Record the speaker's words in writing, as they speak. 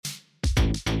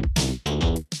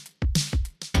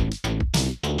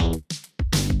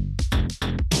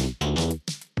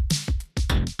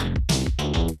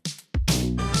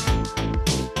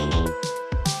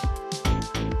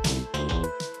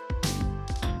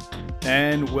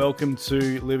And welcome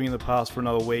to Living in the Past for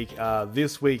another week.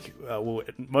 This week,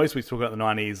 most weeks talk about the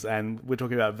 90s, and we're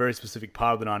talking about a very specific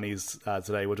part of the 90s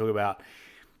today. We're talking about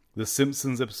the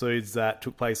Simpsons episodes that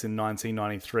took place in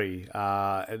 1993.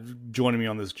 Joining me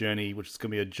on this journey, which is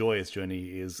going to be a joyous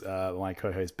journey, is my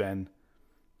co-host Ben.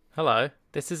 Hello.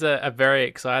 This is a very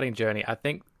exciting journey. I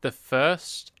think the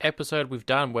first episode we've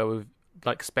done where we've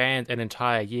spanned an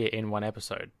entire year in one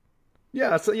episode.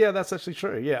 Yeah, that's actually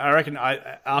true. Yeah, I reckon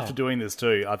after doing this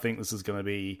too, I think this is going to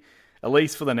be, at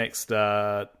least for the next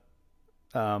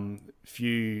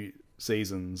few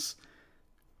seasons,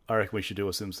 I reckon we should do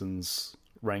a Simpsons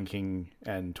ranking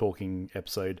and talking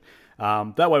episode.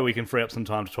 That way we can free up some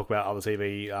time to talk about other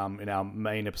TV in our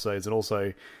main episodes. And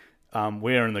also,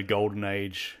 we're in the golden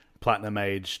age, platinum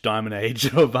age, diamond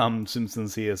age of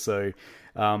Simpsons here. So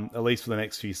at least for the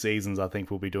next few seasons, I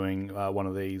think we'll be doing one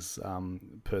of these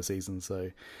per season.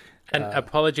 So, and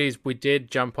apologies, we did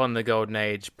jump on the golden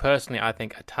age. Personally, I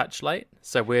think a touch late.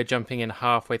 So we're jumping in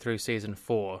halfway through season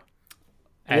 4,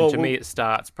 and to me, it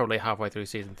starts probably halfway through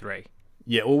season 3.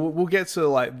 Yeah, well, we'll get to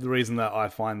the reason that I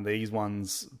find these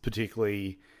ones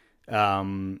particularly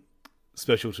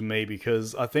special to me,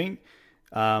 because I think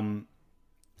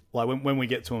when we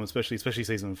get to them, especially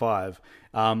season 5,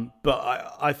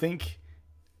 but I think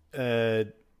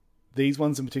these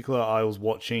ones in particular I was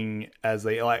watching as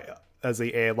they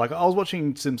aired. Like, I was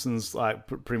watching Simpsons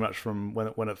pretty much from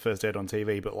when it first aired on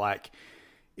TV, but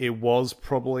it was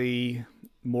probably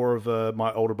more of a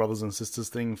my older brothers and sisters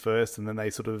thing first, and then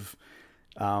they sort of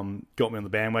got me on the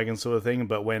bandwagon sort of thing.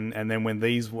 But when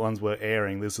these ones were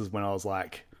airing, this is when I was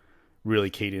really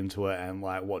keyed into it and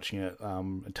watching it,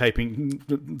 taping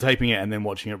it, and then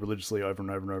watching it religiously over and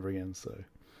over and over again.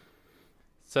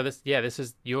 So this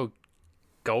is your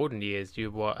golden years.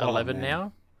 You're what, 11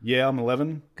 now? Yeah, I'm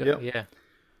 11. Good, yep. Yeah.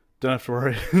 Don't have to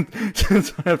worry. Don't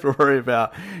have to worry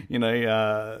about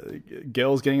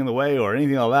girls getting in the way or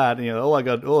anything like that. All I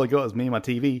got is me and my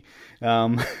TV,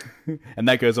 and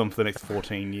that goes on for the next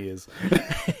 14 years.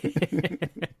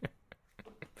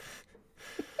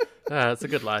 It's a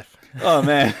good life. Oh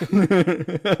man,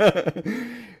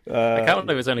 I can't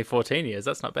believe it's only 14 years.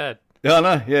 That's not bad. Oh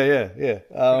no, yeah.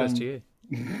 Kudos to you.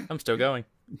 I'm still going.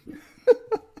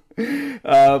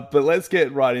 But let's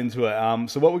get right into it.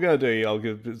 So what we're going to do, I'll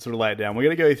sort of lay it down. We're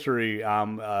going to go through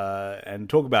and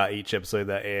talk about each episode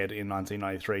that aired in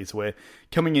 1993. So we're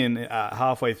coming in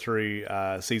halfway through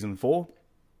season 4,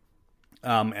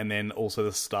 and then also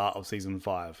the start of season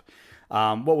 5.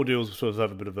 What we'll do is sort of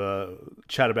have a bit of a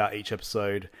chat about each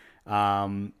episode,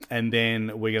 and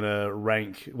then we're going to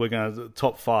rank. We're going to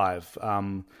top 5.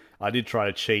 I did try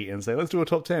to cheat and say, let's do a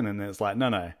top 10. And it's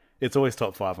no. It's always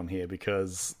top 5 on here,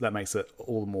 because that makes it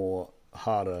all the more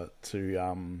harder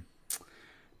to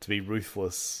be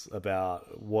ruthless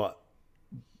about what,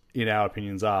 in our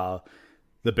opinions, are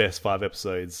the best 5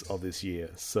 episodes of this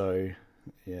year. So,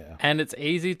 yeah. And it's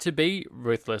easy to be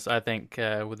ruthless, I think,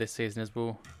 with this season, as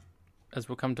we'll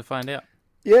come to find out.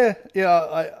 Yeah.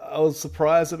 I was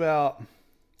surprised about.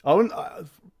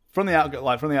 From the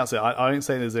outset, I don't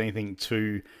say there's anything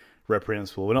too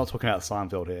reprehensible. We're not talking about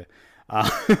Seinfeld here,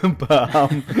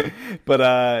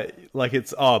 but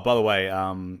it's. Oh, by the way,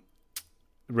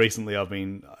 recently I've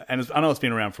been, and I know it's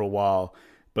been around for a while,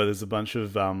 but there's a bunch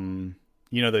of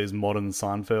those modern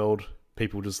Seinfeld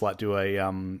people just do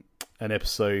an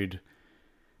episode.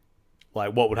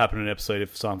 What would happen in an episode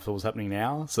if Seinfeld was happening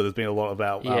now? So there's been a lot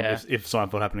about if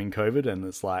Seinfeld happened in COVID, and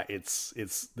it's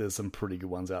there's some pretty good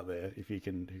ones out there if you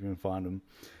can find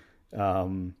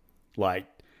them, like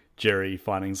Jerry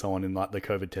finding someone in the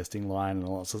COVID testing line and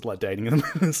all that sort of dating them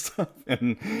and stuff,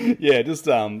 and just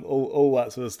all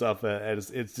that sort of stuff.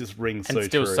 It just rings and so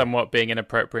still true. Somewhat being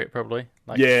inappropriate, probably.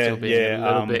 Still being a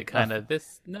little bit kind of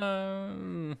this.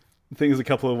 No. I think there's a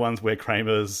couple of ones where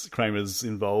Kramer's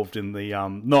involved in the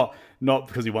not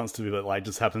because he wants to be, but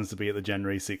just happens to be at the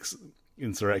January 6th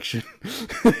insurrection.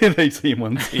 They see him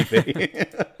on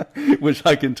TV, which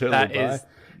I can totally buy.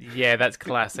 Yeah, that's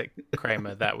classic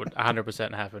Kramer. That would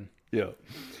 100% happen. Yeah.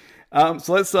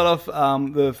 So let's start off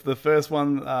the first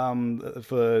one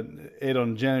for aired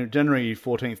on January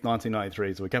 14th,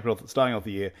 1993. So we're starting off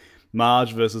the year.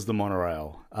 Marge versus the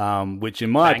Monorail, which in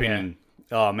my opinion,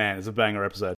 oh man, it's a banger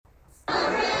episode.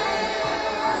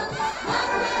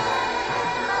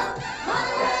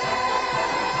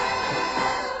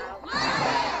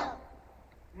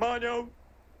 Mono,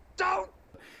 don't!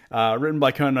 Written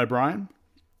by Conan O'Brien.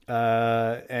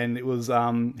 and it was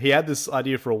he had this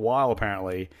idea for a while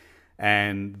apparently,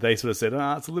 and they sort of said,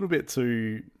 it's a little bit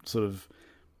too sort of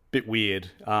bit weird.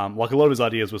 Like a lot of his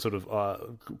ideas were sort of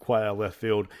quite out of left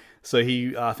field. So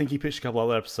I think he pitched a couple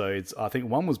other episodes. I think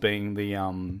one was being the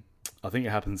I think it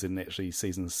happens in actually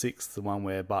season 6, the one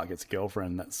where Bart gets a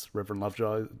girlfriend. That's Reverend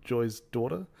Lovejoy's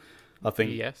daughter. I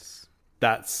think yes,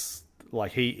 that's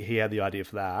like he had the idea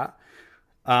for that.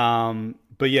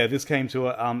 But yeah, this came to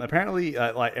it. Apparently,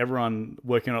 like everyone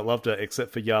working on it loved it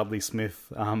except for Yardley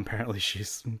Smith. Apparently,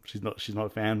 she's not a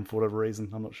fan for whatever reason.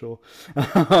 I'm not sure.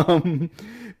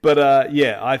 But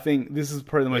yeah, I think this is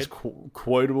probably the most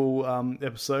quotable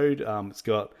episode. It's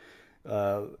got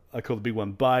I call the big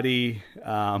one Buddy.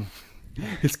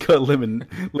 It's got Leonard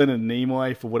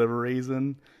Nimoy for whatever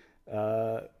reason.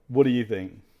 What do you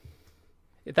think?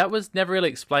 That was never really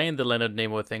explained, the Leonard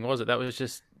Nimoy thing, was it? That was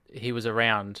just he was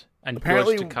around, and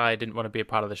apparently George Takei didn't want to be a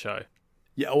part of the show.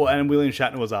 Yeah, well, and William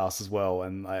Shatner was asked as well,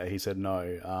 and he said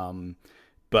no.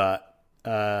 But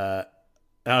I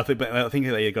think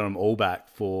they got them all back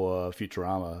for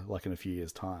Futurama, like in a few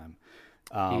years' time.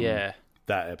 Yeah,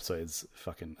 that episode's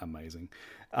fucking amazing.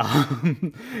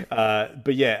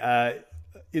 But yeah,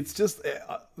 it's just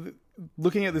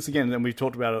looking at this again, and we've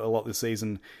talked about it a lot this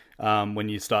season. When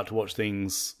you start to watch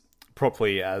things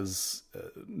properly as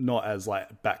not as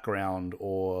like background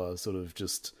or sort of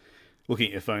just looking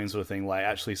at your phone sort of thing, like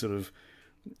actually sort of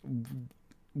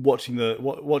watching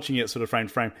it sort of frame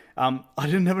to frame. I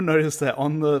didn't ever notice that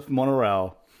on the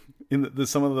monorail in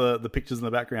some of the pictures in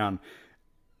the background.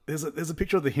 There's a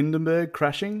picture of the Hindenburg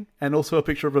crashing and also a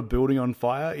picture of a building on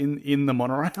fire in the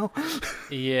monorail.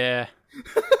 Yeah.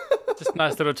 Just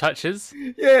nice little touches.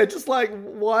 Yeah, just like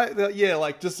why? Yeah,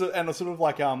 like just and a sort of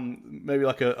like maybe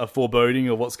like a foreboding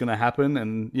of what's going to happen.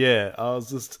 And yeah,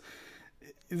 it's just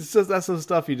that sort of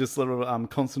stuff you just sort of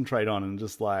concentrate on and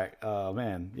just like, oh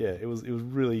man, yeah, it was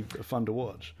really fun to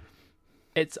watch.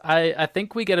 I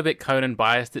think we get a bit Conan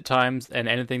biased at times, and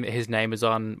anything that his name is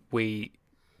on, we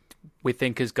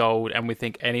think is gold, and we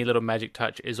think any little magic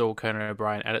touch is all Conan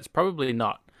O'Brien, and it's probably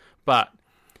not, but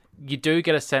you do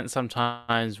get a sense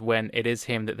sometimes when it is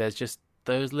him that there's just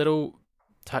those little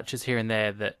touches here and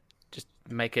there that just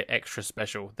make it extra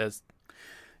special. He's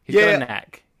got a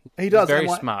knack. He does. He's very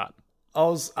smart.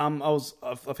 I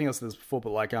think I said this before,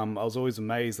 but like, I was always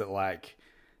amazed that like,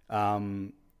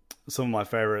 some of my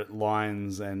favorite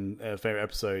lines and favorite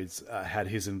episodes had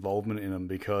his involvement in them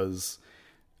because,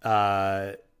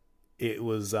 it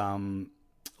was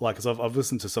like, cause I've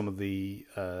listened to some of the,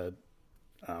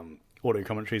 audio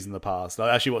commentaries in the past.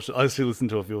 I actually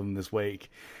listened to a few of them this week.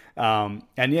 And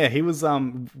yeah, he was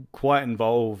quite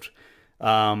involved.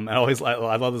 And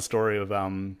I love the story of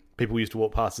people used to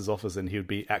walk past his office and he would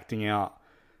be acting out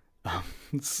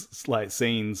like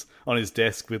scenes on his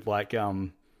desk with like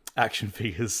action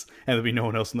figures, and there'd be no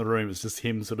one else in the room. It's just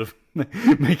him sort of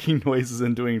making noises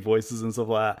and doing voices and stuff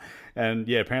like that. And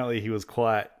yeah, apparently he was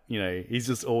quite, he's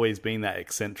just always been that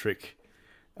eccentric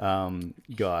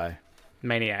guy.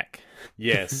 Maniac.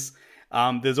 Yes.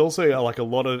 There's also like a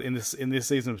lot of in this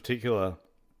season in particular.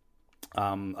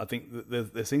 I think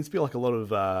there seems to be like a lot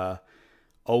of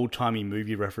old timey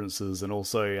movie references and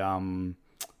also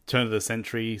turn of the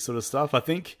century sort of stuff. I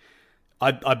think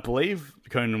I believe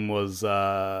Conan was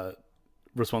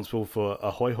responsible for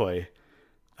Ahoy Hoy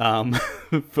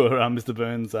for Mr.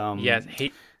 Burns. Yes,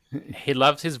 he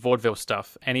loves his vaudeville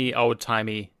stuff. Any old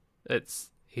timey,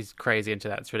 he's crazy into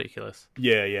that. It's ridiculous.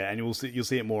 Yeah, and you'll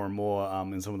see it more and more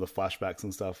in some of the flashbacks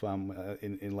and stuff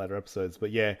in later episodes.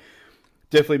 But yeah,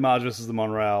 definitely Marge versus the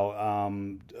Monorail.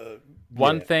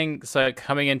 One thing, so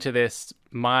coming into this,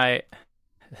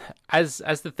 as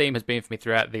the theme has been for me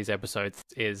throughout these episodes,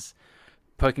 is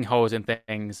poking holes in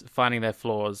things, finding their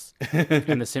flaws,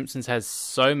 and The Simpsons has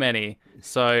so many.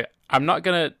 So I'm not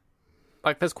gonna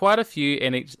there's quite a few,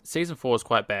 and season 4 is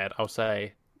quite bad. I'll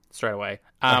say straight away.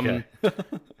 Okay.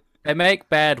 They make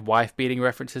bad wife beating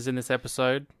references in this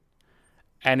episode,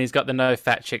 and he's got the no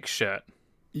fat chick shirt.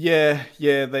 Yeah,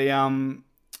 they and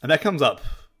that comes up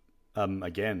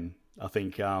again, I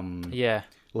think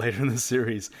later in the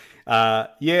series.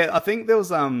 I think there was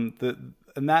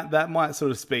and that might sort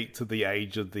of speak to the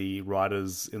age of the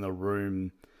writers in the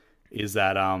room, is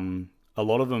that a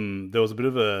lot of them, there was a bit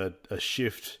of a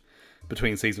shift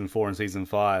between season 4 and season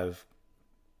 5.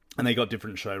 And they got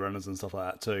different showrunners and stuff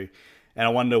like that too. And I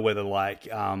wonder whether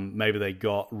maybe they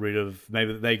got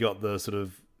the sort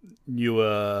of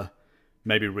newer,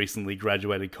 maybe recently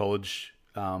graduated college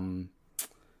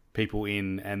people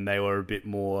in, and they were a bit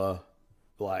more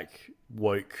like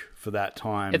woke for that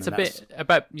time. It's a bit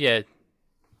about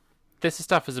this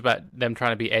stuff is about them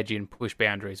trying to be edgy and push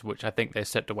boundaries, which I think they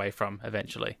stepped away from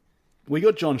eventually. We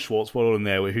got John Schwartzwalder in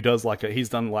there, who does he's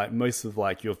done most of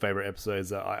your favorite episodes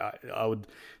that I would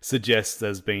suggest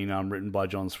has been written by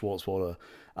John Schwartzwalder.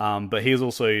 But he's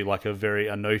also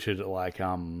a noted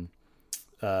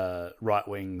right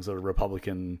wing sort of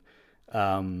Republican. He's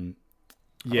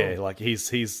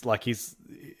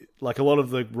a lot of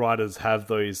the writers have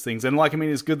those things, and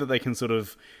it's good that they can sort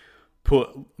of put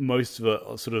most of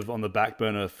it sort of on the back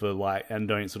burner for and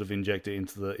don't sort of inject it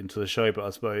into the show. But I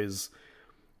suppose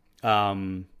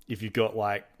if you've got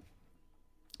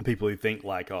people who think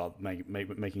making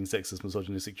sexist,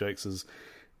 misogynistic jokes is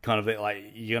kind of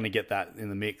you're going to get that in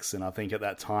the mix, and I think at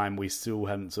that time we still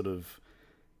hadn't sort of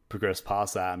progressed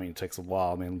past that. I mean, it takes a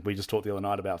while. I mean, we just talked the other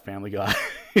night about Family Guy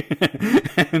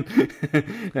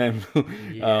and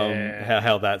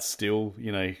how that's still,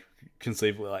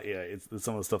 conceivably it's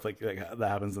some of the stuff that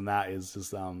happens in that is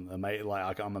just amazing.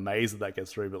 I'm amazed that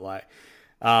gets through, but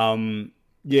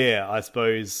I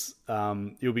suppose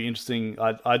it'll be interesting.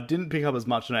 I didn't pick up as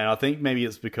much on it, and I think maybe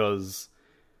it's because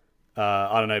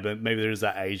I don't know, but maybe there is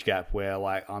that age gap where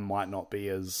I might not be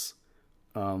as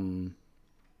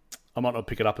I might not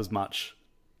pick it up as much,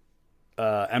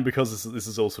 and because this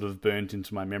is all sort of burnt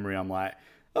into my memory, I'm like,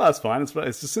 oh, that's fine. It's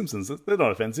just Simpsons. They're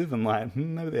not offensive. And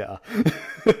no, they are.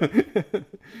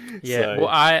 Yeah. So,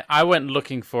 well, I went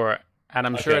looking for it, and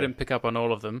I'm sure I didn't pick up on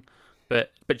all of them. But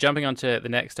jumping on to the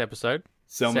next episode,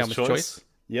 Selma's Choice.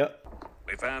 Yep.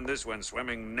 We found this one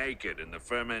swimming naked in the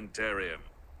fermentarium.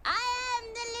 I am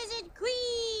the Lizard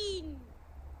Queen.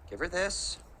 Give her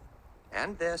this,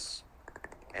 and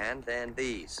then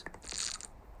these.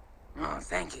 Oh,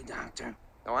 thank you, Doctor.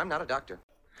 Oh, I'm not a doctor.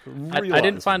 I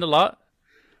didn't find a lot.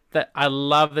 That I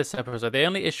love this episode. The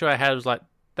only issue I had was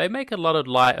they make a lot of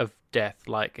light of death.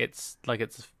 It's.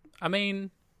 I mean,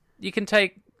 you can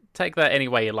take that any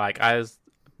way you like.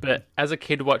 But as a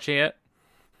kid watching it,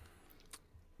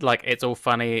 it's all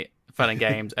funny and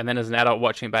games, and then as an adult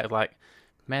watching it back,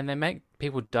 man, they make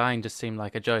people dying just seem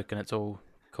like a joke, and it's all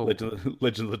cool.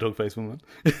 Legend of the Dog-Faced Woman.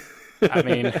 I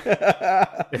mean,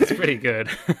 it's pretty good.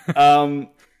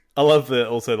 I love that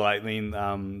also,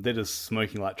 they're just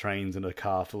smoking like trains in a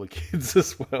car full of kids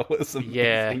as well. It's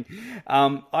amazing.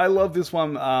 Yeah. I love this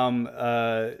one.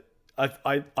 I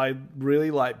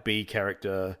really like B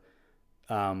character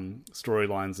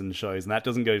storylines and shows, and that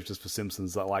doesn't go just for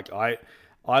Simpsons.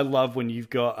 I love when you've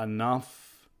got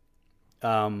enough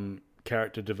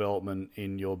character development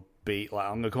in your B.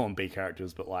 I'm gonna call them B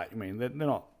characters, but they're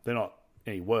not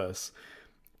any worse.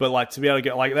 But to be able to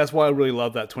get that's why I really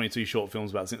love that 22 short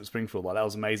films about Springfield. That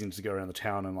was amazing to go around the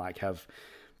town and have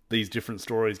these different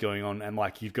stories going on, and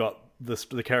you've got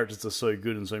the characters are so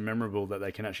good and so memorable that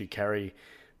they can actually carry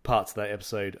parts of that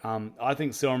episode. I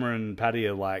think Selma and Patty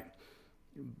are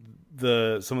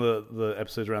some of the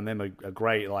episodes around them are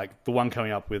great. The one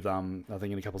coming up with I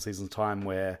think in a couple of seasons time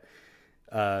where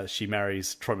she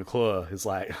marries Troy McClure is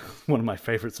one of my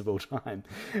favorites of all time.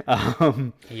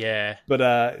 Yeah. But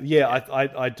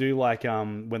I do like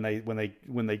when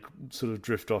they sort of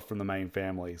drift off from the main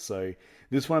family. So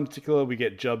this one in particular, we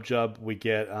get Jub. We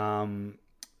get one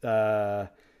of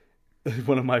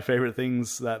my favorite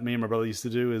things that me and my brother used to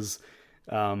do is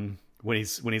when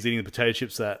he's eating the potato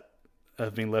chips that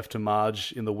have been left to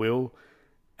Marge in the will.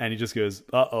 And he just goes,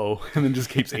 uh-oh, and then just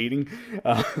keeps eating.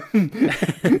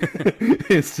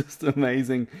 It's just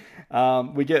amazing.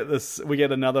 We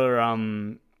get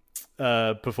another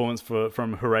performance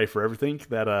from Hooray for Everything,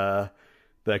 that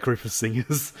group of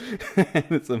singers. And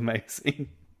it's amazing.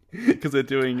 Because they're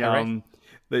doing the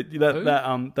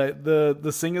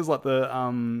singers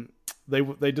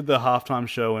they did the halftime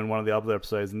show in one of the other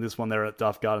episodes, and this one they're at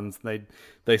Duff Gardens.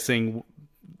 They sing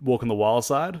Walk on the Wild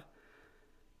Side.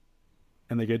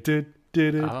 And they go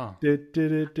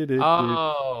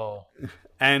Oh.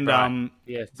 And right.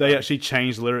 Yes. They actually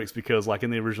changed the lyrics because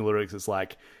in the original lyrics it's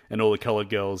and all the colored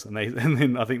girls, and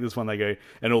then I think this one they go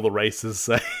and all the races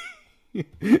say and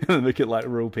they make it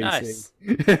real PC.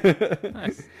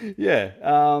 Nice. Yeah.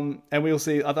 And we'll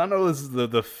see, I don't know if this is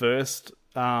the first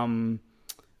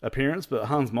appearance, but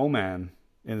Hans Moleman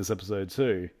in this episode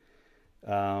too.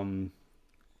 I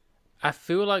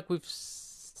feel like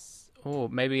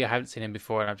maybe I haven't seen him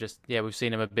before, and we've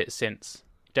seen him a bit since.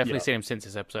 Definitely seen him since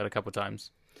this episode a couple of times.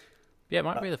 Yeah, it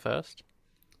might be the first.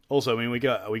 Also, I mean, we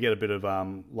get a bit of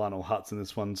Lionel Hutz in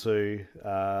this one too.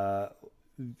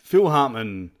 Phil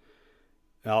Hartman,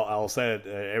 I'll say it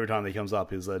every time that he comes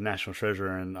up, is a national treasure,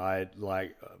 and I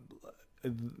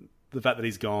the fact that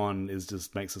he's gone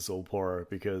just makes us all poorer,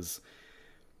 because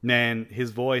man,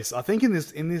 his voice. I think in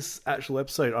this actual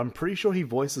episode, I'm pretty sure he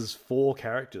voices 4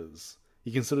 characters.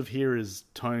 You can sort of hear his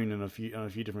tone in a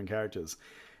few different characters,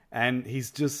 and he's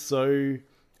just so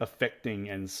affecting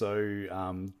and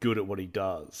so good at what he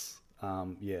does.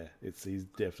 He's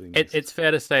definitely. It's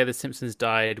fair to say The Simpsons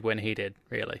died when he did.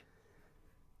 Really,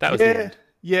 that was the end.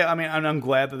 Yeah, I mean, and I'm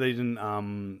glad that they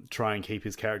didn't try and keep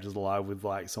his characters alive with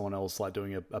like someone else like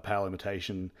doing a pale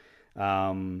imitation.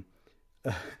 Getting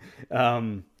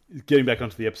back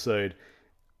onto the episode,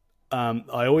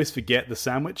 I always forget the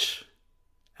sandwich.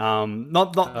 I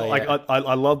love that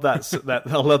I love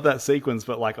that sequence,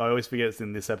 but like I always forget it's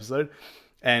in this episode,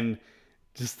 and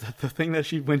just the thing that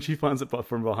when she finds it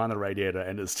from behind the radiator,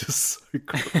 and it's just so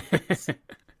gross.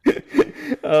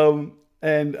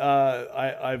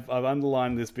 I've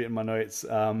underlined this bit in my notes.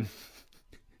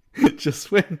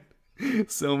 Just when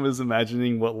Selma's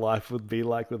imagining what life would be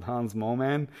like with Hans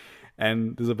Moleman,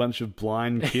 and there's a bunch of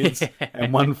blind kids,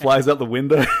 and one flies out the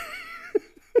window.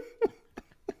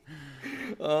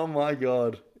 Oh my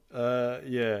god!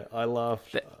 I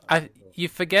laughed. You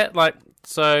forget, like,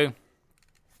 so.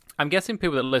 I'm guessing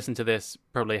people that listen to this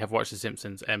probably have watched The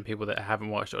Simpsons, and people that haven't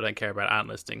watched or don't care about it aren't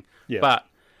listening. Yeah. But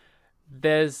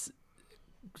there's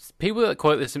people that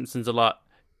quote The Simpsons a lot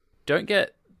don't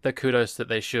get the kudos that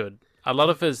they should. A lot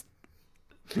of us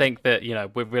think that, you know,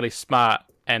 we're really smart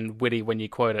and witty when you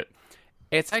quote it.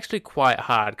 It's actually quite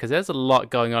hard because there's a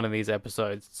lot going on in these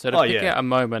episodes. So to pick out a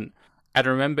moment and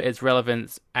remember its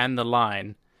relevance and the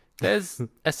line, there's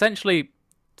essentially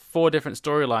 4 different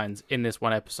storylines in this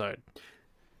one episode.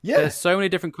 Yeah. There's so many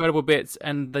different quotable bits,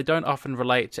 and they don't often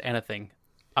relate to anything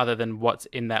other than what's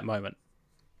in that moment.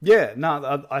 Yeah,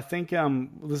 no, I think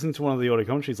listening to one of the audio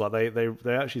commentaries, like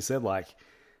they actually said like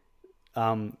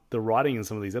the writing in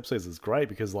some of these episodes is great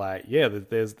because like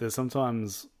there's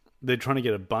sometimes they're trying to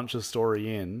get a bunch of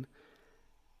story in,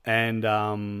 and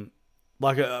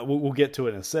we'll get to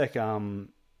it in a sec. We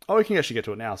can actually get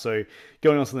to it now. So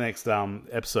going on to the next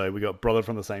episode, we got Brother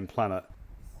from the Same Planet.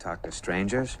 Talk to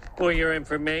strangers? For your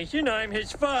information, I'm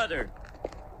his father.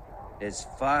 His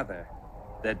father?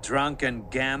 The drunken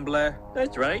gambler?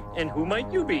 That's right. And who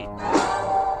might you be?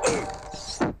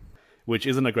 Which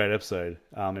isn't a great episode,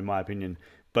 in my opinion.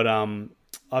 But I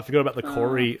forgot about the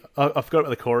Corey. I forgot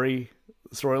about the Corey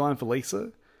storyline for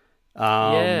Lisa.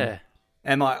 Yeah.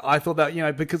 And like I thought that, you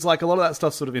know, because like a lot of that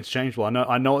stuff's sort of interchangeable.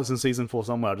 I know it's in season 4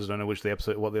 somewhere. I just don't know what the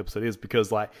episode is,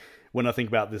 because like when I think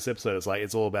about this episode, it's like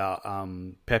it's all about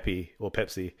Peppy or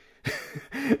Pepsi.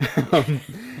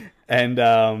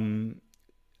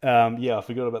 I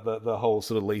forgot about the whole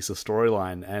sort of Lisa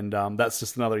storyline, and that's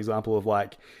just another example of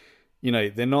like, you know,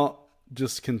 they're not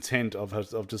just content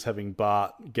of just having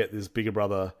Bart get this bigger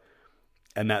brother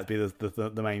and that be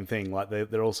the main thing. Like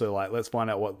they're also like, let's find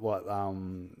out what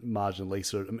Marge and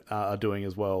Lisa are doing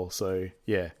as well. So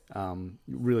yeah,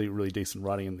 really really decent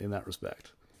writing in that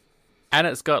respect. And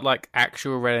it's got like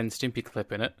actual Ren and Stimpy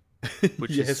clip in it,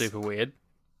 which is super weird.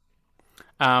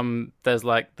 There's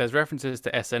references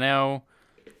to SNL.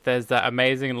 There's that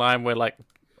amazing line where like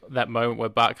that moment where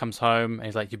Bart comes home and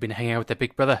he's like, "You've been hanging out with that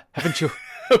big brother, haven't you?"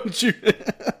 Haven't you?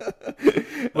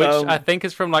 Which I think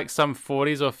is from like some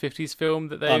 40s or 50s film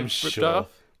that they ripped off.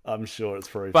 I'm sure it's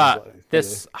probably. But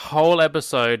this whole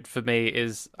episode for me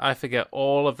is, I forget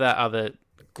all of that other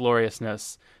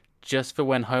gloriousness just for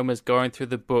when Homer's going through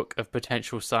the book of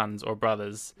potential sons or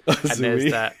brothers, and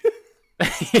there's that.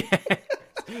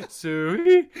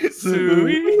 Suey.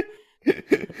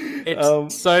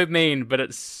 It's so mean, but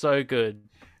it's so good.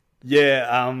 Yeah,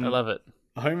 I love it.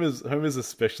 Homer's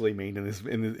especially mean in this.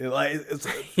 And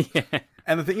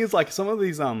the thing is, like, some of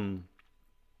these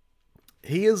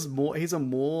he's a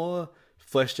more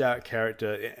fleshed out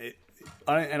character.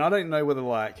 I don't know whether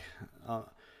like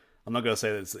I'm not gonna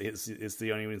say that it's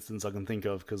the only instance I can think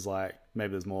of, because like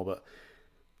maybe there's more, but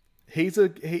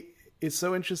it's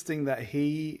so interesting that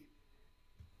he's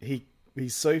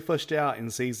so fleshed out in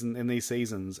these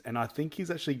seasons, and I think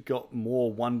he's actually got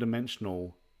more one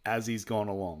dimensional as he's gone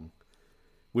along,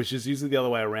 which is usually the other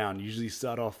way around. You usually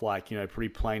start off like, you know, pretty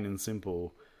plain and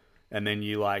simple, and then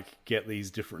you like get these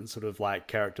different sort of like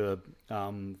character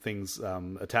things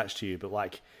attached to you. But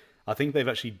like, I think they've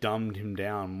actually dumbed him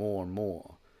down more and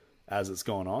more as it's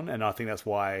gone on, and I think that's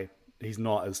why he's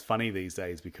not as funny these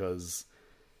days, because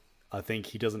I think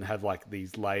he doesn't have like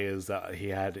these layers that he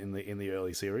had in the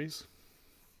early series.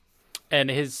 And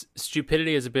his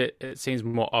stupidity is it seems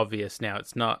more obvious now.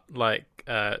 It's not like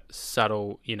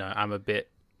subtle, you know, I'm a bit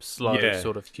slow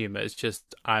sort of humor. It's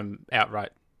just, I'm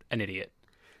outright an idiot.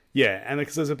 Yeah, and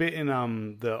because there's a bit in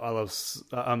the I Love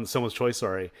Someone's Choice,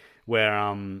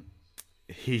 where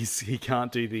he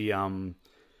can't do the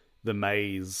the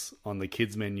maze on the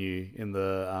kids menu in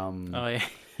the Oh yeah.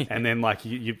 and then like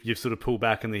you sort of pull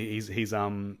back and he's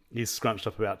scrunched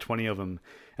up about 20 of them,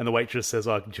 and the waitress says,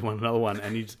 "Oh, do you want another one?"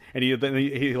 And he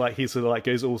sort of like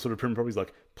goes all sort of prim and proper. He's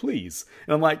like, "Please,"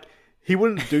 and I'm like, he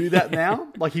wouldn't do that now.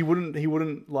 Like he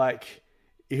wouldn't like.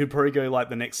 He'd probably go like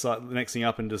the next thing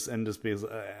up and just be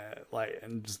like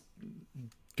and just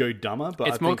go dumber. But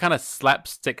It's more kind of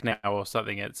slapstick now or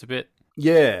something. It's a bit.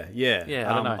 Yeah.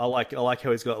 I don't know. I like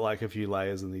how he's got like a few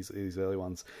layers in these early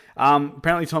ones.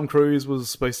 Apparently Tom Cruise was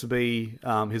supposed to be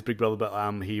his big brother,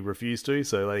 but he refused to.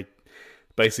 So they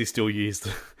basically still used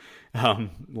Phil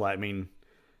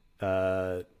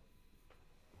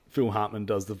Hartman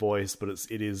does the voice, but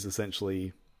it is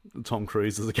essentially Tom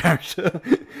Cruise as a character.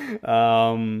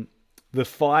 The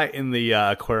fight in the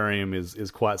aquarium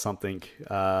is quite something.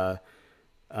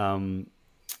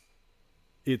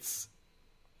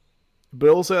 But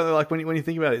also, like when you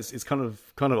think about it, it's kind of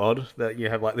odd that you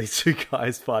have like these two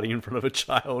guys fighting in front of a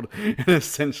child and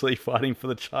essentially fighting for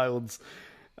the child's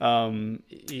love,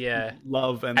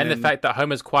 and the fact that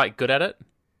Homer's quite good at it.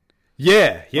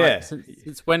 Yeah. Like,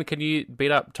 since when can you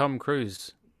beat up Tom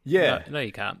Cruise? Yeah, no,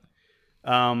 you can't.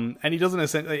 And he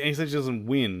essentially doesn't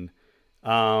win.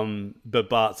 But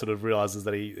Bart sort of realizes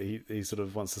that he sort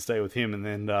of wants to stay with him, and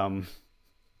then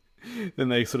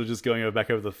they sort of just back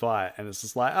over the fight, and it's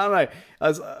just like, I don't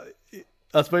know.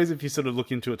 I suppose if you sort of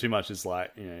look into it too much, it's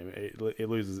like, you know, it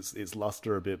loses its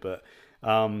luster a bit. But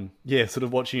sort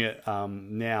of watching it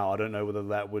now, I don't know whether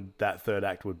that third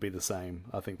act would be the same.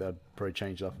 I think that'd probably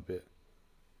change it up a bit.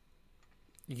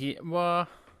 Yeah, well,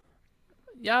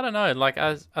 yeah, I don't know. Like,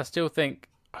 I still think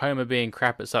Homer being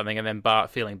crap at something and then Bart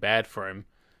feeling bad for him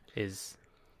is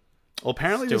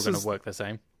apparently still going to work the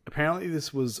same. Apparently,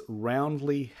 this was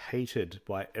roundly hated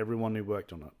by everyone who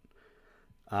worked on it.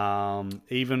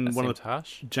 Even that one seems of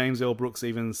harsh. James L. Brooks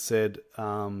even said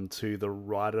to the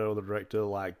writer or the director,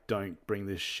 like, "Don't bring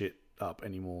this shit up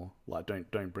anymore. Like,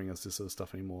 don't bring us this sort of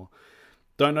stuff anymore."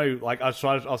 Don't know. Like, I was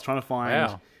trying to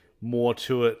find more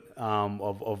to it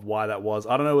of why that was.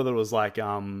 I don't know whether it was like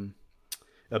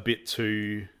a bit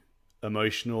too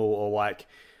emotional or like.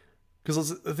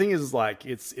 Because the thing is, like,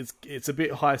 it's a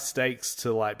bit high stakes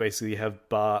to, like, basically have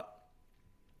Bart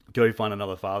go find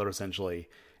another father, essentially,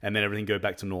 and then everything go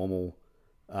back to normal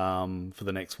for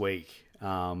the next week.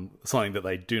 Something that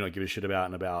they do not give a shit about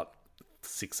in about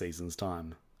 6 seasons'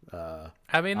 time.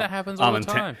 I mean, that happens all the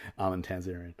time. Armin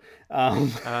Tanzarian.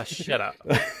 Shut up.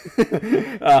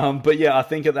 But yeah, I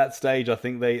think at that stage, I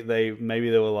think they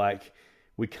maybe they were like,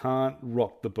 we can't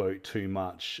rock the boat too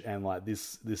much, and, like,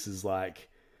 this is, like,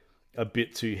 a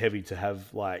bit too heavy to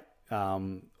have, like,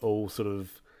 all sort of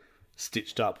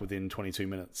stitched up within 22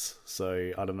 minutes.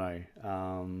 So I don't know.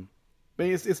 But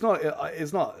it's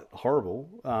not horrible.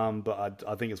 But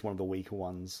I think it's one of the weaker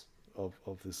ones of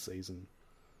this season.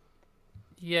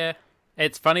 Yeah,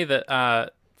 it's funny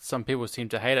that some people seem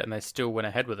to hate it and they still went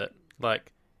ahead with it.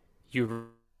 Like, you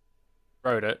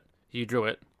wrote it, you drew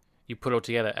it, you put it all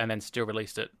together, and then still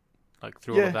released it. Like,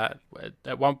 through all of that.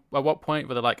 At what point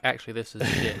were they like, actually, this is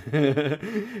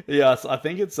shit? Yes, I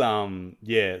think it's, I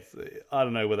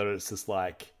don't know whether it's just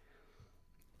like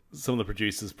some of the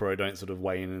producers probably don't sort of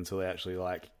weigh in until they actually,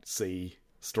 like, see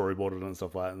storyboarded and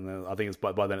stuff like that. And then I think it's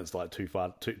by then it's like too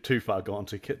far gone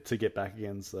to get back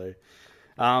again. So,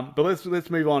 but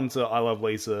let's move on to I Love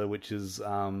Lisa, which is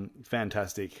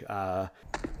fantastic.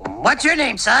 What's your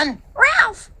name, son?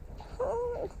 Ralph!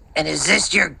 And is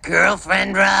this your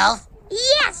girlfriend, Ralph?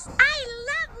 Yes, I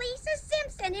love Lisa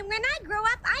Simpson, and when I grow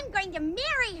up, I'm going to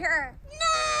marry her. No!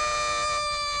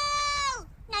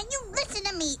 Now you listen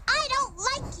to me. I don't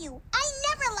like you. I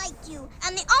never liked you.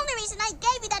 And the only reason I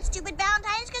gave you that stupid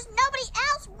Valentine is because nobody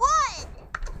else would.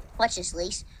 Watch this,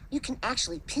 Lise. You can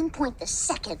actually pinpoint the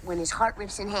second when his heart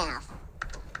rips in half.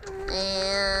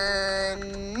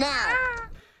 And now.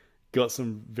 Got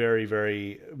some very,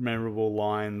 very memorable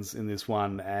lines in this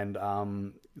one, and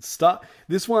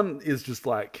this one is just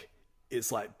like, it's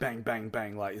like bang, bang,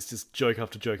 bang, like it's just joke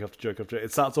after joke after joke after.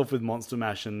 It starts off with Monster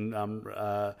Mash and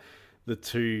the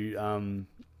two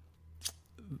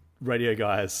radio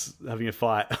guys having a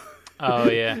fight. Oh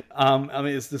yeah. I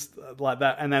mean, it's just like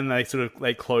that, and then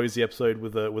they close the episode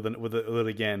with it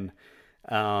again.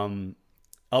 I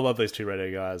love those two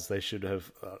radio guys. They should have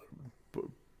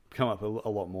come up a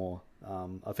lot more.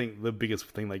 I think the biggest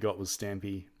thing they got was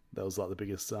Stampy. That was like the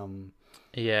biggest. When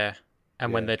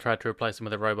they tried to replace him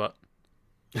with a robot.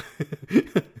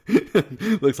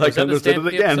 Looks like Congress did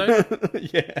it again.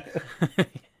 Yeah.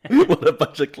 What a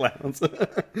bunch of clowns.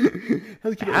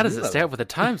 How does it stay up with the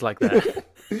times like that?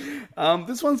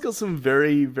 This one's got some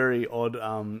very, very odd.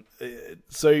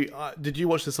 Did you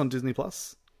watch this on Disney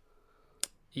Plus?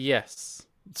 Yes.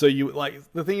 So you like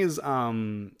the thing is,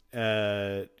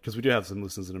 because we do have some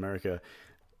listeners in America,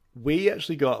 we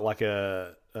actually got like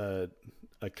a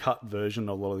cut version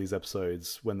of a lot of these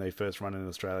episodes when they first run in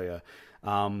Australia.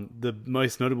 The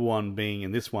most notable one being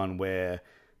in this one where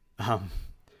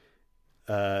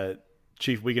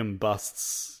Chief Wiggum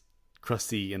busts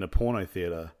Krusty in a porno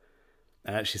theater,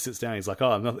 and actually sits down. He's like,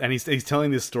 "Oh, I'm not," and he's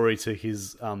telling this story to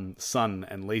his son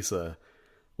and Lisa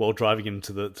while driving him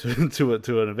to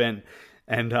an event.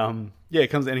 And he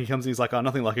comes and he's like, "Oh,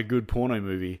 nothing like a good porno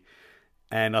movie."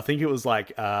 And I think it was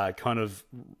like kind of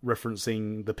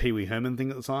referencing the Pee Wee Herman thing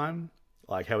at the time,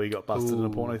 like how he got busted in a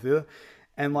porno theater.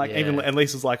 And like even and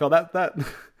Lisa's like, "Oh, that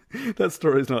that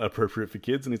story is not appropriate for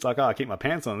kids." And he's like, "Oh, I keep my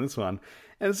pants on this one."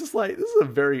 And it's just like, this is a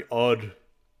very odd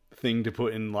thing to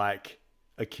put in like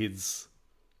a kid's,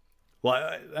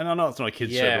 like, and I know it's not a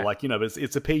kid's show, but like, but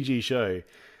it's a PG show.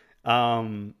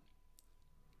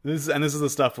 This is the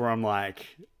stuff where I'm like,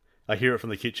 I hear it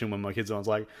from the kitchen when my kids are on. It's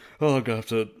like, "Oh, I'm going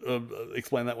to have to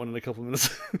explain that one in a couple of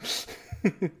minutes."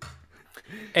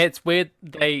 It's weird.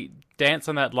 They dance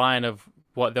on that line of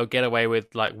what they'll get away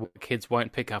with, like what kids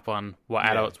won't pick up on, what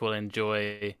adults will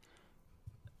enjoy.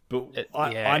 But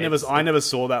I never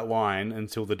saw that line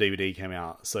until the DVD came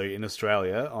out. So in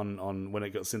Australia, on when it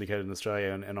got syndicated in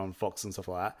Australia and on Fox and stuff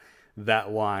like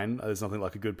that line, "There's nothing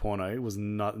like a good porno," was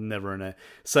never in it.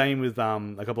 Same with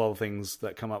a couple other things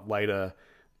that come up later.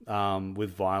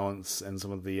 With violence and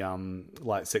some of the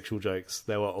like sexual jokes,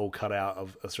 they were all cut out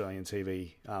of Australian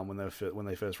TV when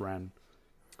they first ran.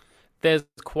 There's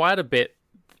quite a bit,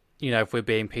 if we're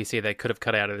being PC, they could have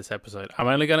cut out of this episode. I'm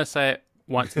only going to say it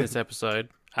once in this episode,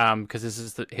 because this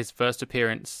is his first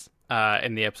appearance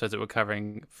in the episodes that we're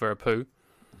covering for Apu.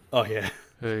 Oh yeah,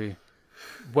 who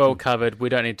well covered. We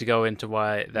don't need to go into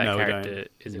why that character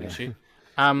is an issue.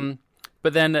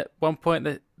 But then at one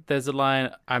point there's a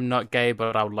line, "I'm not gay,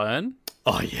 but I'll learn."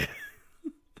 Oh, yeah.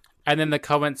 And then the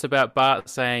comments about Bart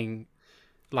saying,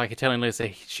 like, telling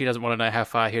Lisa she doesn't want to know how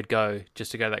far he'd go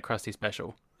just to go to that Krusty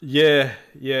special. Yeah.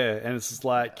 And it's just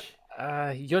like...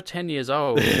 you're 10 years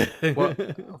old.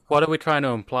 What are we trying to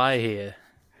imply here?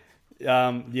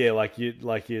 Like you'd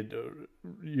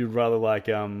rather like...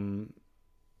 I don't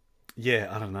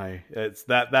know. It's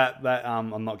that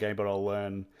I'm not gay, but I'll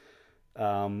learn.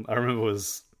 I remember it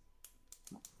was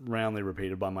roundly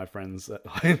repeated by my friends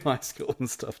in high school and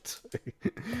stuff too.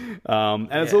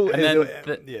 It's all,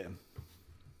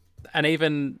 and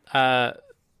even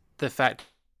the fact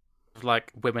of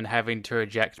like women having to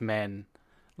reject men.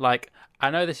 Like, I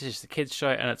know this is just a kids show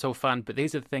and it's all fun, but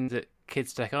these are the things that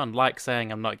kids take on, like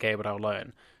saying "I'm not gay, but I'll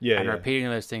learn," and repeating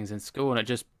those things in school, and it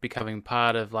just becoming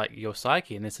part of like your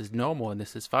psyche, and this is normal, and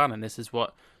this is fun, and this is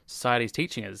what society's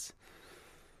teaching us.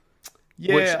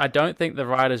 Yeah. Which I don't think the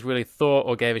writers really thought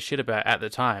or gave a shit about at the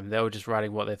time. They were just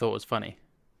writing what they thought was funny.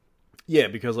 Yeah,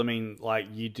 because I mean, like,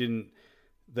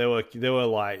 they were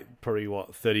like probably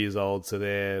 30 years old, so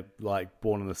they're like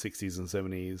born in the 60s and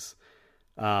 70s,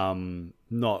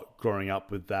 not growing up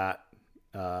with that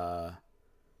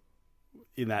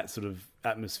in that sort of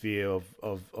atmosphere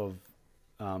of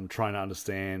trying to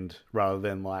understand rather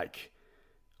than like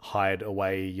hide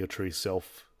away your true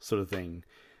self sort of thing.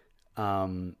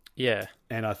 Yeah.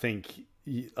 And I think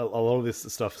a lot of this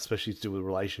stuff, especially to do with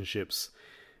relationships,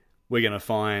 we're going to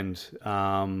find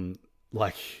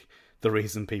like the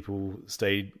reason people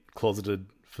stayed closeted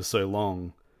for so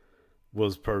long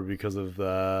was probably because of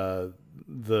the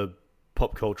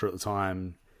pop culture at the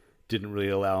time didn't really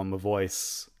allow them a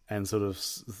voice and sort of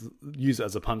use it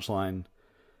as a punchline,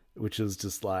 which is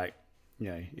just like,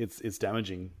 it's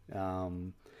damaging.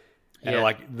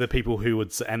 Like the people who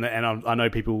would say, and I know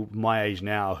people my age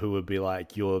now who would be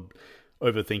like, "You're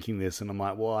overthinking this," and I'm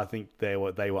like, "Well, I think they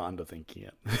were underthinking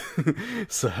it."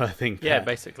 So I think,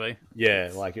 basically,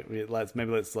 like let's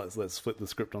flip the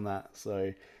script on that.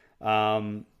 So,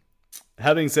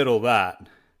 having said all that,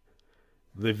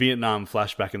 the Vietnam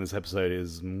flashback in this episode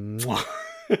is not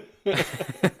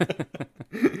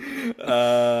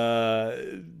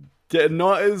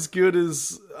as good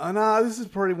as... this is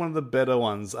probably one of the better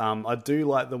ones. I do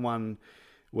like the one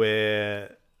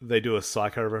where they do a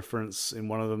Psycho reference in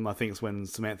one of them. I think it's when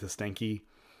Samantha Stanky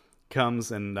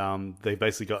comes and they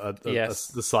basically got the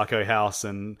Psycho house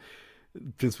and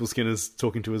Principal Skinner's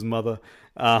talking to his mother.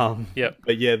 But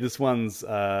yeah, this one's...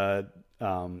 I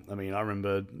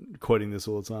remember quoting this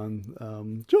all the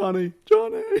time. Johnny!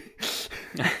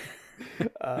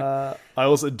 I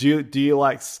also do you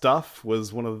like Stuff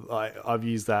was one of I've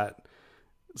used that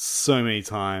so many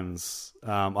times.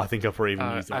 I think I've probably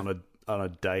even used it on a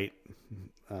date.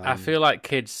 I feel like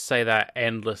kids say that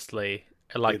endlessly.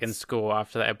 Like in school,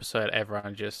 after that episode,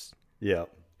 everyone just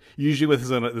Usually, with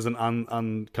there's an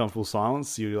uncomfortable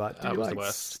silence. You're like, do you was like the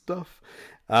worst stuff?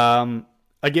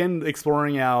 Again,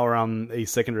 exploring our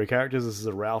these secondary characters. This is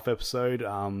a Ralph episode.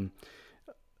 I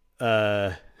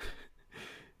don't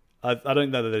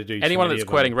know that they do anyone that's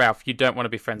quoting Ralph. You don't want to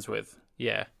be friends with.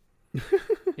 Yeah,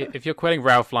 if you're quoting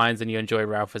Ralph lines and you enjoy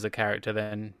Ralph as a character,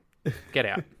 then get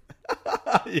out.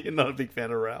 You're not a big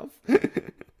fan of Ralph.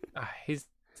 He's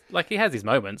like he has his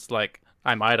moments. Like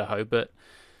I'm Idaho, but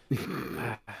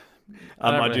I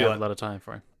don't really have a lot of time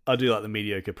for him. I do like the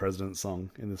mediocre president song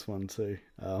in this one too.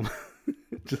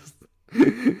 Just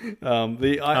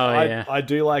I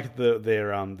do like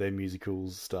their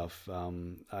musicals stuff.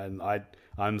 And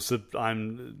I'm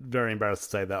very embarrassed to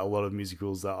say that a lot of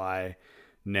musicals that I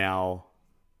now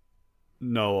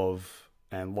know of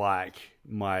and like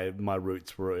my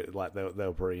roots were like they were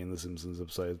probably in the Simpsons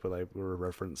episodes where they were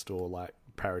referenced or like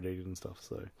parodied and stuff.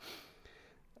 So,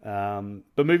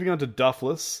 but moving on to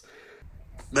Duffless.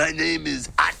 My name is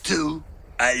Otto.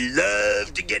 I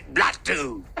love to get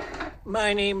blotto.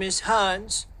 My name is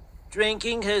Hans.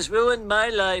 Drinking has ruined my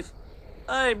life.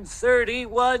 I'm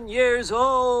 31 years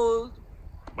old.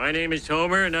 My name is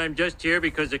Homer, and I'm just here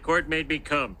because the court made me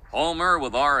come. Homer,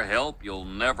 with our help, you'll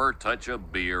never touch a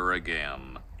beer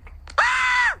again.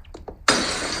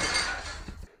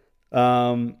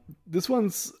 This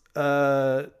one's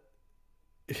I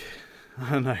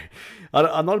don't know.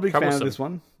 I'm not a big fan of this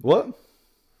one. What?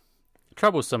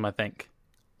 Troublesome, I think.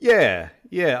 Yeah.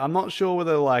 I'm not sure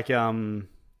whether like I mean,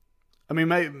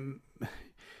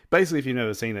 basically, if you've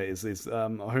never seen it, is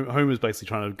Homer's basically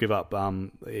trying to give up.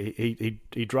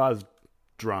 He drives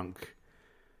drunk.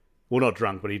 Well, not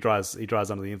drunk, but he drives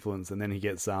under the influence, and then he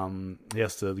gets he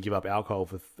has to give up alcohol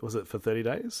for 30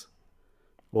 days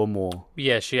or more.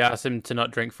 Yeah, she asks him to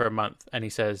not drink for a month, and he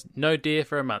says, "No, dear,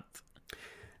 for a month."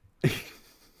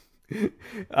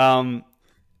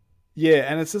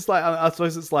 Yeah, and it's just like I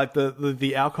suppose it's like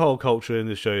the alcohol culture in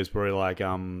the show is probably like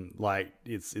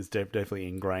it's definitely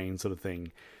ingrained sort of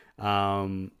thing.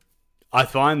 I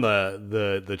find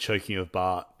the choking of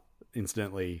Bart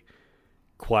incidentally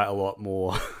quite a lot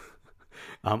more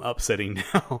upsetting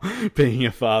now, being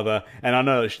a father. And I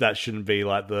know that shouldn't be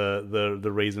like the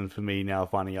reason for me now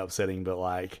finding it upsetting, but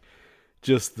like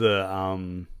just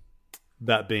the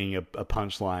that being a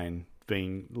punchline,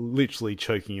 being literally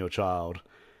choking your child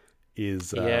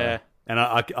is and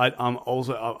I'm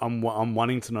also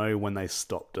wanting to know when they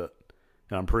stopped it,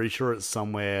 and I'm pretty sure it's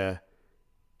somewhere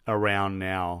around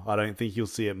now. I don't think you'll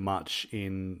see it much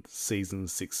in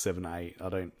seasons 6, 7, 8.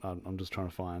 I'm just trying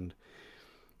to find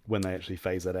when they actually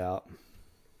phase that out.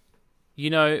 You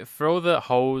know, for all the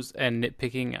holes and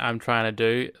nitpicking I'm trying to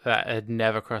do, that had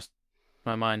never crossed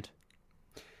my mind.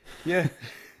 Yeah.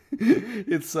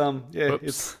 It's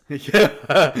Oops.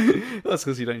 that's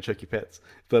because you don't choke your pets.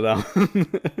 But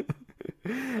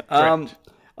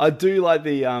I do like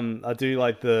the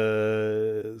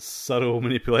subtle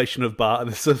manipulation of Bart in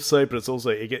this episode, but it's also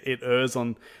it errs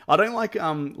on. I don't like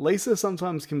Lisa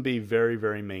sometimes can be very,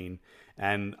 very mean,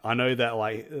 and I know that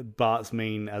like Bart's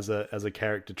mean as a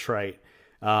character trait,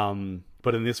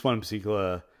 but in this one in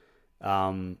particular,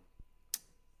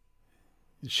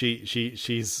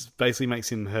 she's basically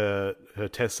makes him her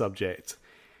test subject,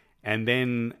 and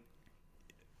then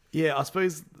I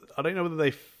suppose I don't know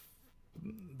whether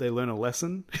they learn a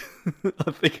lesson. I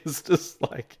think it's just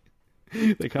like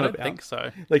they kind of think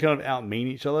so. They kind of out mean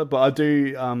each other, but I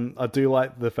do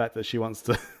like the fact that she wants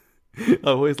to. I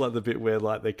always like the bit where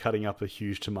like they're cutting up a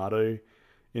huge tomato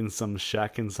in some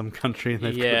shack in some country, and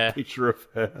they've got a picture of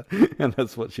her, and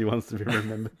that's what she wants to be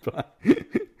remembered by.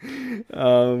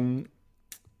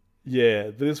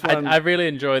 This one I really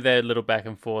enjoy their little back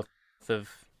and forth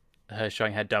of her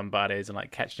showing how dumb Bart is and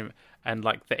like catching him, and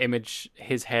like the image,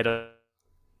 his head on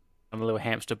a little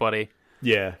hamster body.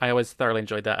 Yeah, I always thoroughly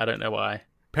enjoyed that. I don't know why.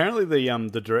 Apparently,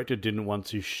 the director didn't want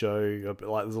to show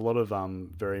like there's a lot of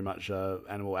very much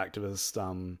animal activists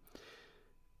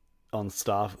on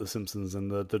staff at The Simpsons,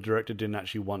 and the director didn't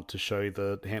actually want to show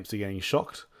the hamster getting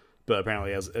shocked, but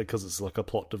apparently because it's like a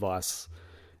plot device,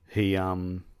 he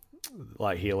allowed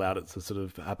it to sort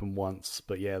of happen once,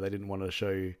 but they didn't want to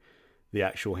show the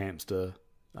actual hamster.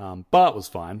 Bart was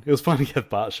fine. It was fine to get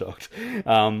Bart shocked.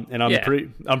 And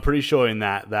I'm pretty sure in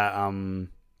that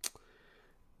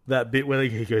bit where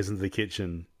he goes into the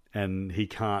kitchen and he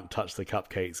can't touch the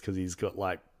cupcakes because he's got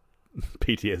like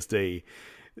PTSD.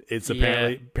 It's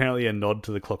apparently a nod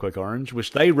to the Clockwork Orange,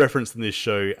 which they reference in this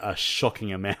show a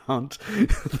shocking amount.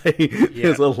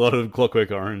 There's a lot of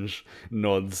Clockwork Orange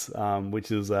nods,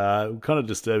 which is kind of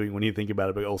disturbing when you think about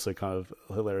it, but also kind of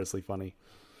hilariously funny.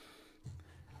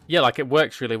 Yeah, like it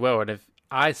works really well, and if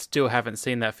I still haven't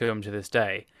seen that film to this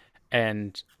day,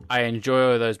 and I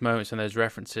enjoy those moments and those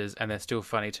references, and they're still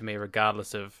funny to me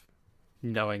regardless of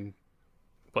knowing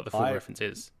what the full reference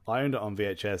is. I owned it on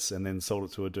VHS and then sold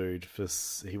it to a dude for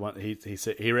he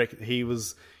said he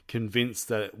was convinced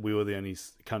that we were the only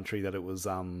country that it was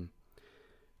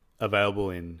available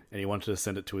in, and he wanted to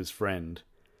send it to his friend,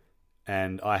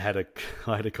 and I had a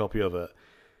copy of it.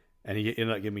 And he ended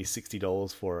up giving me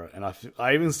 $60 for it, and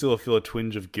I even still feel a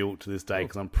twinge of guilt to this day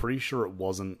because I'm pretty sure it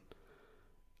wasn't.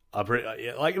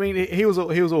 He was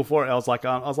all for it. I was like,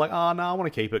 oh no, I want to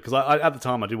keep it because I at the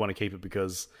time I did want to keep it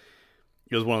because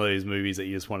it was one of those movies that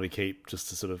you just wanted to keep just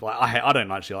to sort of like I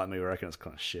don't actually like movie. I reckon it's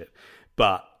kind of shit,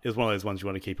 but it's one of those ones you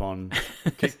want to keep on.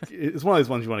 It's one of those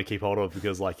ones you want to keep hold of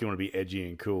because like you want to be edgy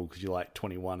and cool because you're like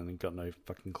 21 and you've got no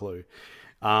fucking clue.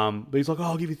 But he's like,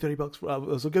 I'll give you $30. I'll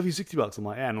give you $60. I'm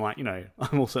like, yeah, and like,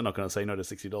 I'm also not going to say no to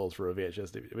 $60 for a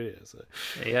VHS video. So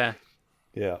yeah.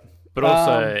 But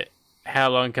also,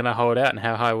 how long can I hold out, and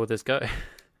how high will this go?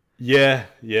 Yeah.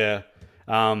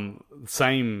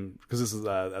 Same because this is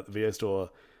at the VO store.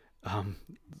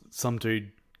 Some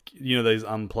dude, those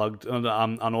unplugged,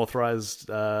 unauthorized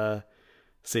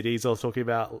CDs I was talking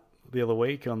about the other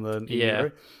week on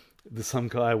the some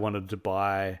guy wanted to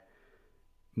buy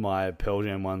my Pearl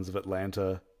Jam ones of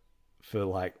Atlanta for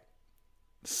like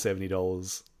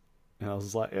 $70, and I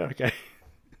was like, yeah, okay.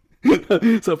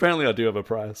 So apparently I do have a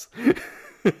price,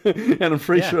 and I'm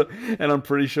pretty sure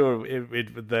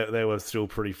they were still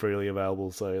pretty freely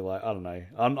available. So like, I don't know.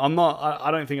 I'm not.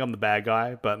 I don't think I'm the bad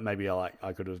guy, but maybe I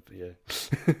could have. Yeah.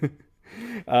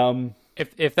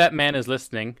 If that man is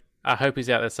listening, I hope he's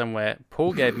out there somewhere.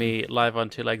 Paul gave me Live on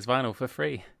Two Legs vinyl for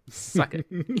free. Suck it.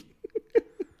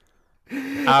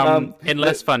 In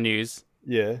less fun news,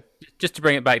 just to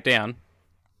bring it back down,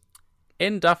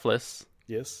 in Duffless,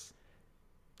 yes,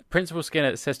 Principal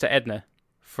Skinner says to Edna,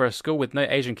 "For a school with no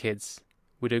Asian kids,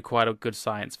 we do quite a good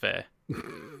science fair."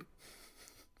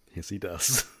 Yes, he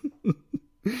does.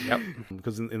 Yep.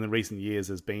 Because in the recent years,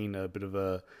 there's been a bit of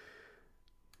a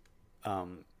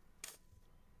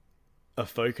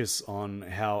focus on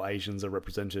how Asians are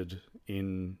represented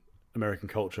in American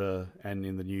culture and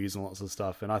in the news and lots of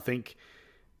stuff, and I think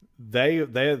they're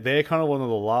kind of one of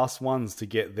the last ones to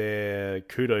get their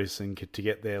kudos and to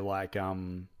get their like they're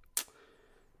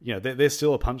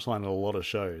still a punchline in a lot of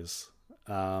shows.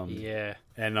 And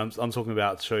I'm talking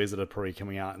about shows that are probably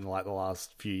coming out in like the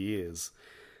last few years,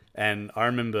 and I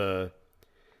remember,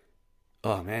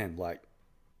 oh man, like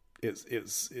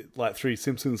it's like through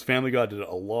Simpsons, Family Guy did it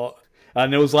a lot.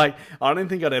 And it was like, I don't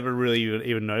think I'd ever really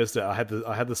even noticed it. I had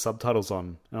the subtitles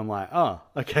on, and I'm like, oh,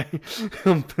 okay.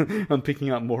 I'm picking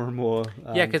up more and more.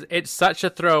 Yeah, because it's such a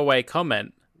throwaway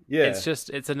comment. Yeah,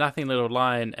 it's a nothing little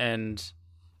line, and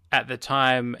at the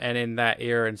time and in that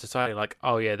era in society, like,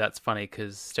 oh yeah, that's funny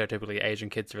because stereotypically Asian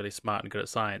kids are really smart and good at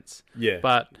science. Yeah,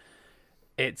 but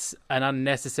it's an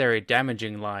unnecessary,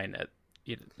 damaging line at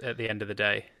the end of the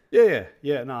day. Yeah.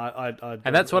 No, I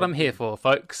and that's what I'm here for,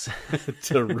 folks.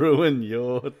 To ruin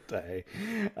your day.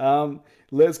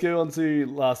 Let's go on to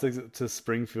Last Exit to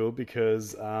Springfield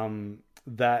because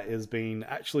that has been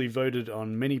actually voted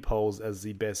on many polls as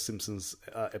the best Simpsons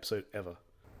episode ever.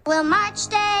 We'll march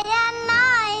day and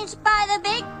night by the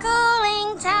big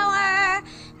cooling tower.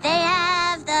 They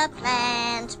have the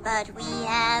plant, but we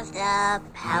have the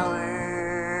power.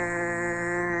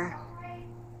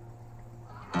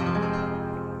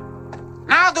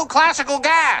 Now do classical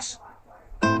gas.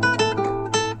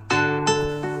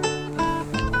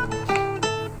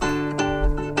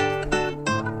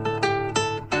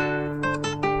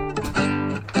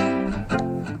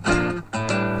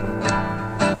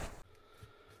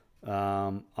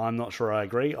 I'm not sure I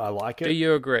agree. I like it. Do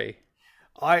you agree?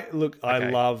 I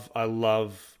love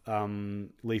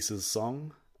Lisa's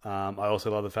song. I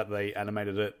also love the fact that they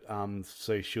animated it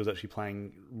so she was actually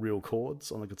playing real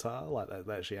chords on the guitar, like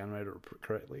they actually animated it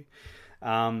correctly.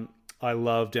 I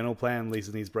love Dental Plan,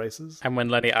 Lisa Needs Braces. And when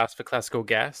Lenny asked for classical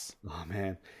gas. Oh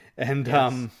man. And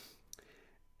yes.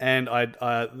 And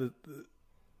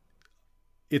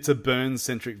it's a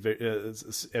Burns-centric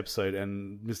episode,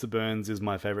 and Mr. Burns is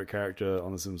my favorite character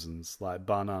on The Simpsons, like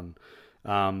bar none.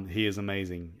 He is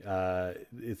amazing.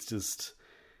 It's just,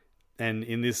 and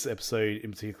in this episode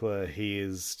in particular, he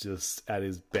is just at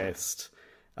his best.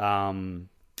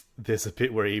 There's a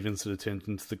bit where he even sort of turns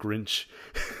into the Grinch.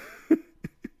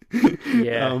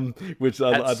 Yeah. Which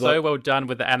That's so well done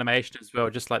with the animation as well,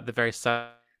 just like the very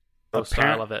subtle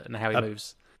style of it and how he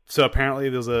moves. So apparently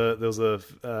there was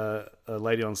a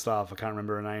lady on staff, I can't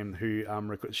remember her name, who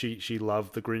she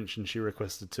loved the Grinch and she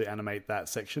requested to animate that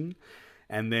section,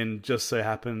 and then just so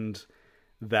happened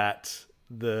that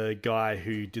the guy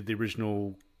who did the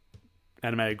original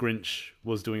animated Grinch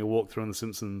was doing a walkthrough on The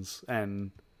Simpsons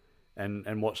and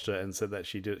watched it and said that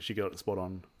she got it spot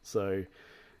on. So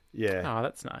yeah. Oh,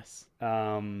 that's nice.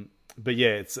 But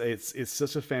yeah, it's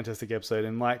such a fantastic episode,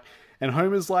 and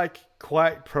Homer's like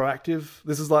quite proactive.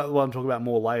 This is like what I'm talking about,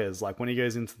 more layers. Like when he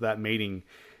goes into that meeting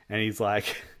and he's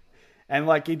like, and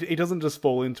like he doesn't just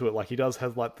fall into it. Like he does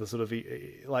have like the sort of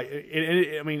like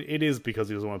I mean, it is because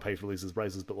he doesn't want to pay for Lisa's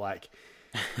braces, but like,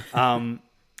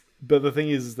 but the thing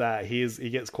is that he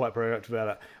gets quite proactive about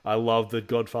it. I love the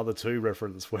Godfather 2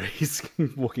 reference where he's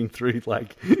walking through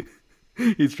like.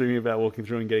 He's dreaming about walking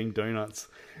through and getting donuts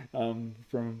from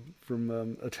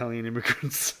Italian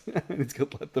immigrants. And he's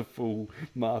got like the full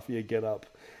mafia get up.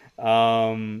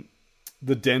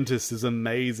 The dentist is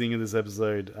amazing in this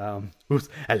episode. Oops,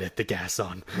 I let the gas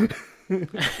on.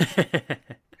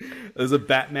 There's a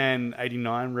Batman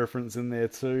 89 reference in there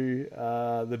too.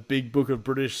 The Big Book of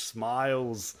British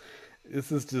Smiles.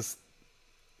 This is just...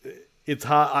 It's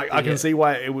hard. I can see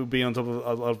why it would be on top of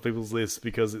a lot of people's lists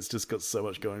because it's just got so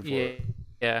much going for it.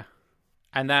 Yeah.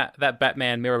 And that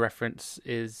Batman mirror reference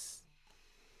is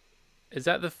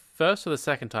that the first or the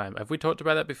second time? Have we talked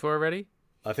about that before already?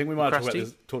 I think we might have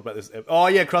talked about this. Oh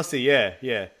yeah, Krusty. Yeah.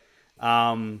 Yeah.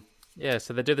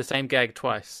 So they do the same gag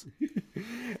twice.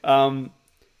 And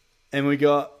we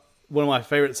got one of my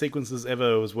favorite sequences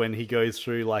ever was when he goes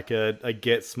through like a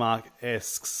Get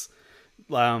Smart-esque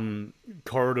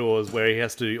corridors where he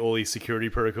has to do all these security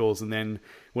protocols, and then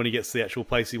when he gets to the actual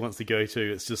place he wants to go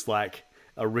to, it's just like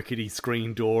a rickety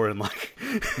screen door and like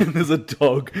and there's a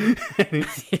dog and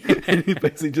he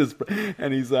basically just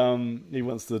he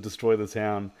wants to destroy the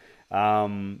town.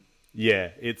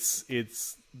 It's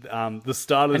the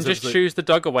start of and just episode... shoos the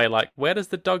dog away. Like, where does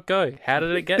the dog go? How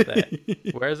did it get there?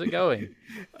 Where is it going?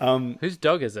 Whose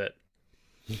dog is it?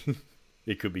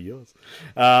 It could be yours.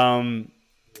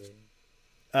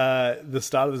 The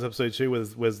start of this episode too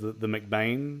was the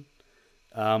McBain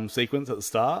sequence at the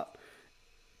start.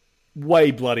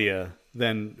 Way bloodier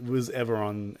than was ever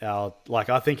on our... Like,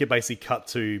 I think it basically cut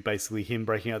to basically him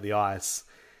breaking out the ice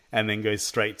and then goes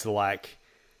straight to like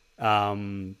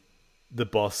the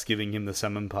boss giving him the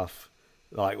salmon puff.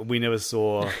 Like, we never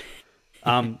saw...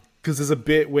 Because there's a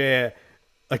bit where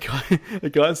a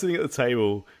guy's sitting at the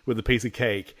table with a piece of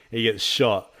cake and he gets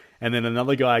shot. And then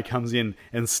another guy comes in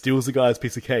and steals the guy's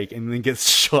piece of cake and then gets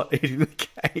shot eating the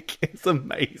cake. It's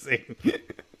amazing.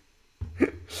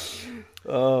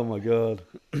 Oh my god!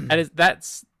 And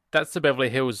that's the Beverly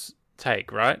Hills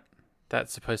take, right?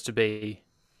 That's supposed to be.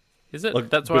 Is it?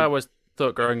 Like, that's what I always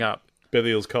thought growing up.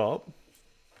 Beverly Hills Cop.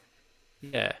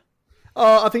 Yeah.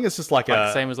 Oh, I think it's just like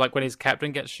the same as like when his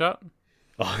captain gets shot.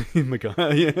 Oh my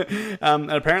god! Yeah.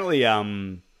 And apparently,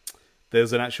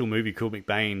 there's an actual movie called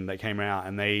McBain that came out,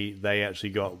 and they actually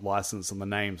got licensed on the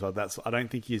name. So I don't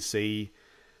think you see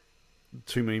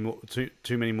too many more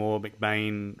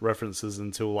McBain references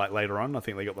until like later on. I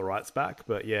think they got the rights back,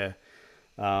 but yeah,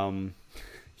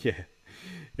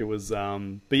 it was.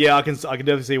 But yeah, I can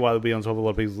definitely see why it'll be on top of a lot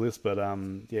of people's list. But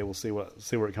yeah, we'll see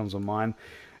where it comes on mine.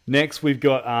 Next, we've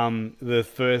got the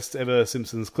first ever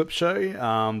Simpsons clip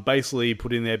show, basically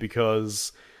put in there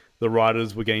because the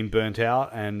writers were getting burnt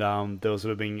out and they were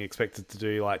sort of being expected to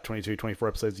do like 22, 24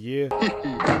 episodes a year.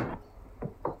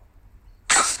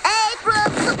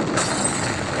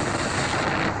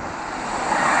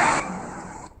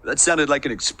 That sounded like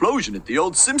an explosion at the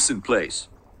old Simpson place.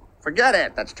 Forget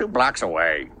it. That's 2 blocks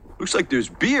away. Looks like there's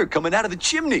beer coming out of the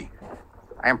chimney.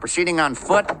 I am proceeding on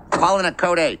foot. Calling it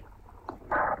Code 8.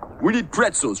 We need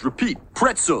pretzels. Repeat,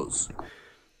 pretzels.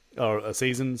 Or a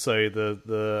season, so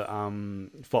the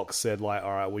Fox said like,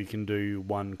 all right, we can do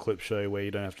one clip show where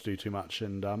you don't have to do too much,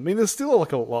 and I mean, there's still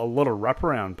like a lot of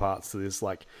wraparound parts to this.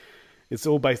 Like, it's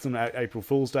all based on April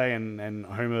Fool's Day, and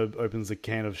Homer opens a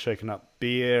can of shaken up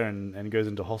beer and goes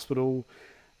into hospital.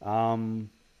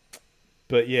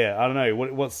 But yeah, I don't know.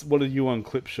 What are you on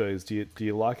clip shows? Do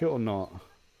you like it or not?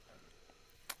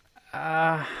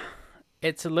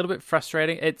 It's a little bit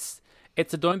frustrating. It's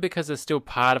annoying because there's still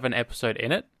part of an episode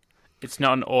in it. It's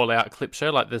not an all-out clip show.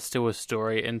 Like, there's still a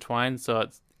story entwined, so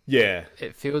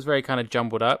it feels very kind of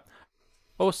jumbled up.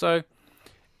 Also,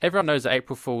 everyone knows that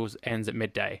April Fool's ends at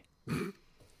midday.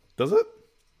 Does it?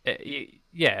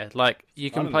 Yeah, like, you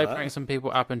can prank some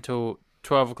people up until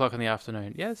 12 o'clock in the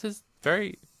afternoon. Yeah, this is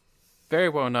very, very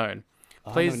well known.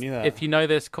 I Please, never knew that. if you know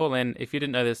this, call in. If you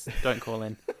didn't know this, don't call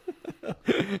in.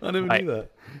 I never knew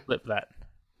that. Flip that.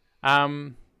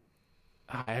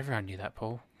 Everyone knew that,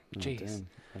 Paul. Jeez. Damn.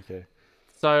 Okay.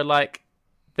 So, like,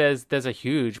 there's a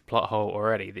huge plot hole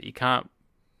already that you can't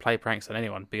play pranks on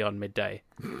anyone beyond midday.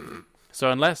 So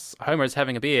unless Homer's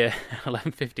having a beer at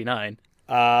 11:59,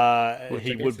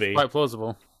 he would be quite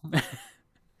plausible.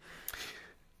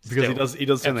 Because he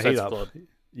does turn the heat up. Flawed.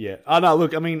 Yeah. Oh no.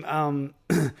 Look, I mean, and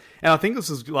I think this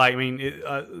is like, I mean,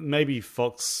 maybe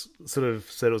Fox sort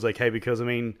of said it was okay because, I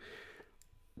mean,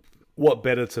 what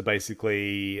better to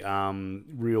basically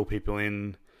reel people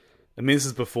in? I mean, this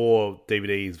is before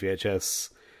DVDs, VHS.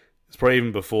 It's probably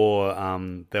even before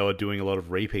they were doing a lot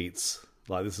of repeats.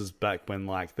 Like, this is back when,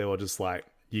 like, they were just like,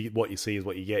 what you see is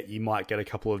what you get. You might get a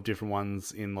couple of different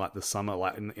ones in, like, the summer,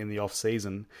 like in the off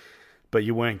season, but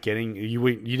you weren't getting, you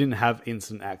didn't have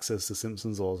instant access to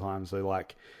Simpsons all the time. So,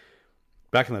 like,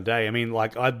 back in the day, I mean,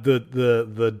 like,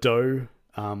 the dough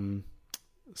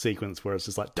sequence where it's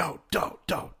just like dough. I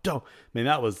mean,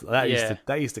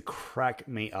 that used to crack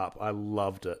me up. I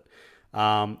loved it.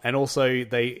 And also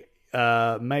they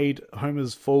made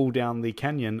Homer's fall down the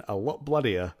canyon a lot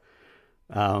bloodier.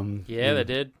 They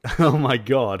did. Oh my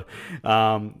god.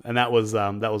 And that was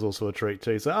also a treat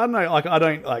too. So I don't know, like, I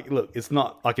don't like, look, it's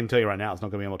not, I can tell you right now, it's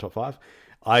not gonna be in my top 5.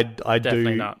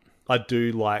 Definitely not. I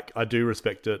do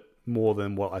respect it more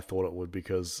than what I thought it would,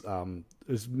 because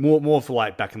it's more for,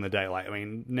 like, back in the day. Like, I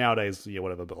mean, nowadays, yeah,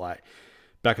 whatever, but, like,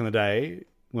 back in the day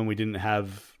when we didn't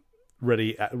have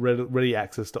ready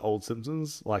access to old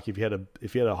Simpsons, like, if you had a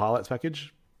highlights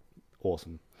package,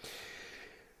 awesome.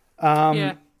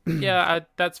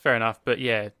 That's fair enough. But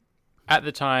yeah, at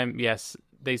the time, yes.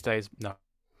 These days, no.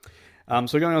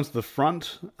 So going on to the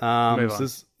front. Move on.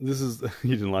 This is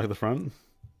you didn't like the front?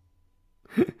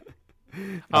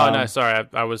 No, sorry.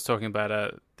 I was talking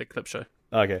about the clip show.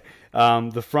 Okay.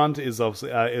 The front is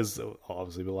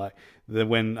obviously, but like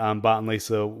when Bart and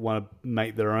Lisa want to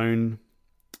make their own.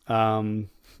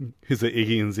 Is it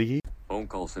Iggy and Ziggy? Phone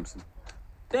call, Simpson.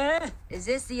 Is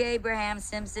this the Abraham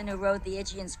Simpson who wrote the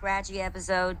Itchy and Scratchy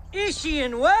episode? Itchy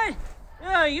and what?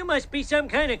 Oh, you must be some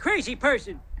kind of crazy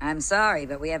person. I'm sorry,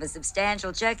 but we have a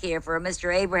substantial check here for a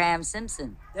Mr. Abraham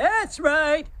Simpson. That's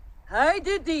right. I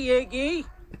did the Iggy.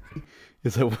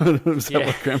 Is that what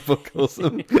Grandpa calls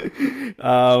him?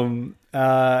 I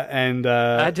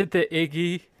did the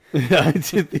Iggy. I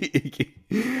did the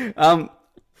Iggy.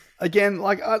 Again,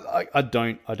 like, I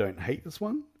don't hate this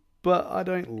one, but I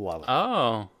don't love it.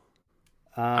 Oh.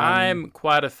 I'm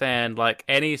quite a fan. Like,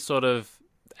 any sort of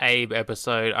Abe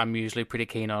episode, I'm usually pretty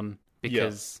keen on,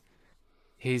 because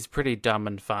he's pretty dumb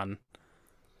and fun.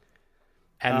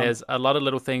 And there's a lot of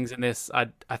little things in this. I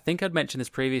think I'd mentioned this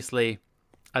previously.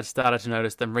 I'd started to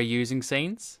notice them reusing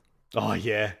scenes. Oh,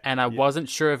 yeah. And I wasn't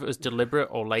sure if it was deliberate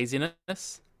or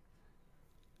laziness.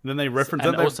 And then they reference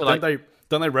it.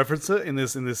 Don't they reference it in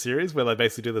this series where they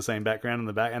basically do the same background in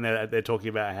the back, and they're talking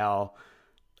about how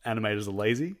animators are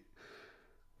lazy?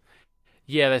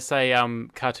 Yeah, they say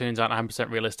cartoons aren't 100%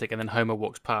 realistic, and then Homer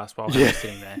walks past while Homer's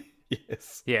sitting there.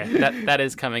 Yes. Yeah, that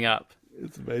is coming up.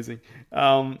 It's amazing.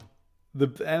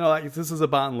 This is a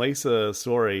Bart and Lisa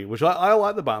story, which I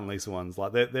like the Bart and Lisa ones.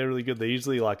 Like, they're really good. They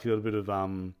usually, like, got a bit of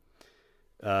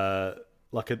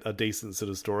like a decent sort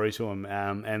of story to them.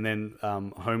 And then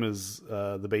Homer's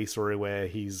the B story where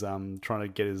he's trying to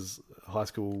get his high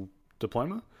school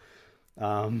diploma.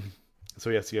 So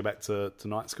he has to go back to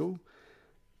night school.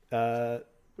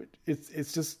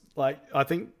 It's just like, I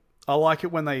think I like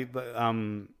it when they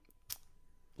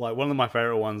like, one of my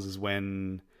favorite ones is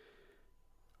when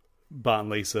Bart and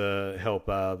Lisa help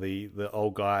the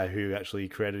old guy who actually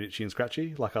created Itchy and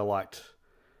Scratchy. Like, I liked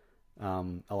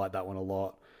that one a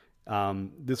lot.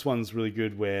 This one's really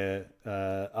good where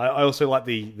I also like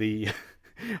the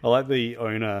I like the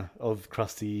owner of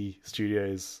Krusty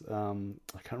Studios. I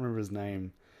can't remember his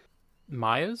name.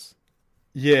 Myers?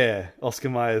 Yeah, Oscar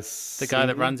Myers. The guy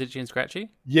that runs Itchy and Scratchy?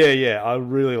 Yeah, I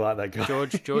really like that guy.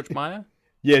 George Meyer?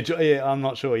 Yeah, I'm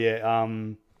not sure. Yeah,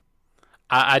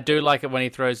 I do like it when he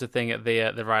throws the thing at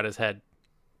the writer's head.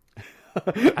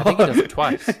 I think he does it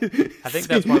twice. I think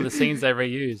that's one of the scenes they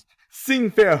reused.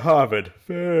 Sing Fair Harvard.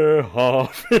 Fair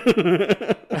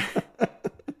Harvard.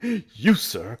 You,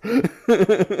 sir.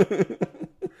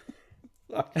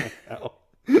 Fucking hell.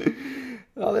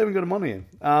 Oh, they haven't got him on here.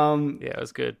 Yeah, it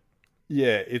was good.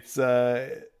 Yeah, it's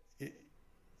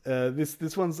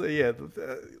this one's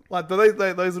like those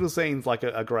little scenes like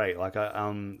are great. Like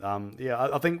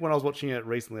I think when I was watching it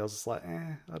recently, I was just like,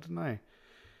 I don't know.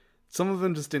 Some of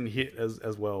them just didn't hit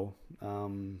as well.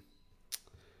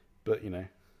 But you know,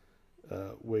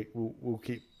 we'll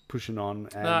keep pushing on.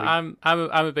 And No,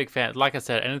 I'm a big fan. Like I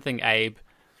said, anything Abe,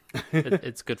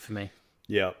 it's good for me.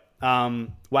 Yeah.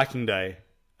 Whacking Day.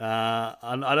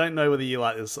 I don't know whether you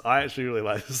like this. I actually really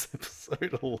like this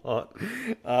episode a lot.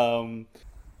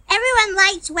 Everyone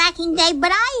likes Whacking Day,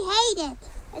 but I hate it.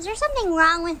 Is there something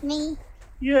wrong with me?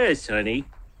 Yes, honey.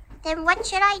 Then what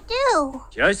should I do?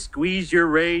 Just squeeze your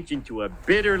rage into a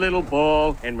bitter little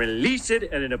ball and release it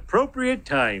at an appropriate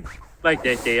time. Like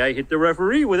that day I hit the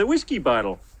referee with a whiskey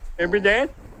bottle. Remember that?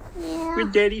 Yeah.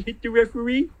 When Daddy hit the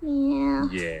referee? Yeah.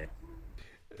 Yeah.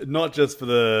 Not just for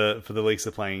the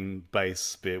Lisa playing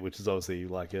bass bit, which is obviously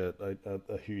like a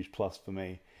huge plus for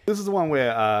me. This is the one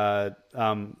where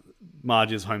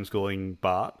Marge is homeschooling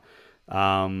Bart.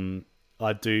 I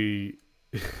do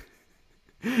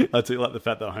like the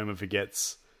fact that Homer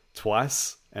forgets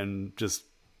twice and just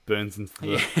burns into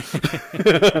the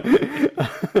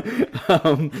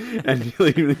and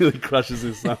really crushes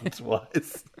his son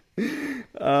twice.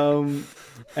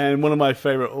 And one of my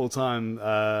favorite all-time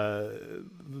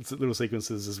little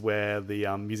sequences is where the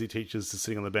music teacher is just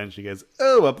sitting on the bench and he goes,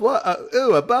 "Oh,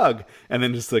 a bug," and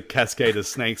then just a cascade of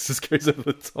snakes just goes over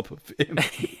the top of him.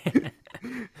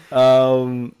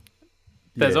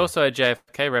 There's also a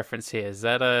JFK reference here. Does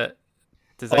that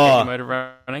get your motor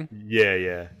running?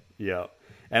 Yeah.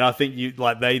 And I think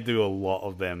they do a lot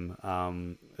of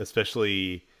them,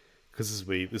 especially because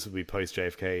this will be post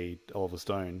JFK Oliver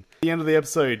Stone. At the end of the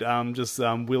episode,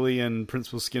 Willie and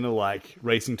Principal Skinner like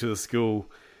racing to the school.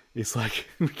 He's like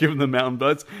giving them mountain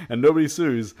boats and nobody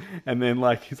sues. And then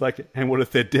he's like, and what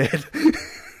if they're dead?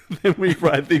 Then we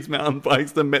ride these mountain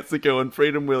bikes to Mexico and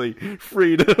freedom, Willie,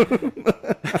 freedom.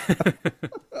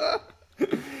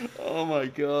 Oh my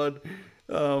god.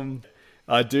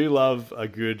 I do love a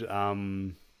good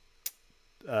and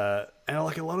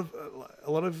like a lot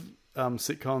of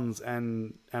sitcoms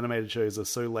and animated shows are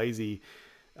so lazy.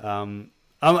 I'm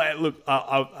not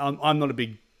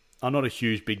a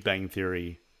huge Big Bang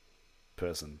Theory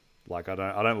person. Like I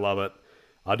don't love it.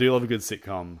 I do love a good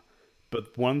sitcom,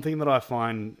 but one thing that I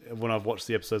find when I've watched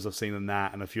the episodes I've seen in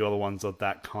that and a few other ones of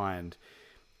that kind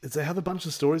is they have a bunch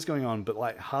of stories going on, but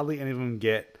like hardly any of them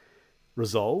get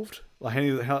resolved. Like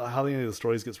hardly any of the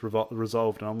stories gets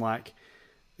resolved, and I'm like,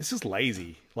 it's just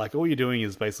lazy. Like all you're doing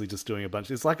is basically just doing a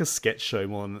bunch. It's like a sketch show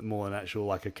more than actual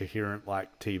like a coherent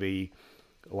like TV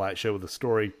like show with a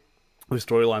story with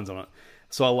storylines on it.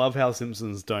 So I love how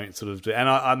Simpsons don't sort of do, and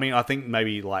I mean I think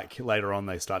maybe like later on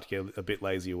they start to get a bit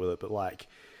lazier with it, but like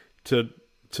to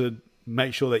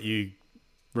make sure that you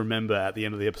remember at the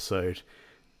end of the episode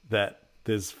that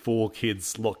there's 4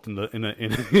 kids locked in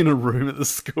a room at the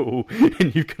school,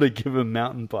 and you've got to give them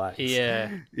mountain bikes. Yeah,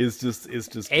 it's just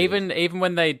even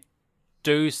when they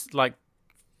do like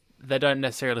they don't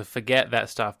necessarily forget that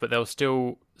stuff, but they'll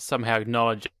still somehow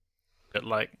acknowledge it.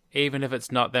 Like even if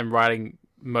it's not them riding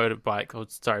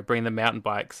bringing the mountain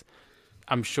bikes,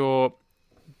 I'm sure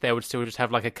they would still just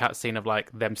have like a cutscene of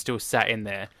like them still sat in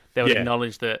there. They would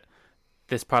acknowledge that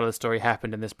this part of the story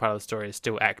happened and this part of the story is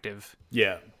still active.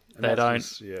 Yeah. They don't.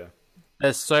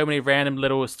 There's so many random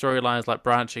little storylines like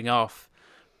branching off,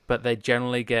 but they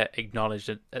generally get acknowledged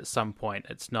at some point.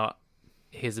 It's not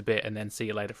here's a bit and then see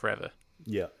you later forever.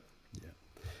 Yeah.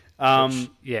 Which,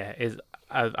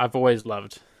 I've always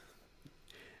loved,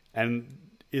 and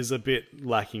is a bit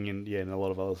lacking in a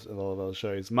lot of other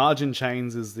shows. Marge in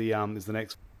Chains is the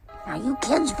next. Now you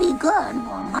kids be good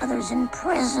while Mother's in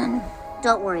prison.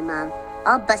 Don't worry, Mom.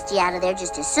 I'll bust you out of there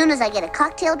just as soon as I get a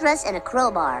cocktail dress and a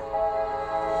crowbar.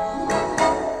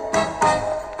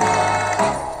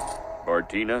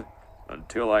 Martina,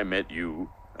 until I met you,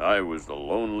 I was the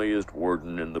loneliest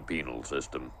warden in the penal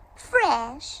system.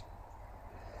 Fresh.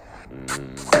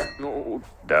 Oh,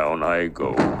 down I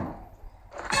go.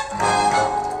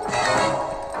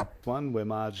 One where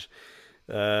Marge,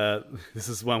 this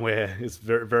is one where it's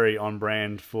very, very on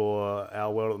brand for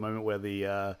our world at the moment, where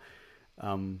the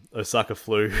Osaka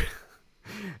flu,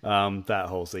 that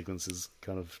whole sequence is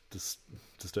kind of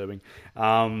disturbing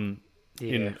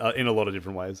in a lot of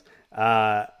different ways.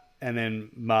 And then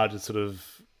Marge is sort of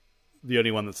the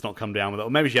only one that's not come down with it.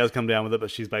 Or maybe she has come down with it,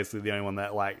 but she's basically the only one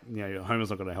that, like, Homer's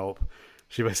not going to help.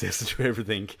 She basically has to do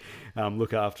everything,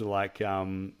 look after, like,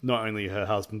 not only her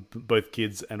husband, both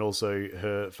kids, and also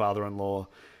her father-in-law.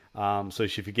 So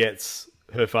she forgets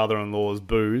her father-in-law's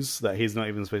booze that he's not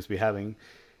even supposed to be having.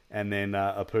 And then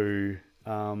Apu,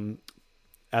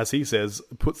 as he says,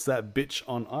 puts that bitch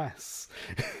on ice.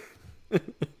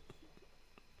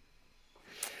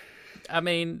 I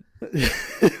mean...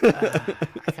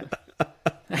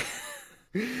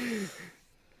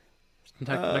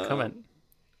 no comment.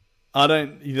 I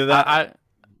don't... Either that...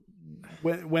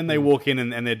 when they walk in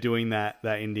and they're doing that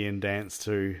Indian dance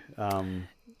too.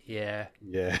 Yeah.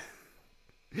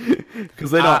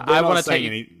 Because they're not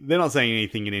saying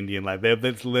anything in Indian. Like they're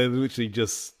literally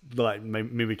just like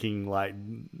mimicking like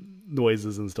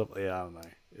noises and stuff. Yeah, I don't know.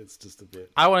 It's just a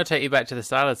bit. I want to take you back to the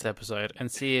Silence episode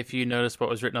and see if you noticed what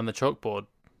was written on the chalkboard.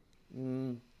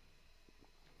 No,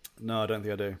 I don't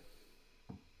think I do.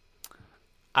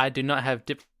 I do not have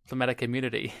diplomatic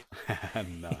immunity.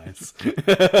 Nice.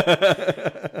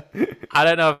 I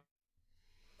don't know if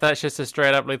that's just a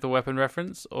straight up Lethal Weapon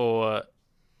reference or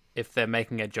if they're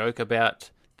making a joke about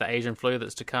the Asian flu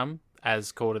that's to come,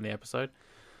 as called in the episode.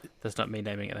 That's not me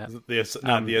naming it that. The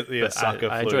Osaka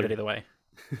I enjoyed it either way.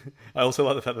 I also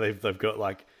like the fact that they've got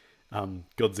like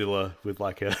Godzilla with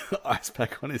like a ice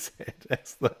pack on his head.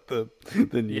 That's like the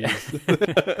news.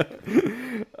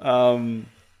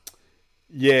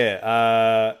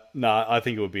 No, I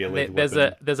think it would be a Lethal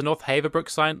Weapon. There's a North Haverbrook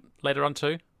sign later on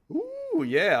too. Ooh,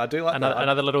 yeah, I do like that.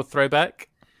 Another little throwback.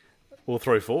 Or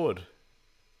throw forward.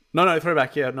 No,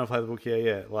 throwback. Yeah, North Haverbrook.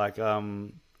 Yeah. Like,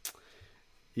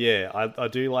 yeah, I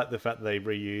do like the fact that they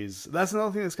reuse. That's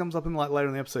another thing that comes up in like later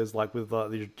in the episodes, like with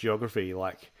the geography.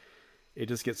 Like, it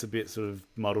just gets a bit sort of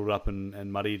muddled up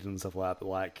and muddied and stuff like that. But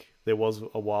like, there was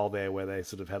a while there where they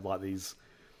sort of had like these.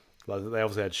 Like, they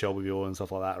obviously had Shelbyville and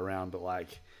stuff like that around, but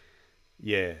like,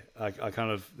 yeah, I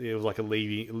kind of it was like a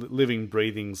living,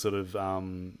 breathing sort of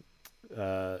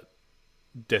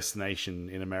destination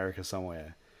in America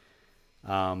somewhere.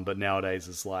 But nowadays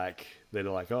it's like they're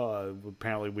like, oh,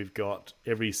 apparently we've got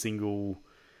every single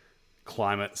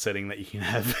climate setting that you can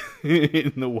have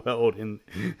in the world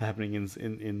happening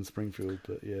in Springfield.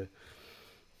 But yeah,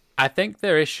 I think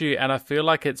their issue, and I feel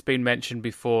like it's been mentioned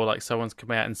before, like someone's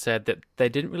come out and said that they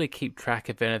didn't really keep track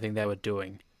of anything they were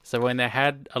doing. So when they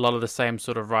had a lot of the same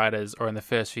sort of writers, or in the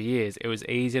first few years, it was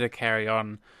easy to carry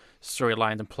on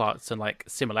storylines and plots and like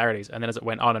similarities, and then as it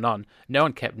went on, no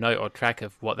one kept note or track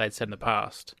of what they'd said in the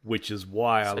past. Which is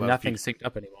why nothing synced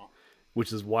up anymore.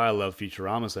 Which is why I love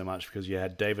Futurama so much, because you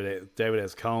had David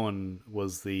S. Cohen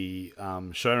was the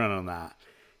showrunner on that,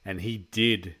 and he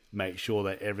did make sure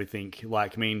that everything,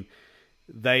 like, I mean,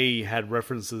 they had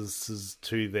references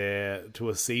to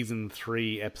a season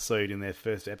 3 episode in their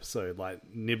first episode, like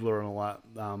Nibbler and all that.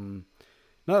 No,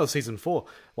 it was season 4.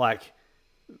 Like,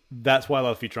 that's why I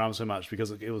love Futurama so much,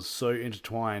 because it was so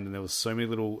intertwined and there was so many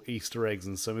little Easter eggs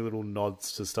and so many little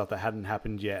nods to stuff that hadn't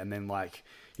happened yet. And then like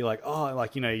you're like, oh,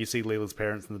 like, you know, you see Leela's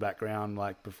parents in the background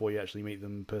like before you actually meet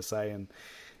them per se. And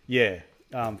yeah,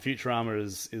 Futurama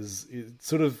is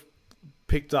sort of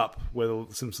picked up where the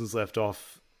Simpsons left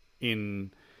off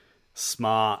in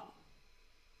smart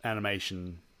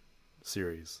animation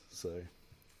series. So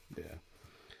yeah,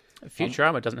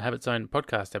 Futurama doesn't have its own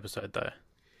podcast episode though.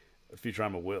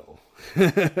 Futurama will.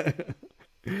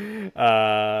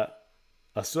 I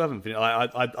still haven't finished.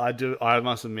 I do. I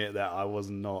must admit that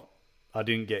I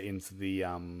didn't get into the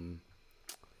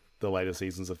later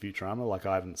seasons of Futurama. Like,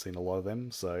 I haven't seen a lot of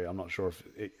them, so I'm not sure if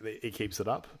it keeps it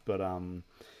up. But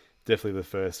definitely the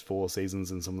first 4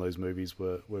 seasons and some of those movies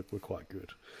were quite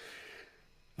good.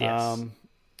 Yes.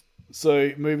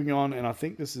 So moving on, and I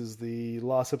think this is the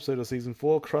last episode of season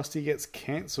 4. Krusty gets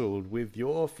cancelled with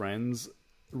your friends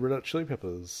Red Hot Chili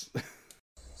Peppers.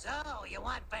 So, you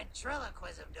want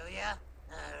ventriloquism, do ya?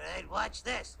 Alright, watch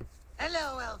this.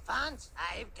 Hello, Alphonse.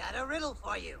 I've got a riddle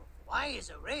for you. Why is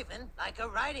a raven like a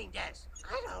writing desk?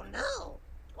 I don't know.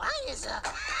 Why is a...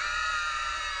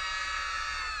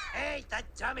 Hey,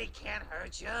 that dummy can't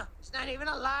hurt you. He's not even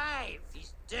alive.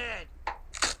 He's dead.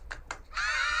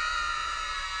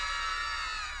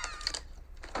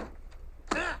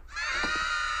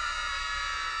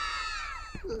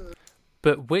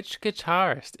 But which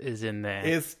guitarist is in there?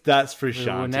 That's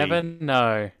Frusciante. We'll never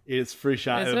know. It's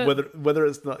Frusciante. Whether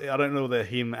it's not, I don't know whether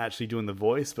him actually doing the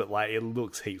voice, but like it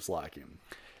looks heaps like him.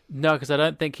 No, because I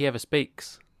don't think he ever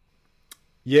speaks.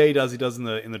 Yeah, he does. He does in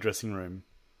the dressing room.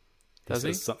 Does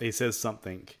he? He says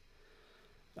something.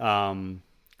 Because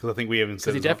I think we even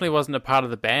said because he definitely wasn't a part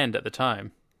of the band at the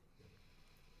time.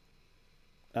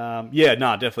 Yeah,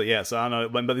 no, definitely, yeah. So I know,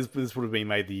 but this would have been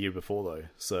made the year before though.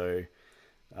 So.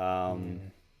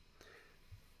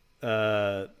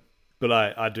 But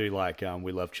I do like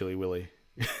We Love Chili Willy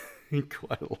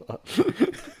quite a lot.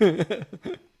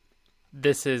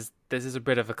 This is a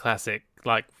bit of a classic,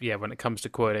 like, yeah, when it comes to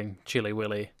quoting Chili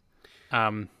Willy.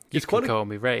 You can call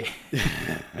me Ray.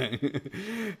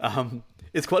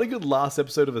 It's quite a good last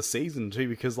episode of a season too,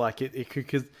 because like it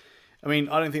could, I mean,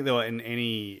 I don't think they were in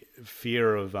any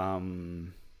fear of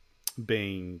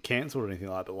being cancelled or anything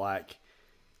like that, but like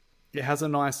it has a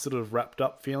nice sort of wrapped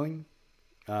up feeling.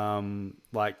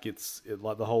 Like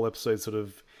like the whole episode sort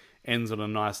of ends on a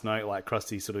nice note. Like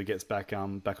Krusty sort of gets back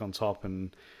on top,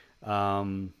 and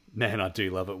man, I do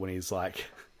love it when he's like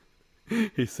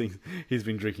he's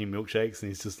been drinking milkshakes and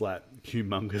he's just like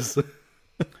humongous.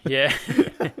 Yeah.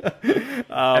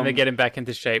 And they get him back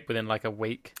into shape within like a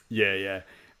week. Yeah.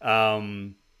 But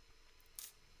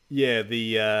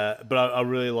I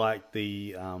really like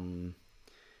the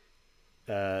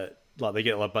like they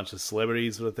get like a bunch of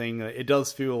celebrities sort of thing. It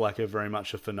does feel like very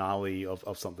much a finale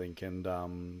of something, and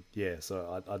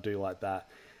so I do like that.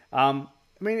 I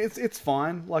mean, it's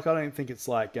fine. Like, I don't think it's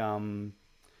like I mean,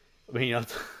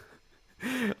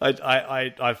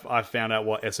 I found out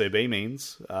what SOB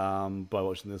means by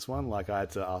watching this one. Like, I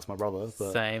had to ask my brother.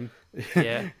 But, Same,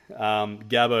 yeah.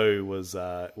 Gabbo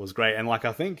was great, and like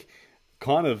I think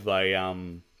kind of like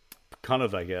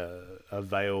a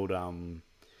veiled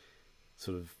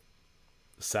sort of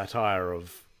satire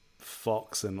of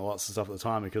Fox and lots of stuff at the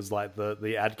time, because like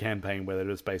the ad campaign where they're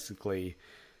just basically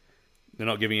they're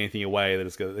not giving anything away, they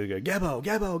go Gabbo,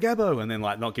 Gabbo, Gabbo, and then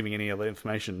like not giving any other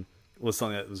information was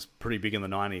something that was pretty big in the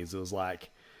 90s. It was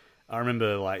like, I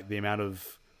remember like the amount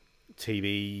of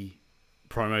TV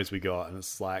promos we got, and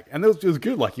it's like, and it was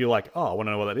good. Like, you're like, oh, I want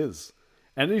to know what that is.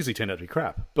 And it usually turned out to be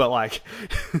crap, but like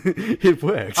it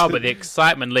worked. Oh, but the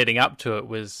excitement leading up to it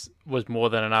was more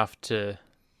than enough to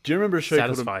do you remember a show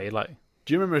satisfy you? Like,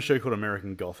 do you remember a show called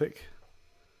American Gothic?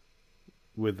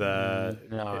 With no,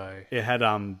 it had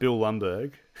Bill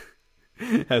Lumbergh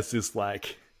has this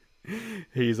like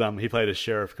he played a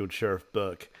sheriff called Sheriff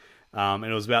Burke, and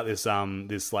it was about this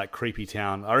this like creepy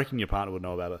town. I reckon your partner would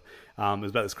know about it. It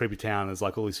was about this creepy town. There's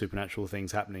like all these supernatural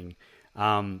things happening.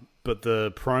 But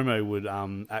the promo would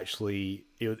actually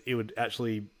it would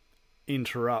actually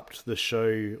interrupt the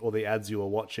show or the ads you were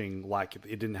watching, like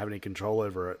it didn't have any control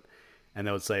over it, and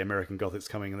they would say American Gothic's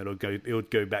coming, and then it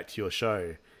would go back to your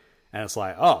show, and it's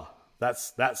like, oh,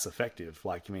 that's effective.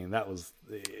 Like, I mean, that was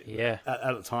at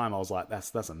the time I was like,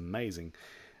 that's amazing.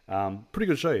 Pretty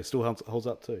good show. Still holds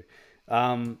up too.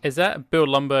 Is that Bill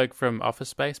Lumbergh from Office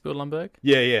Space? Bill Lumbergh?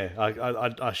 Yeah.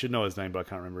 I should know his name, but I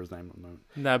can't remember his name at the moment.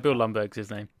 No, Bill Lumbergh's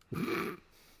his name. Hugh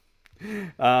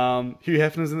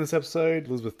Hefner's in this episode.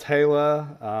 Elizabeth Taylor.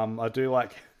 I do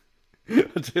like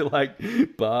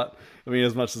Bart. I mean,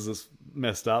 as much as it's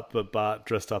messed up, but Bart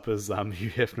dressed up as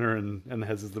Hugh Hefner and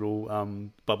has his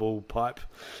little bubble pipe.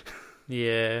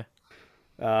 Yeah.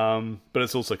 But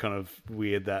it's also kind of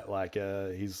weird that like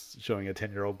he's showing a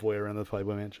 10-year-old boy around the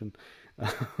Playboy Mansion.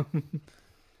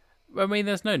 I mean,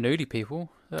 there's no nudie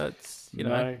people. That's, you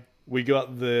know. We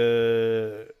got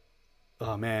the...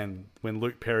 Oh, man. When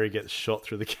Luke Perry gets shot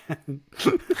through the cannon.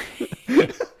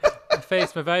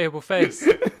 My valuable face.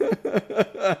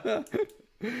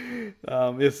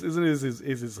 Isn't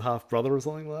his half brother or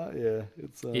something like that? Yeah.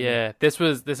 It's yeah. This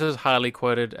was highly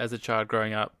quoted as a child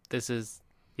growing up. This is...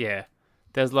 Yeah.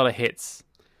 There's a lot of hits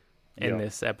in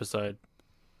this episode.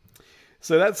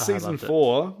 So that's season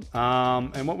 4.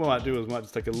 And what we might do is we might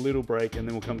just take a little break, and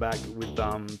then we'll come back with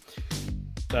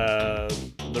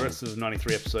the rest of the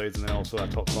 93 episodes, and then also our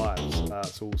top 5s.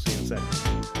 So we'll see you in a sec.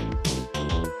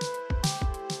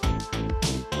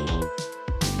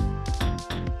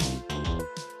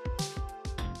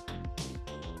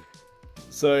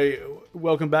 So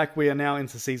welcome back. We are now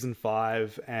into season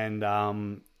 5, and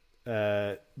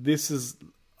this is...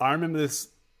 I remember this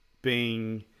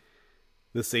being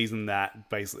the season that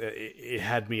basically it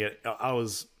had me at...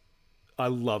 I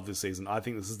love this season. I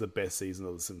think this is the best season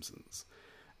of The Simpsons.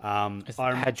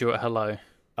 I had you at hello.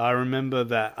 I remember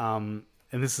that, and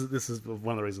this is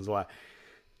one of the reasons why.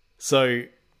 So,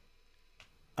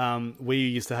 we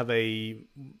used to have a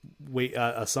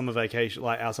summer vacation.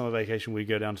 Like, our summer vacation, we'd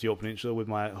go down to York Peninsula with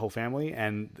my whole family,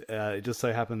 and it just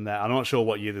so happened that... I'm not sure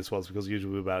what year this was, because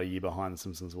usually we're about a year behind The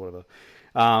Simpsons or whatever.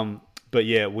 But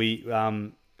yeah, we...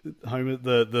 Homer,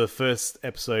 the first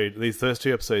episode, these first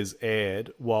 2 episodes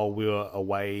aired while we were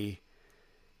away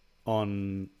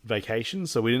on vacation,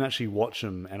 so we didn't actually watch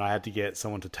them, and I had to get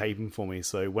someone to tape them for me.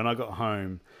 So when I got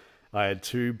home, I had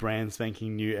 2 brand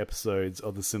spanking new episodes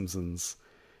of The Simpsons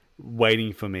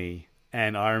waiting for me,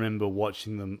 and I remember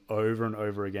watching them over and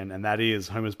over again. And that is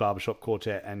Homer's Barbershop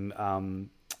Quartet, and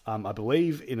I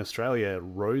believe in Australia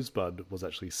Rosebud was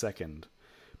actually second.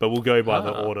 But we'll go by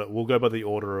the order. We'll go by the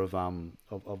order of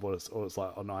what it's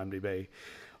like on IMDb.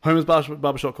 Homer's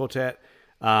Barbershop Quartet.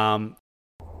 And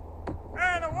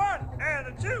a 1, and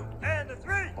a 2, and a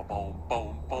 3. Boom,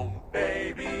 boom, boom.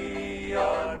 Baby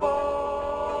on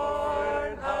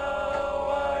board,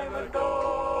 how I'm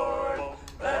adored.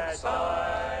 That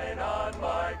sign on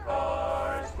my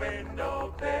car's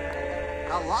window pane.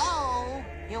 Hello?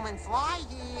 Human fly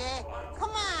here.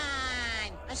 Come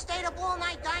on! I stayed up all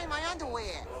night dyeing my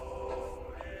underwear.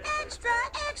 Extra,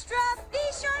 extra! Be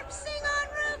sharp, sing on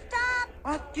rooftop!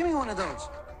 What? Give me one of those.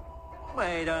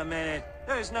 Wait a minute.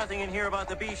 There's nothing in here about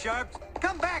the B-sharps.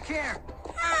 Come back here.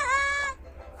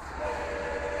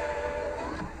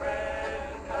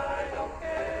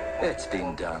 It's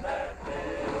been done.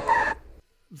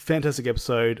 Fantastic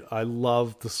episode. I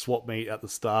love the swap meet at the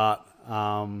start.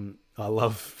 I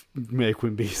love Mayor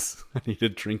Quimby's I need a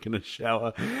drink and a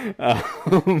shower.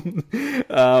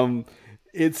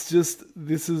 It's just,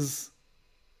 this is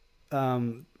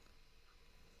the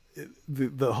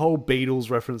whole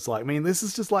Beatles reference. Like, I mean, this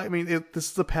is just like, I mean, this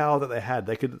is the power that they had.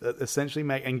 They could essentially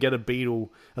make and get a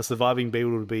surviving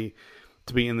Beatle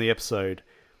to be in the episode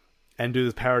and do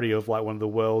this parody of like one of the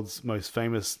world's most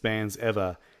famous bands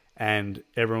ever. And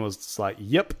everyone was just like,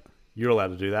 yep, you're allowed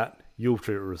to do that. You'll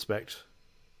treat it with respect.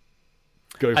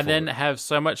 Go for it. And then have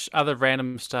so much other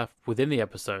random stuff within the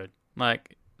episode.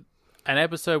 Like, an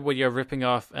episode where you're ripping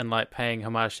off and like paying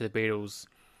homage to the Beatles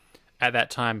at that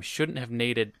time shouldn't have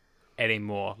needed any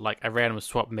more. Like a random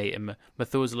swap meet and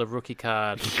Methuselah rookie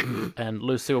card and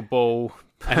Lucille Ball.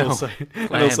 And also,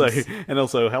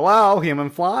 hello, human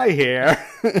fly here.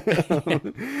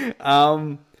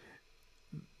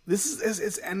 This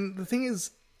is and the thing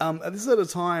is, this is at a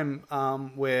time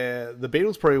where the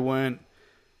Beatles probably weren't.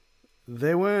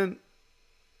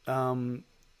 I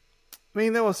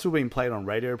mean, they were still being played on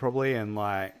radio probably, and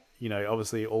like, you know,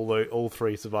 obviously all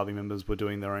three surviving members were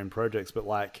doing their own projects, but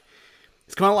like,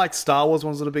 it's kind of like Star Wars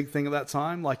wasn't a big thing at that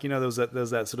time. Like, you know, there's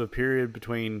that sort of period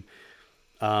between,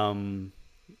 you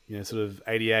know, sort of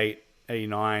 88,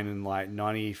 89 and like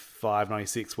 95,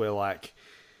 96 where like,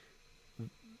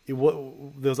 there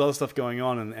was other stuff going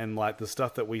on, and like the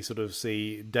stuff that we sort of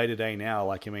see day to day now.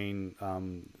 Like, I mean,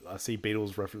 I see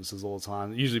Beatles references all the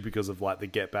time, usually because of like the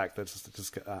Get Back that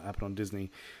just happened on Disney.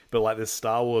 But like this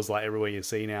Star Wars, like everywhere you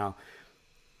see now.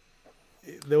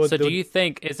 Do you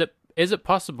think is it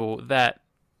possible that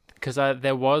because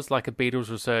there was like a Beatles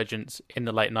resurgence in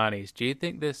the late 90s? Do you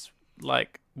think this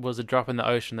like was a drop in the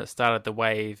ocean that started the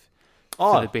wave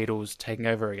for the Beatles taking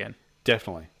over again?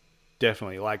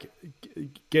 Definitely, like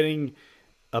getting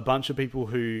a bunch of people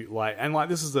who like, and like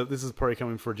this is probably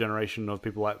coming for a generation of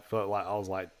people like I was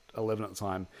like 11 at the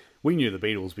time. We knew the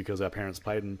Beatles because our parents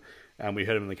played them and we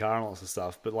heard them in the car and lots of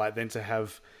stuff. But like then to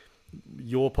have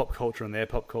your pop culture and their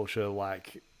pop culture,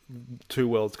 like two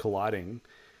worlds colliding,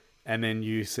 and then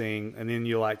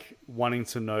you're like wanting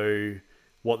to know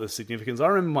what the significance. I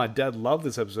remember my dad loved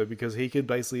this episode because he could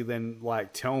basically then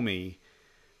like tell me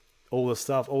all the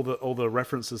stuff, all the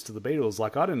references to the Beatles.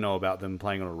 Like, I didn't know about them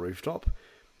playing on a rooftop,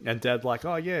 and Dad like,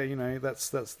 oh yeah, you know, that's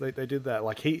they did that.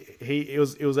 Like it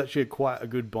was actually quite a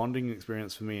good bonding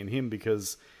experience for me and him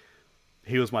because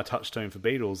he was my touchstone for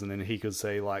Beatles, and then he could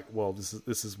say like, well,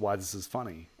 this is why this is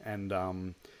funny, and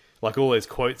like all those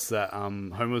quotes that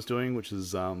Homer's doing, which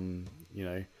is you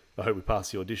know, I hope we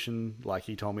pass the audition. Like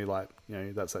he told me like, you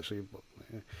know, that's actually.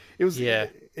 It was and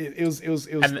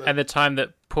the time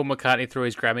that Paul McCartney threw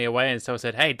his Grammy away and someone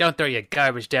said, "Hey, don't throw your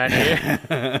garbage down here."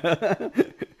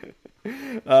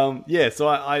 Yeah, so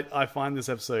I find this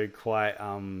episode quite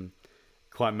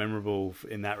memorable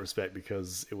in that respect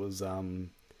because it was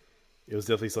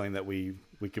definitely something that we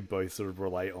could both sort of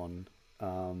relate on.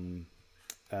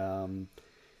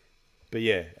 But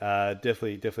yeah,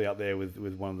 definitely up there with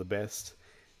one of the best.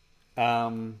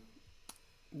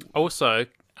 Also,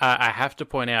 I have to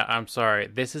point out, I'm sorry,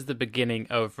 this is the beginning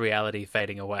of reality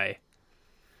fading away.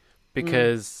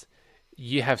 Because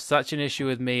you have such an issue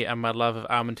with me and my love of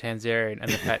Armin Tanzarian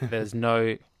and the fact that there's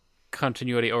no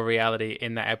continuity or reality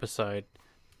in that episode.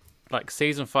 Like,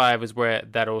 season 5 is where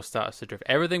that all starts to drift.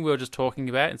 Everything we were just talking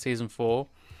about in season 4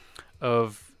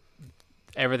 of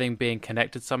everything being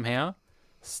connected somehow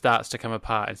starts to come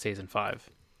apart in season 5.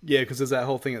 Yeah, because there's that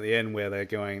whole thing at the end where they're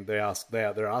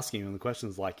asking him the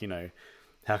questions like, you know,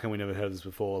 how come we never heard this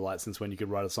before? Like, since when you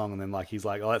could write a song? And then like he's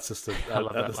like, oh, that's just I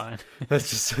love that line. that's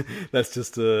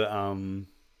just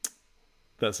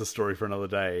a story for another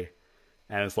day.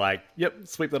 And it's like, yep,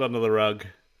 sweep that under the rug.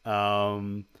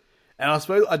 And I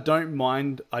suppose I don't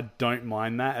mind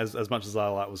that as much as I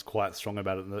like was quite strong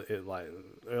about it like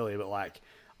earlier, but like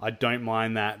I don't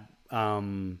mind that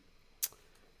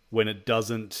when it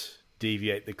doesn't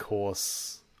deviate the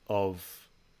course of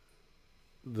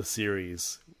the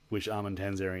series, which Armin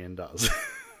Tanzarian does.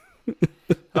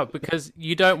 Oh, because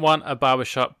you don't want a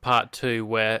Barbershop Part 2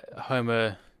 where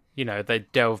Homer, you know, they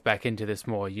delve back into this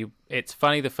more. It's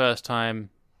funny the first time,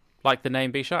 like the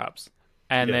name B Sharps.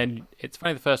 And then it's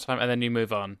funny the first time, and then you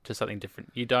move on to something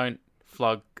different. You don't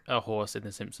flog a horse in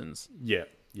The Simpsons. Yeah.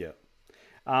 Yeah.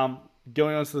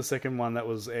 Going on to the second one that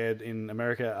was aired in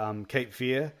America, Cape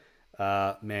Fear.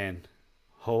 Man.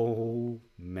 Oh,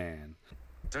 man.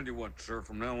 Tell you what, sir,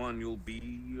 from now on you'll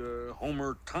be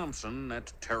Homer Thompson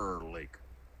at Terror Lake.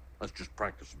 Let's just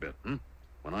practice a bit,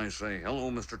 When I say, hello,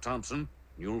 Mr. Thompson,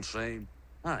 you'll say,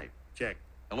 hi. Check.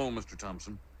 Hello, Mr.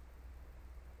 Thompson.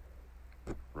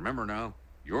 Remember now,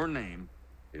 your name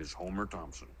is Homer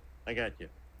Thompson. I got you.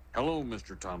 Hello,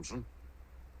 Mr. Thompson.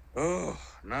 Oh,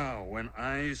 now, when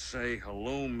I say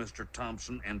hello, Mr.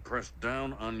 Thompson, and press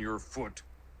down on your foot,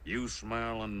 you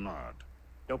smile and nod.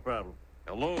 No problem.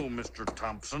 Hello, Mr.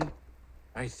 Thompson.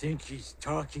 I think he's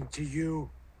talking to you.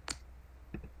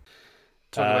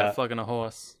 Talk about flogging a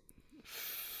horse.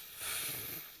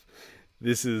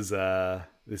 This is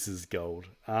gold.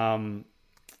 I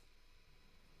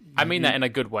mean that in a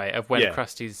good way, of when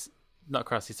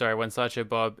when Sideshow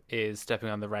Bob is stepping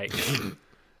on the rake.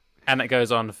 And it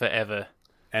goes on forever.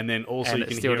 And then also and you it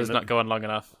can still hear does not go on long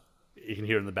enough. You can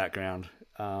hear in the background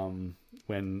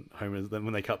when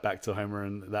they cut back to Homer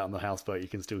and that on the houseboat, you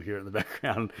can still hear it in the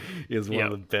background. Is one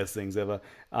of the best things ever.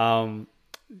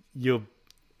 You're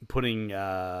putting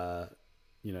a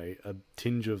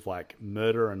tinge of like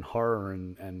murder and horror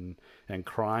and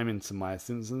crime into my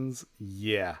Simpsons.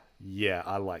 Yeah,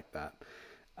 I like that.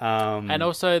 And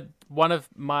also one of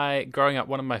my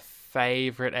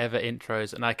favorite ever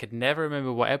intros, and I could never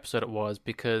remember what episode it was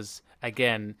because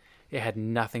again, it had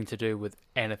nothing to do with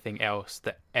anything else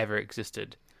that ever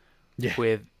existed. Yeah.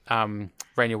 With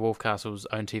Rainier Wolfcastle's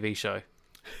own TV show.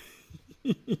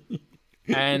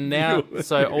 And now,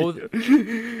 so all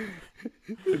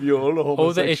you're all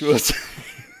homosexuals.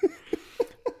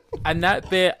 And that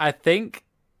bit, I think,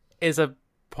 is a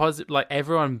positive. Like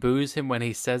everyone boos him when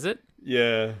he says it.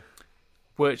 Yeah.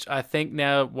 Which I think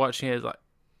now watching it is like,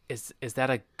 is that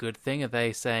a good thing? Are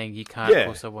they saying you can't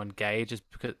call someone gay just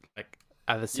because? Like,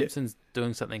 are the Simpsons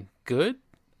doing something good?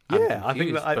 Yeah, I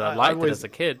think that I liked it as a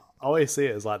kid. I always see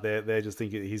it as like they're just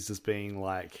thinking he's just being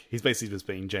like he's basically just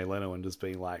being Jay Leno and just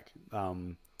being like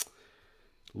low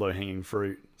hanging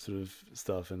fruit sort of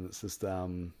stuff, and it's just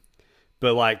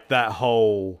but like that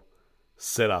whole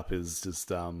setup is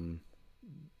just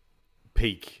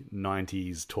peak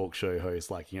 90s talk show host,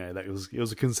 like, you know, that it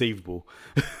was conceivable.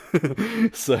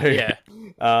 So yeah,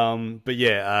 but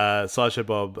yeah, Sideshow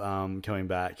Bob coming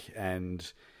back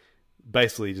and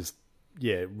basically just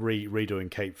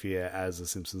redoing Cape Fear as a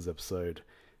Simpsons episode,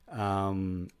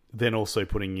 then also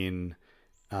putting in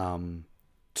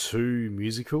 2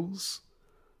 musicals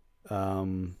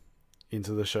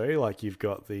into the show. Like you've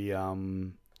got the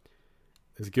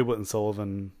there's Gilbert and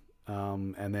Sullivan,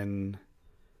 and then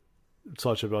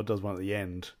Sideshow Bob does one at the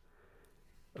end,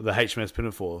 the HMS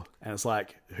Pinafore, and it's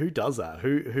like, who does that?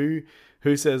 Who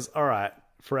says, all right,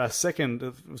 for our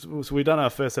second, so we've done our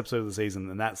first episode of the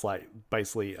season, and that's like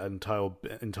basically an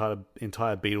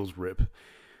entire Beatles rip.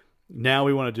 Now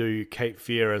we want to do Cape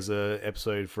Fear as a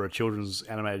episode for a children's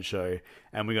animated show,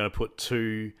 and we're going to put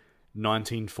 2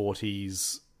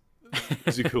 1940s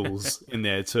musicals in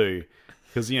there too,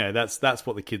 because you know that's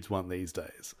what the kids want these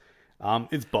days.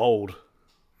 It's bold.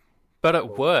 But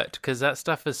it worked, because that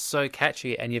stuff is so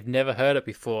catchy and you've never heard it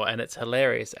before, and it's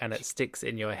hilarious and it sticks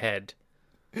in your head.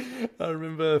 I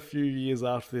remember a few years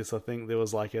after this, I think there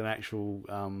was like an actual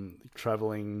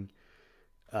traveling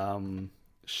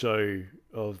show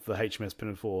of the HMS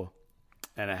Pinafore,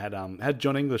 and it had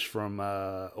John English from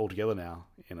All Together Now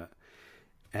in it.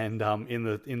 And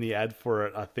in the ad for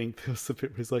it, I think there was a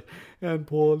bit where he's like, and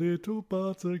poor little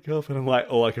Buttercup, and I'm like,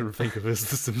 all I can think of is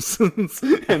The Simpsons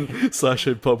and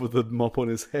Sideshow Bob with the mop on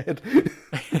his head.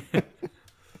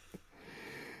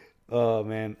 Oh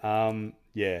man,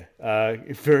 yeah,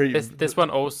 very. This one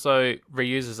also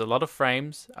reuses a lot of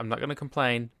frames. I'm not going to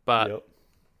complain, but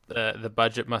the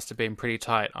budget must have been pretty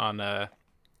tight on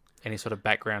any sort of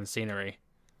background scenery.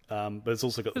 But it's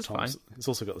also got It's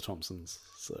also got the Thompsons,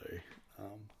 so.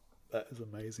 That is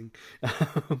amazing.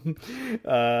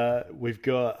 We've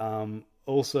got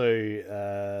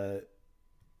also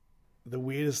the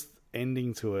weirdest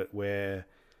ending to it, where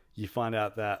you find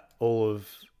out that all of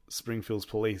Springfield's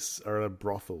police are at a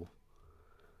brothel.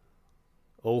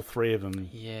 All 3 of them,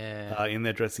 in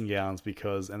their dressing gowns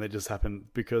and they just happen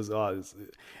because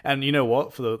and you know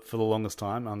what? For the longest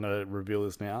time, I'm going to reveal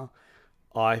this now.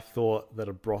 I thought that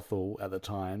a brothel at the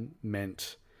time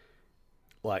meant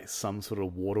like some sort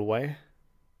of waterway.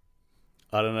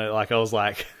 I don't know. Like I was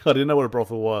like, I didn't know what a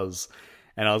brothel was,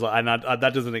 and I was like, and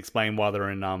that doesn't explain why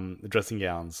they're in dressing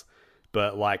gowns.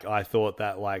 But like, I thought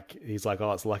that like he's like,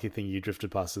 oh, it's a lucky thing you drifted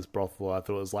past this brothel. I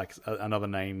thought it was like another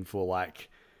name for like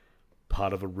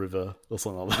part of a river or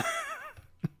something like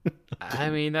that. I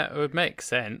mean, that would make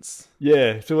sense.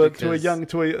 Yeah, to a Because young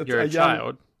you're a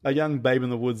child. a young babe in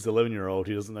the woods 11-year-old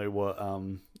who doesn't know what a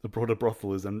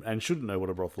brothel is and shouldn't know what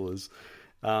a brothel is.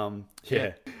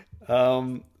 Yeah.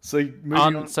 So moving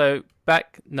on. So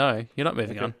back. No, you're not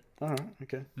moving on. All right.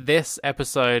 Okay. This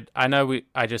episode, I know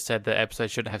I just said the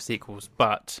episode shouldn't have sequels,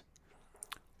 but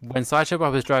when Sideshow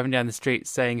Bob is driving down the street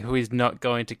saying who he's not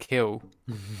going to kill,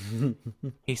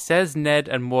 he says Ned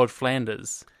and Maud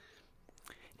Flanders.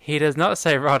 He does not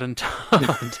say Rod and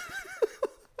Todd.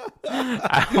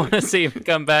 I want to see him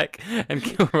come back and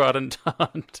kill Rod and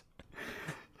Todd.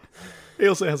 He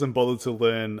also hasn't bothered to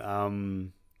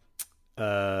learn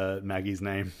Maggie's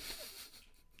name.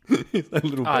 He's like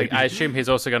little baby. I assume he's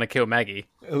also going to kill Maggie.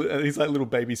 He's like little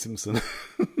baby Simpson.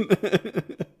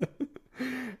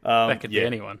 That could be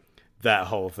anyone. That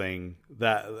whole thing.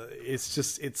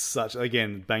 It's such,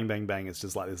 again, bang, bang, bang. It's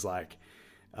just like this, like,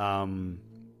 even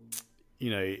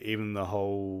the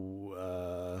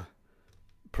whole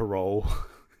parole.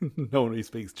 No one who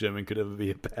speaks German could ever be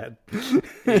a bad.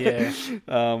 Yeah.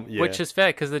 Yeah. Which is fair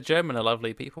because the German are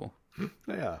lovely people.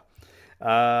 They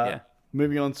are.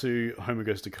 Moving on to Homer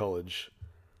Goes to College.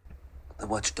 The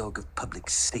watchdog of public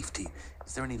safety.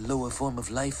 Is there any lower form of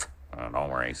life? Don't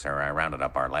worry, sir. I rounded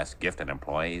up our less gifted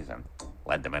employees and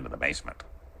led them into the basement.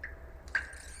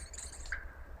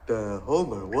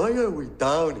 Homer, why are we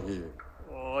down here?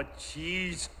 Oh,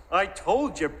 jeez. I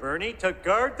told you, Bernie, to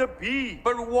guard the bee.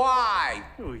 But why?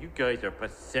 Oh, you guys are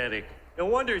pathetic. No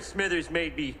wonder Smithers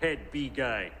made me head bee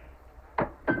guy.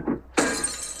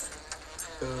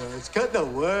 It's getting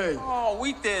away. Oh,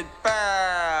 we did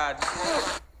bad.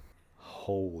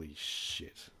 Holy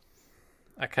shit.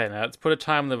 Okay, now let's put a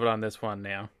time limit on this one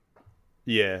now.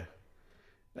 Yeah.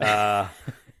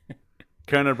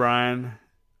 Conan O'Brien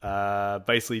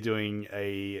basically doing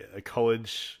a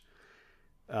college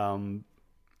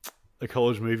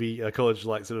movie, a college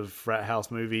like sort of frat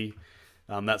house movie.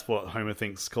 That's what Homer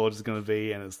thinks college is going to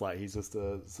be, and it's like he's just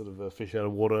a sort of a fish out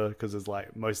of water because there's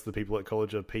like most of the people at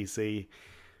college are PC,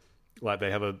 like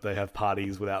they have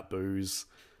parties without booze.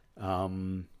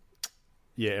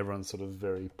 Yeah, everyone's sort of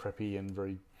very preppy and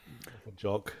very like a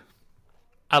jock.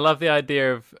 I love the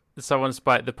idea of someone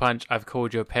spiked the punch, I've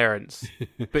called your parents.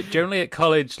 But generally at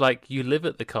college, like, you live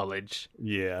at the college.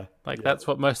 Yeah. Like, that's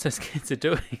what most of those kids are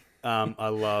doing. I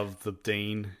love the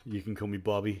dean. You can call me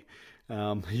Bobby.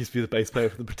 He used to be the bass player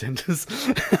for the Pretenders.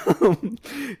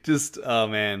 Oh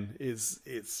man,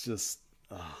 it's just,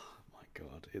 oh my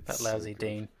god. It's that lousy so good.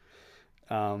 dean.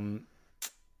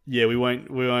 Yeah, we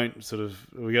won't sort of,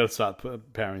 we got to start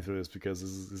powering through this because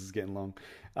this is getting long.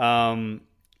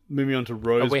 Moving on to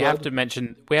Rosebud. We have to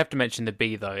mention the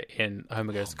bee though in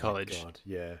Homer Goes to College. God,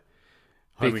 yeah.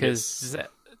 Because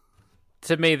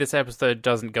to me, this episode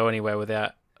doesn't go anywhere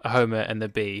without Homer and the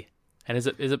bee. And is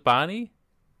it Barney?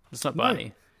 It's not Barney.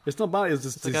 No, it's not Barney. It's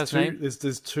just, the guy's name?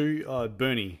 There's two.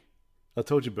 Bernie. I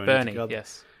told you, Bernie. Bernie,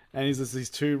 yes. And he's just these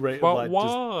two. Well,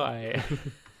 why?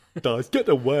 Guys, get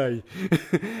away.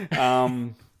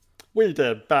 We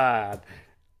did bad.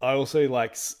 I also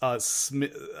like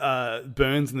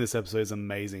Burns in this episode is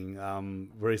amazing.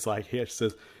 Where he's like, he actually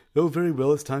says, "Oh, very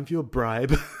well. It's time for your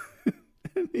bribe."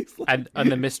 And he's like,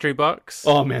 and the mystery box.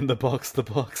 Oh man, the box.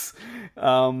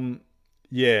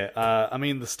 Yeah. I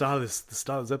mean, the start of this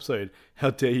episode. How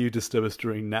dare you disturb us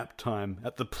during nap time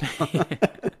at the plant?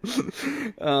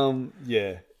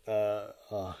 Yeah.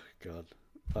 Oh god,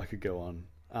 I could go on.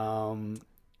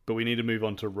 But we need to move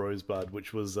on to Rosebud,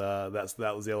 which was that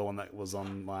was the other one that was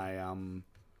on my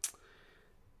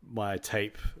my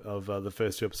tape of the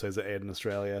first two episodes that aired in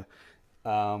Australia.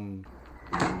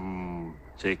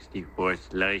 64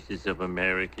 slices of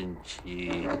American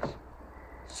cheese.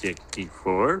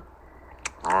 64.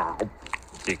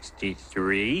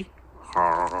 63.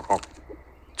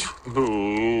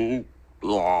 2.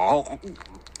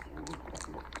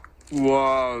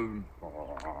 1.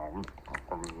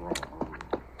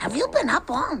 Have you been up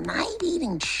all night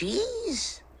eating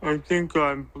cheese? I think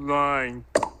I'm blind.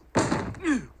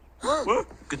 What?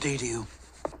 Good day to you.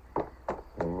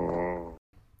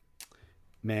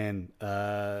 Man,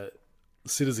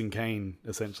 Citizen Kane,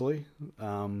 essentially.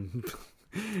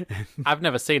 I've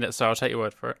never seen it, so I'll take your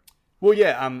word for it. Well,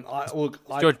 yeah.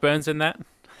 George Burns in that?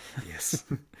 Yes.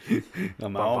 We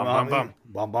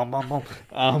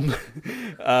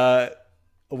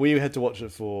had to watch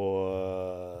it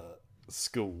for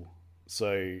school,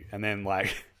 and then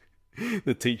like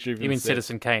the teacher. You mean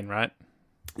Citizen Kane, right?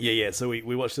 Yeah. So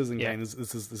we watched Citizen Kane. This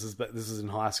is in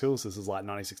high school. So this is like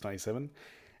 96, 97,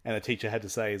 and the teacher had to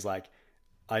say is like,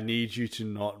 I need you to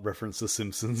not reference The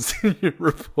Simpsons in your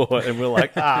report, and we're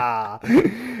like,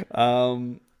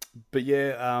 But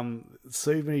yeah,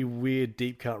 so many weird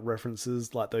deep cut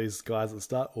references, like those guys at the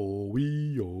start.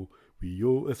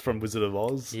 It's from Wizard of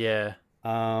Oz. Yeah.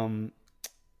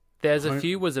 There's a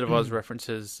few Wizard of Oz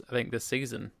references, I think, this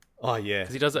season. Oh yeah,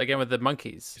 because he does it again with the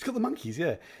monkeys. He's got the monkeys,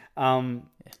 yeah.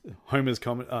 Homer's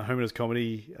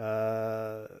comedy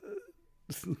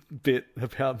bit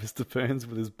about Mr. Burns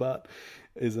with his butt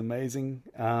is amazing.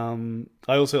 I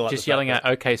also like just yelling out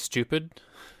 "Okay, stupid"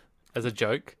 as a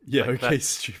joke. Yeah, like okay,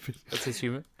 stupid. That's his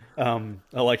humor. I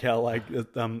like how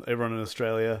everyone in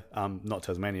Australia, not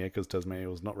Tasmania because Tasmania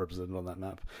was not represented on that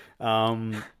map.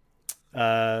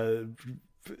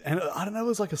 And I don't know, it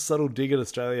was like a subtle dig at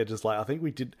Australia. Just like I think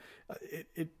we did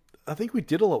I think we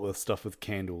did a lot with stuff with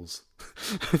candles.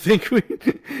 I think we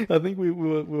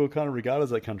were kind of regarded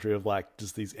as that country of like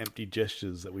just these empty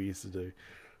gestures that we used to do.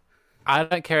 I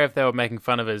don't care if they were making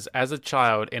fun of us. As a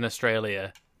child in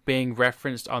Australia, being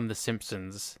referenced on The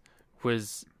Simpsons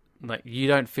was like, you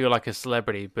don't feel like a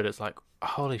celebrity, but it's like,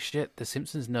 holy shit, The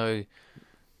Simpsons know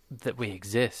that we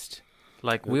exist.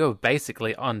 Like, we were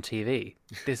basically on TV.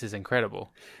 This is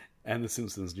incredible. And The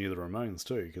Simpsons knew the Ramones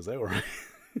too, because they were...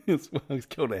 It's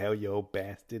killed to hell, you old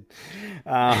bastard.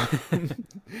 I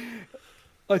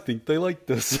think they liked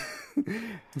this.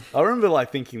 I remember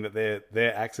like thinking that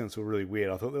their accents were really weird.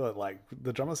 I thought they were like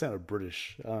the drummer sounded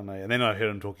British. I don't know. And then I heard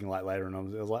them talking like later, and I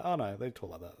was like, oh no, they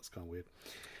talk like that. That's kind of weird.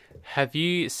 Have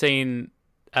you seen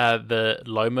the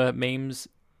Loma memes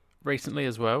recently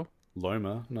as well?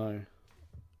 Loma, no.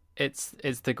 It's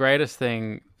the greatest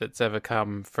thing that's ever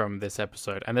come from this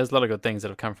episode, and there's a lot of good things that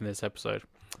have come from this episode.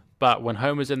 But when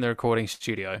Homer's in the recording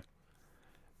studio,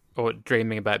 or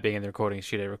dreaming about being in the recording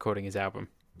studio recording his album,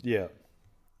 yeah,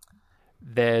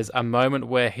 there's a moment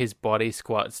where his body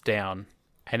squats down,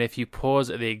 and if you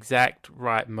pause at the exact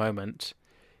right moment,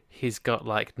 he's got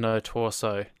like no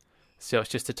torso, so it's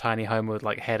just a tiny Homer with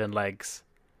like head and legs.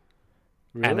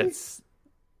 Really? And it's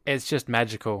just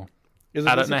magical. Is it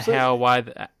I don't know episode? how, why.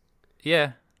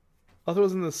 Yeah. I thought it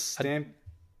was in the stamp.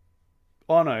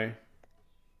 Oh no.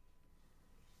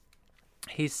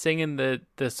 He's singing the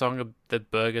song, the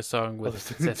burger song with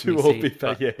Sesame Two old Seed. big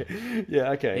fat, yeah,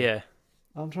 okay. Yeah.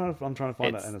 I'm trying to find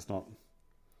it, and it's not.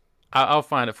 I'll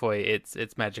find it for you.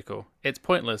 It's magical. It's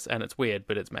pointless and it's weird,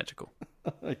 but it's magical.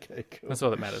 Okay, cool. That's all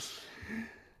that matters.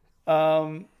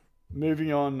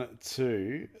 Moving on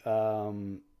to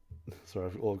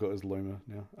sorry, all I've got is Luma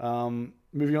now.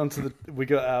 Moving on to we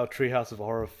got our Treehouse of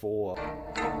Horror 4.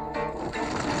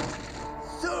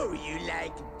 So you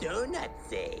like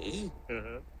donuts, eh?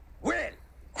 Uh-huh. Well,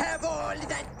 have all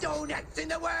the donuts in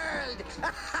the world!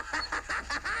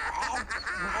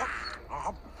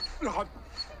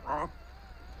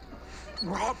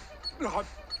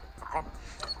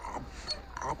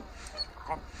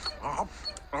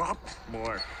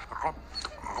 More.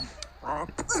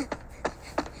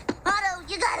 Otto,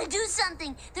 you gotta do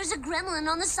something. There's a gremlin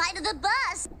on the side of the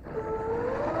bus.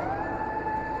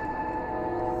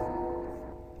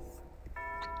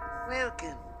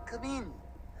 Welcome. Come in.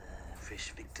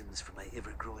 Fresh victims from my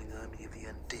ever-growing army of the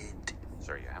undead.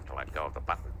 Sir, you have to let go of the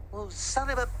button. Oh, son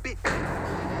of a bitch.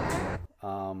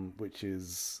 Which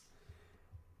is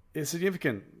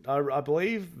significant. I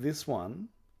believe this one.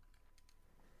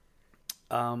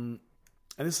 And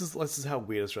this is how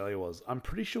weird Australia was. I'm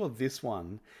pretty sure this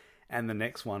one and the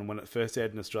next one, when it first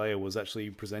aired in Australia, was actually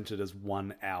presented as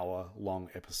 1 hour long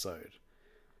episode.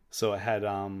 So it had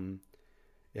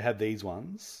these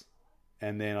ones,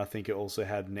 and then I think it also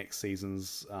had next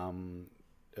season's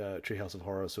Treehouse of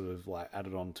Horror sort of like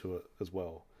added on to it as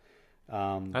well.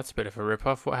 That's a bit of a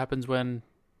rip-off. What happens when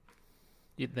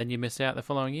then you miss out the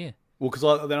following year? Well, because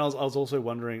I was also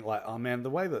wondering, like, oh man, the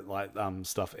way that like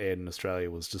stuff aired in Australia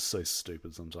was just so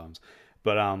stupid sometimes.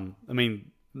 But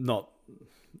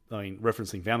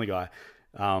referencing Family Guy,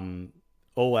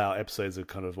 all our episodes are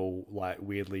kind of all like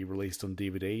weirdly released on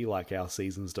DVD. Like our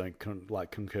seasons don't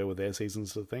concur with their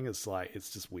seasons, sort of thing. It's like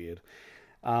it's just weird.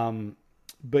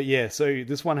 But yeah, so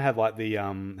this one had like the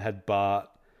had Bart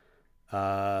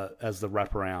as the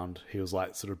wraparound. He was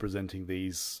like sort of presenting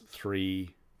these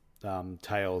 3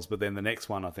 tales, but then the next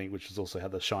one, I think, which was also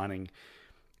had The Shining,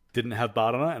 didn't have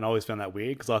Bart on it, and I always found that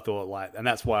weird because I thought like, and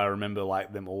that's why I remember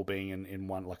like them all being in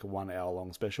one like a 1 hour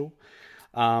long special.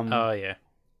 Oh yeah.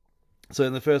 So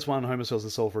in the first one, Homer sells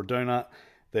his soul for a donut.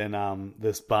 Then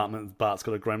Bart's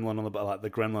got a gremlin on the like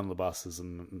the gremlin on the bus is,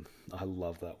 and I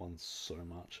love that one so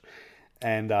much.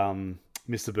 And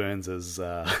Mr. Burns as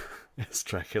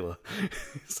Dracula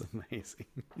is amazing.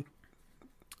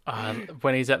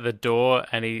 When he's at the door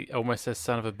and he almost says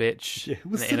 "son of a bitch"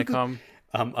 in the intercom.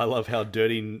 I love how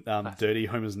dirty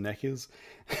Homer's neck is.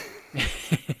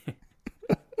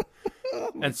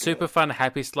 And super fun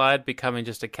happy slide becoming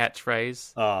just a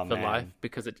catchphrase Oh, for man. life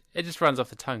because it just runs off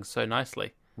the tongue so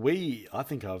nicely. We've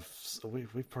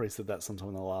probably said that sometime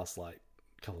in the last like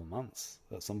couple of months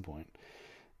at some point.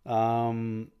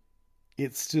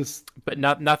 It's just, But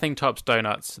nothing tops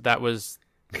donuts. That was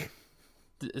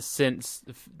since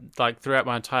like throughout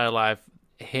my entire life,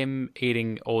 him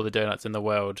eating all the donuts in the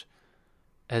world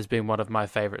has been one of my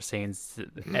favorite scenes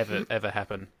that ever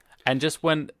happen. And just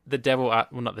when the devil, well,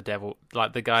 not the devil,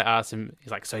 like the guy asks him,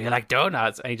 he's like, "So you like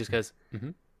donuts?" And he just goes,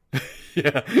 "Mm-hmm."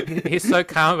 yeah, He's so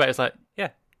calm about it. It's like, yeah,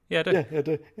 I do. yeah, I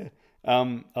do. Yeah.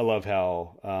 I love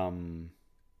how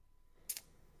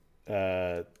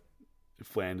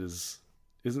Flanders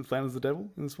isn't Flanders the devil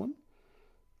in this one?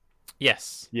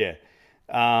 Yes. Yeah.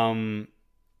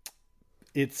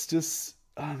 It's just,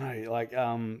 I don't know, like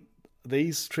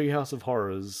these Treehouse of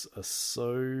Horrors are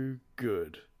so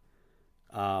good.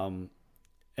 And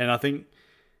I think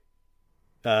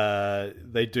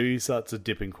they do start to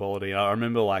dip in quality. I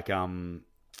remember like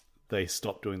they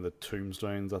stopped doing the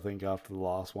tombstones, I think, after the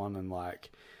last one, and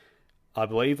like I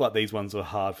believe like these ones were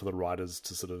hard for the writers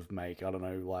to sort of make. I don't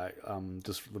know, like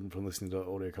just from listening to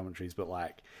audio commentaries, but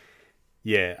like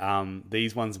yeah,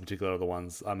 these ones in particular are the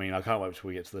ones. I mean, I can't wait till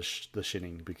we get to the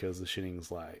Shining, because the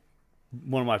Shining's like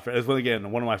one of my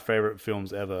favorite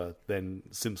films ever. Then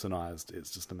Simpsonized,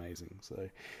 it's just amazing. So,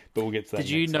 but we'll get to that. Did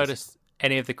you next. notice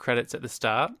any of the credits at the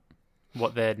start?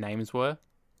 What their names were?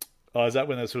 Oh, is that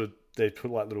when they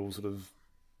put like little sort of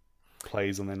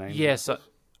plays on their names? Yes,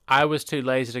 I was too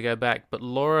lazy to go back, but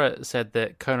Laura said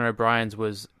that Conan O'Brien's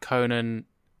was Conan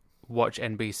Watch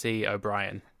NBC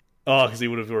O'Brien. Oh, because he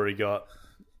would have already got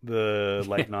the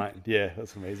late night. Yeah,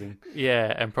 that's amazing.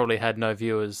 Yeah, and probably had no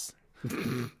viewers.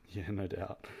 Yeah, no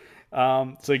doubt.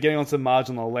 So getting on to Marge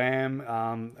and the Lamb.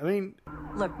 I mean,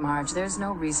 Look, Marge, there's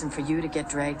no reason for you to get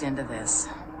dragged into this.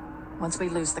 Once we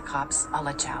lose the cops, I'll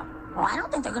let you out. Well, I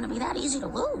don't think they're going to be that easy to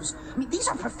lose. I mean, these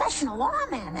are professional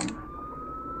lawmen, and...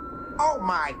 Oh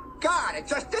my God, it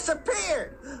just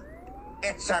disappeared!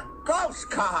 It's a ghost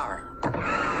car!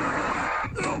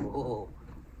 Ooh.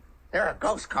 There are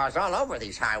ghost cars all over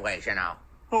these highways, you know.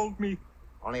 Hold me.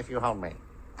 Only if you hold me.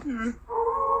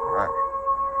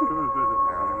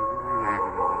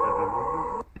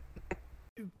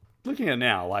 looking at it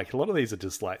now, like a lot of these are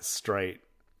just like straight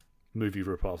movie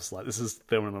ripoffs. Like this is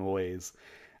Thelma and Louise.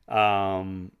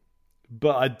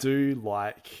 But I do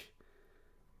like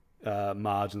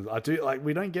Marge. I do like,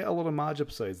 we don't get a lot of Marge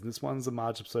episodes. And this one's a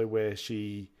Marge episode where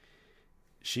she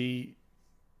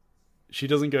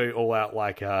doesn't go all out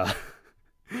like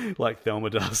like Thelma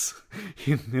does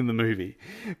in the movie,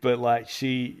 but like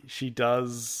she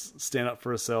does stand up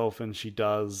for herself, and she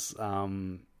does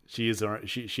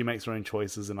she makes her own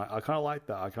choices, and I kind of like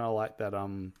that. I kind of like that. I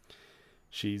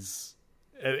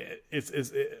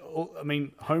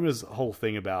mean, Homer's whole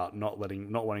thing about not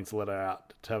wanting to let her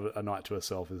out to have a night to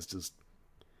herself is just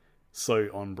so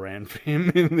on brand for him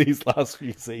in these last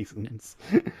few seasons.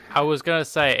 I was going to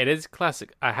say, it is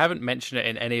classic. I haven't mentioned it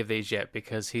in any of these yet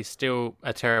because he's still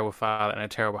a terrible father and a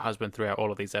terrible husband throughout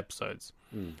all of these episodes.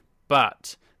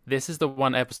 But this is the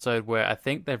one episode where I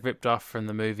think they've ripped off from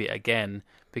the movie again,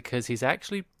 because he's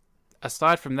actually,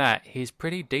 aside from that, he's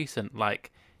pretty decent.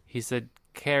 Like, he's a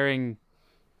caring,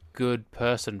 good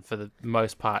person for the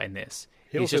most part in this.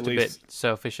 He's just a bit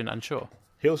selfish and unsure.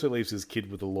 He also leaves his kid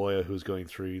with a lawyer who's going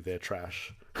through their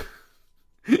trash.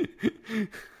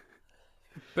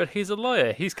 But he's a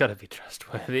lawyer. He's got to be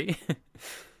trustworthy.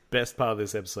 Best part of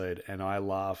this episode, and I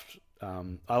laughed.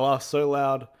 I laughed so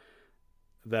loud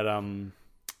that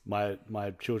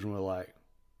my children were like,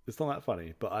 "It's not that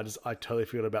funny." But I totally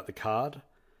forgot about the card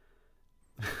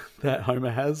that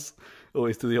Homer has,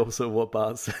 always to the opposite of what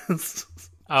Bart says.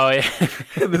 Oh, yeah.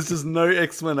 And there's just no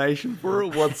explanation for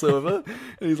it whatsoever.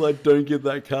 And he's like, "Don't give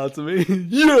that card to me."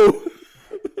 You!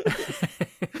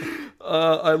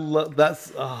 I love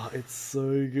that's. It's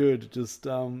so good. Just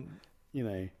Lionel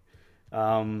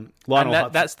and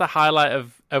that's the highlight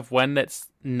of when it's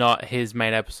not his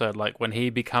main episode. Like when he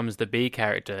becomes the B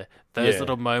character, those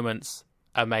little moments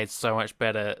are made so much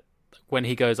better. When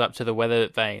he goes up to the weather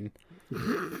vane.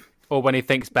 Or when he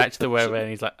thinks back to the weather and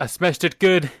he's like, "I smashed it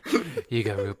good. You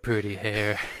got real pretty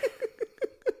hair."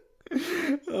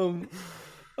 I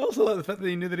also like the fact that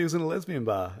he knew that he was in a lesbian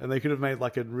bar, and they could have made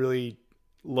like a really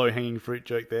low-hanging fruit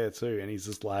joke there too. And he's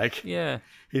just like, yeah,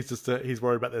 he's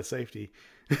worried about their safety.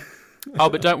 Oh,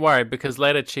 but don't worry, because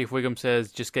later Chief Wiggum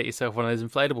says, "Just get yourself one of those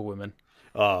inflatable women."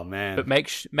 Oh man! But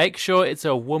make sure it's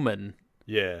a woman.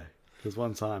 Yeah, because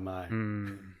one time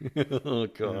oh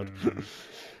god.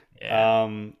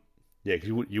 Yeah. Yeah, because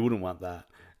you wouldn't want that.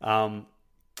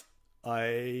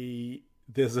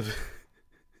 there's a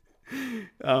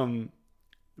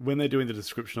when they're doing the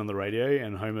description on the radio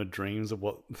and Homer dreams of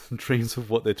what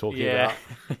they're talking about.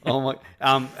 Oh my!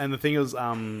 And the thing is,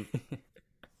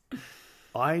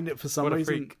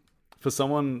 for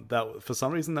some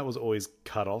reason that was always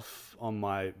cut off on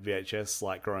my VHS,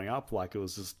 like growing up. Like it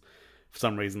was just for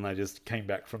some reason they just came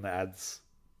back from the ads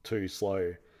too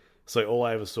slow. So all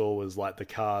I ever saw was like the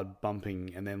card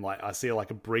bumping, and then like I see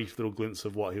like a brief little glimpse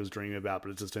of what he was dreaming about,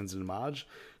 but it just turns into Marge.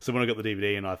 So when I got the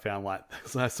DVD and I found like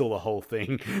I saw the whole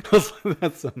thing, I was like,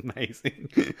 that's amazing.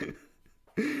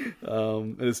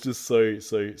 And it's just so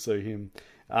him.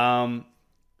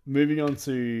 Moving on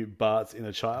to Bart's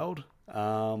inner child. I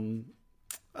don't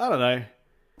know.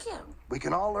 We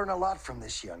can all learn a lot from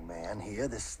this young man here,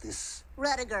 this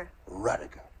Rudiger.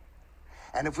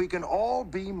 And if we can all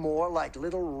be more like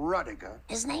little Rudiger...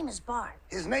 His name is Bart.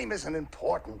 His name isn't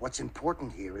important. What's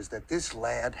important here is that this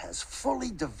lad has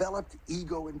fully developed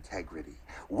ego integrity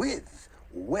with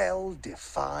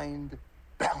well-defined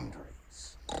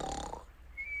boundaries.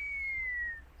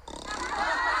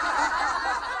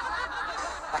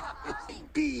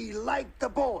 Be like the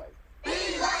boy.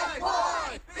 Be like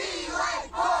boy! Be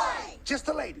like boy! Just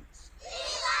the ladies. Be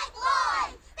like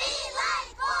boy! Be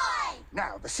like boy!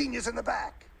 Now, the seniors in the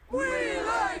back. We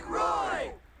like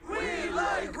Roy! We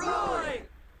like Roy!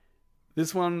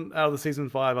 This one out of the season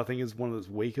 5, I think, is one of its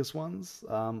weakest ones.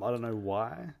 I don't know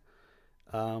why.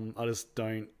 I just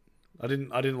don't. I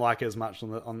didn't like it as much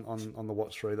on the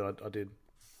watch through that I did.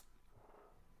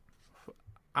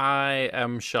 I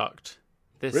am shocked.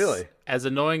 This, really? As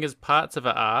annoying as parts of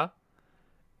it are,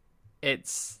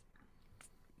 it's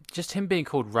just him being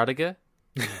called Rudiger.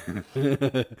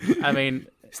 I mean,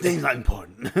 his name's not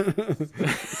important.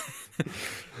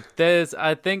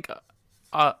 I think,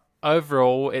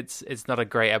 overall, it's not a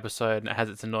great episode, and it has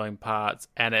its annoying parts,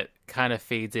 and it kind of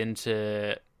feeds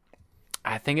into,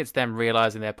 I think it's them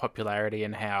realizing their popularity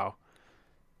and how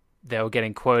they were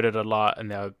getting quoted a lot,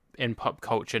 and they're in pop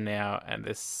culture now, and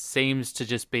this seems to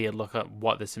just be a look at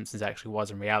what The Simpsons actually was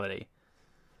in reality,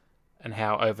 and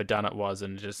how overdone it was,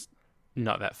 and just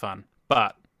not that fun.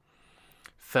 But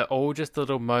for all just the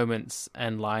little moments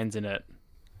and lines in it,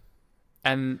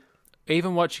 and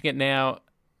even watching it now,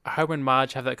 Homer and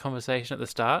Marge have that conversation at the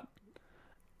start,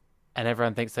 and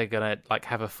everyone thinks they're gonna like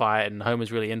have a fight, and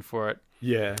Homer's really in for it.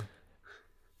 Yeah.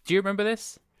 Do you remember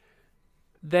this?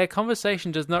 Their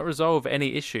conversation does not resolve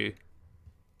any issue.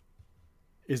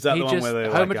 Is that the one where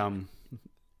they're Homer, like,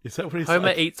 is that what he's Homer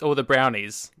like? eats all the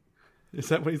brownies. Is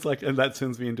that what he's like? And that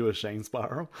sends me into a Shane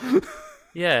spiral.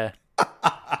 Yeah.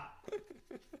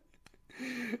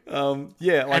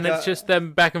 Yeah, like, and it's just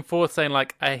them back and forth saying,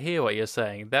 like, I hear what you're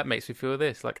saying. That makes me feel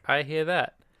this. Like, I hear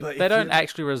that. But they don't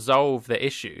actually resolve the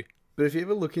issue. But if you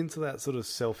ever look into that sort of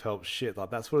self-help shit, like,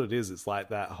 that's what it is. It's like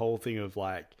that whole thing of,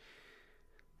 like,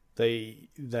 this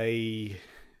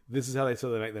is how they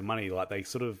sort of make their money. Like, they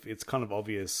sort of, it's kind of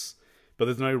obvious, but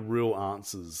there's no real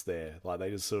answers there. Like, they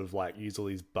just sort of, like, use all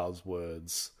these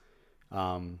buzzwords.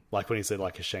 Like when he said,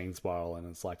 like, a Shane spiral, and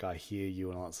it's like, I hear you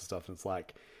and all that sort of stuff, and it's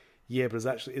like, yeah, but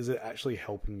is it actually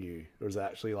helping you, or is it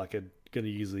actually like are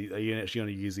you actually going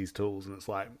to use these tools? And it's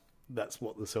like, that's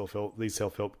what these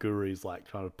self-help gurus like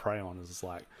trying to prey on, is it's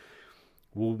like,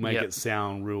 we'll make it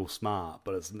sound real smart,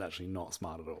 but it's actually not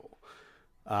smart at all.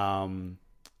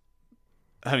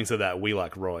 Having said that, We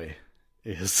Like Roy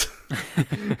is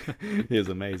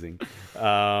amazing.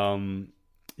 Yeah,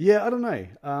 I don't know.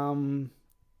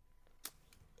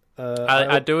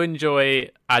 I do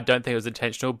enjoy, I don't think it was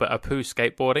intentional, but Apu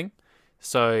skateboarding.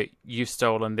 So you've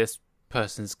stolen this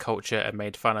person's culture and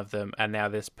made fun of them, and now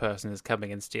this person is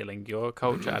coming and stealing your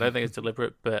culture. I don't think it's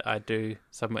deliberate, but I do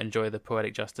somewhat enjoy the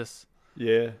poetic justice.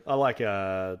 Yeah, I like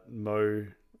Mo.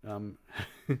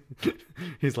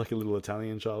 He's like a little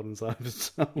Italian child inside of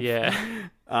himself. Yeah.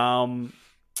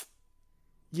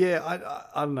 Yeah,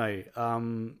 I don't know.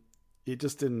 It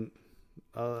just didn't.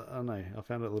 I don't know. I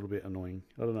found it a little bit annoying.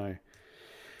 I don't know.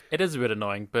 It is a bit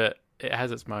annoying, but it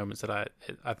has its moments that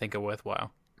I think are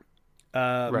worthwhile.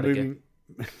 Moving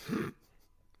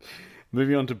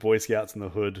on to Boy Scouts in the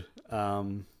Hood.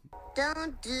 Don't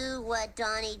do what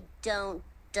Donnie don't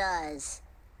does.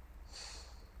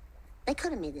 They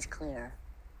could have made this clearer.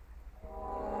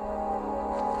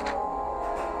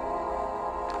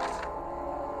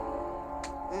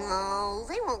 No,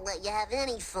 they won't let you have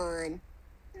any fun.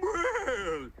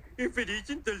 Well, if it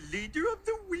isn't the leader of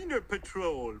the Wiener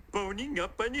Patrol, boning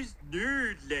up on his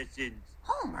nerd lessons.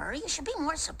 Homer, you should be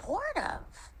more supportive.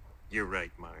 You're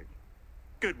right, Marge.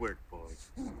 Good work, boys.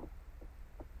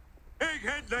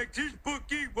 Egghead likes his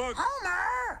bookie walk.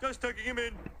 Homer! Just tucking him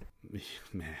in.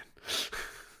 Man.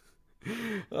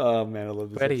 Oh man, I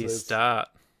love this. Where do you episode. start?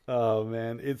 Oh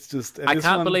man, it's just. I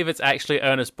can't believe it's actually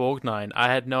Ernest Borgnine.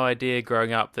 I had no idea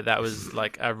growing up that was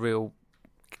like a real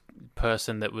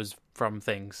person that was from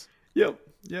Things. Yep.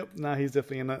 No, he's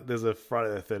definitely in it. There's a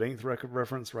Friday the 13th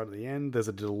reference right at the end. There's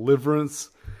a Deliverance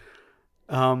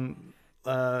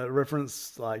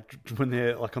reference, like when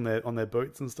they're like on their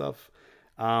boats and stuff.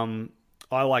 I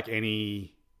like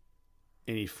any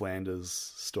Flanders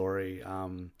story.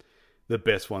 The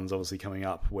best one's obviously coming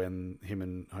up when him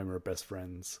and Homer are best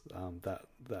friends. That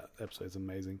episode's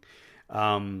amazing.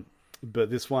 But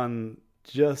this one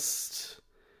just,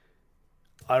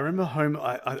 I remember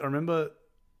I remember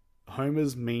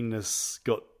Homer's meanness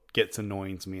gets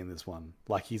annoying to me in this one.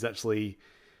 Like he's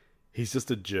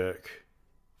just a jerk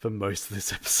for most of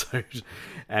this episode.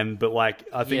 But like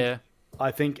I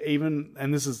think even,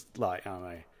 and this is like, I don't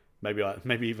know,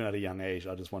 maybe even at a young age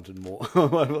I just wanted more. I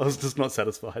was just not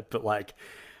satisfied. But like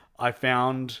I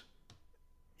found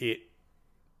it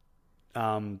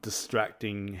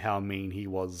distracting how mean he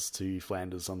was to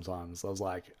Flanders sometimes. I was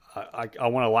like, I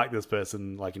want to like this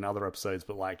person like in other episodes,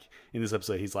 but like in this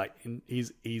episode he's like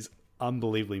he's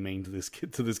unbelievably mean to this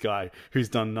guy who's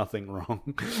done nothing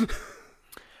wrong.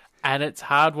 And it's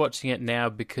hard watching it now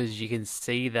because you can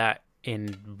see that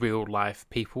in real life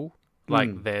people.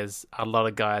 Like there's a lot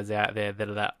of guys out there that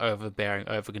are that overbearing,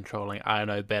 over-controlling, I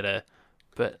know better.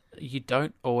 But you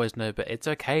don't always know better. It's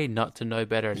okay not to know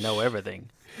better and know everything.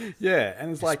 Yeah,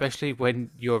 and it's like, especially when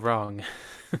you're wrong.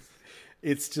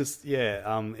 It's just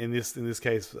in this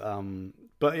case,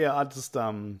 but yeah, I just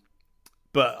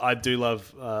but I do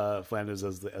love Flanders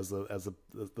as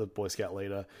the Boy Scout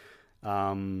leader.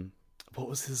 What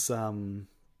was his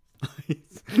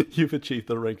You've achieved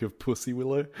the rank of Pussy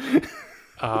Willow.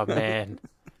 Oh man,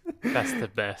 that's the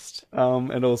best.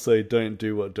 And also, don't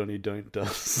do what Donnie Don't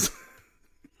does.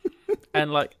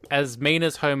 And like, as mean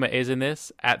as Homer is in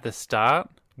this at the start,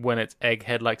 when it's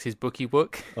Egghead likes his bookie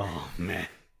book. Oh man,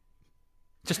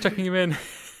 just tucking him in.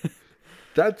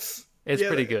 It's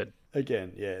pretty good.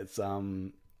 Again, it's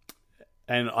and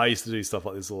I used to do stuff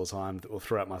like this all the time, or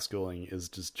throughout my schooling, is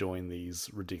just join these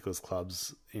ridiculous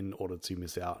clubs in order to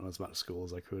miss out on as much school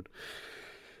as I could.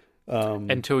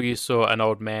 Until you saw an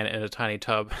old man in a tiny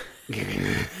tub.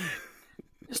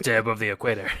 Stay above the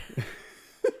equator.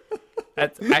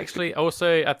 That's actually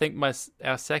also, I think,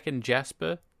 our second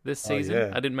Jasper this season.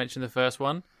 Yeah. I didn't mention the first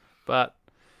one, but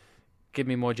give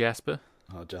me more Jasper.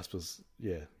 Oh, Jasper's,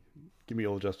 yeah. Give me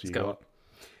all Jasper you go.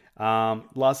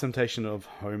 got. Last Temptation of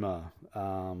Homer.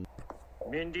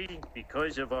 Mindy,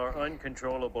 because of our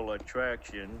uncontrollable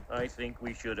attraction, I think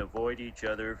we should avoid each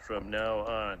other from now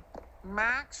on.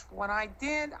 Max, what I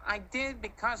did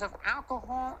because of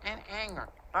alcohol and anger.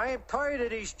 I am tired of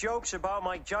these jokes about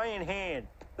my giant hand.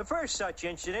 The first such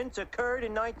incident occurred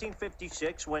in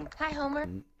 1956 when... Hi, Homer.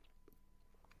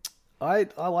 I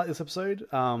like this episode.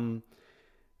 I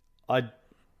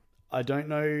don't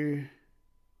know.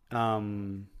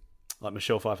 Like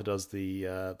Michelle Pfeiffer does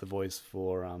the voice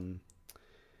for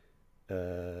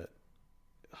where's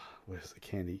the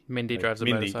Candy? Mindy drives a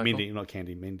motorcycle. Mindy, not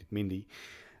Candy. Mindy.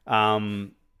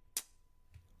 I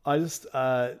just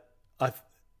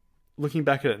looking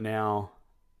back at it now,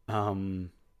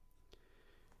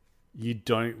 you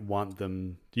don't want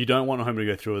Homer to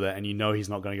go through with it, and you know he's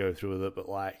not going to go through with it, but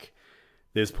like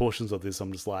there's portions of this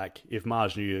I'm just like, if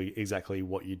Marge knew exactly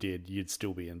what you did, you'd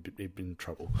still be in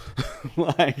trouble.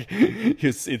 Like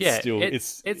it's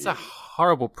a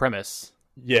horrible premise.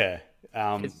 Yeah.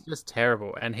 It's just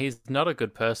terrible, and he's not a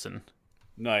good person.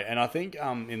 No, and I think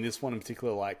in this one in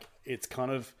particular, like it's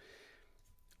kind of,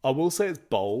 I will say it's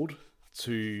bold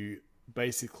to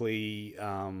basically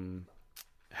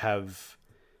have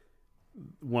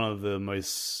one of the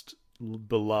most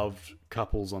beloved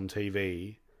couples on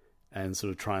TV and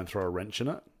sort of try and throw a wrench in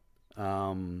it.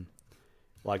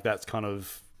 Like that's kind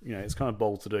of, it's kind of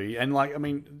bold to do. And like, I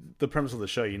mean, the premise of the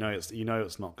show,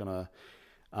 it's not gonna,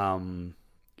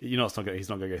 he's not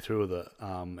gonna go through with it.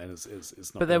 And it's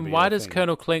not. But then why does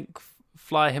Colonel Klink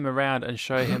fly him around and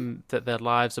show him that their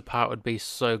lives apart would be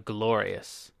so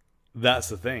glorious? That's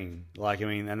the thing. Like, I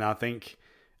mean, and I think,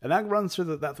 and that runs through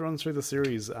the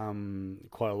series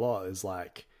quite a lot. Is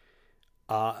like,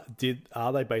 are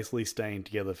they basically staying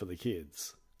together for the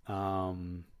kids?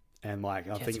 And like,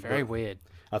 I think it's very weird.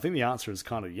 I think the answer is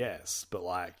kind of yes, but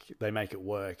like they make it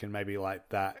work, and maybe like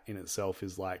that in itself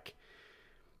is like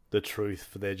the truth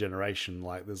for their generation.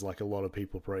 Like, there's like a lot of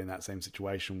people probably in that same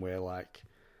situation where like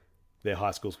they're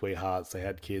high school sweethearts, they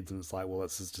had kids, and it's like, well,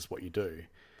 this is just what you do.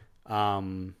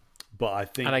 But I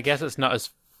think, and I guess it's not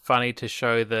as funny to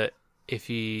show that if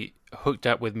you hooked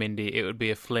up with Mindy, it would be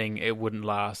a fling, it wouldn't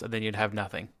last, and then you'd have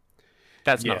nothing.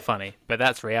 That's not funny, but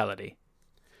that's reality.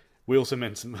 We also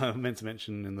meant to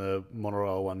mention in the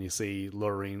monorail one, you see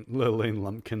Lurleen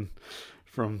Lumpkin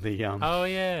from the... oh,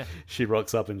 yeah. She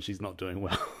rocks up and she's not doing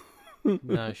well.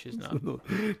 No, she's not.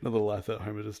 Another life that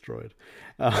Homer destroyed.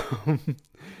 But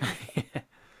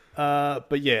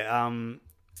yeah,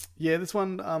 this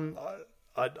one,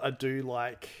 I do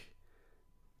like...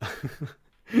 I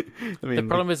mean, the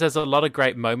problem is there's a lot of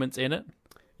great moments in it.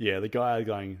 Yeah, the guy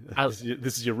going,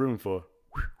 this is your room for...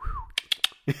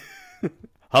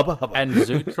 Hubba, hubba. And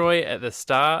Zootroy at the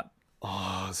start,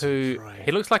 who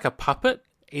he looks like a puppet.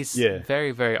 He's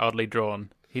very, very oddly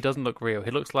drawn. He doesn't look real.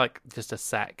 He looks like just a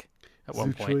sack at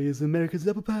one point. Zootroy is America's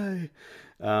apple pie.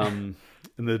 And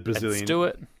the Brazilian... And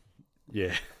Stewart.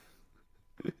 Yeah.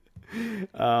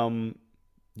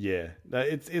 Yeah.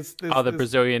 It's the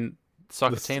Brazilian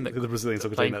soccer team that the Brazilian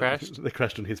soccer team crashed. They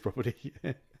crashed on his property.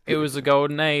 It was a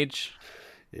golden age.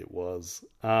 It was.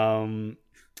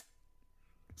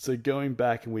 So going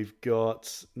back, and we've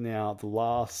got now the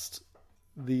last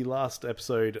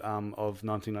episode of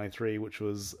 1993, which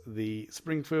was the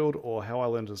Springfield, or How I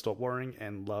Learned to Stop Worrying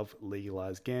and Love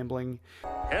Legalized Gambling.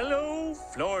 Hello,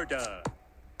 Florida.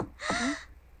 I'm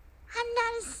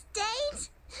not a state.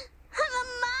 I'm a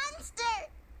monster.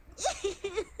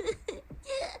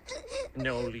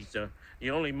 No, Lisa. The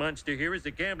only monster here is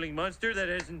the gambling monster that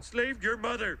has enslaved your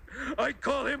mother. I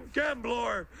call him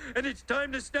Gamblor, and it's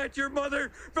time to snatch your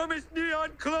mother from his neon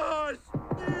claws.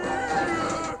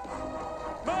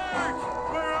 Marge,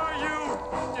 where are you?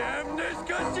 Damn this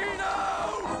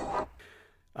casino!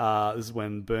 This is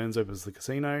when Burns opens the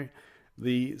casino.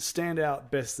 The standout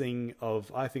best thing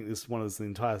of, I think this one is the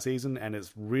entire season, and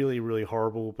it's really, really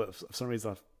horrible, but for some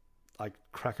reason I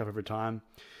crack up every time,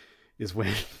 is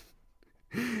when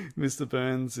Mr.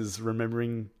 Burns is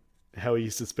remembering how he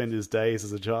used to spend his days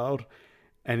as a child,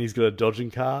 and he's got a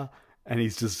dodging car, and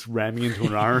he's just ramming into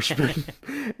an Irishman,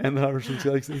 and the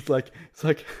Irishman's like,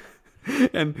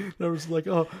 and the Irishman's like,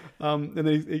 and then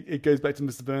it goes back to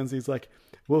Mr. Burns, and he's like,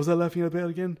 what was I laughing about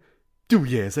again? Do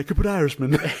yes, I could put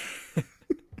Irishman.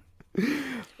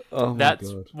 Oh, that's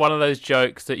my God. One of those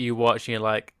jokes that you watch and you're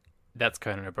like, that's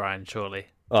Conan O'Brien, surely.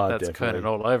 Oh, that's definitely. Conan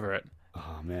all over it.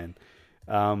 Oh, man.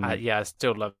 Yeah, I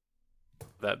still love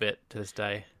that bit to this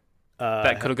day.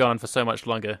 That could have gone for so much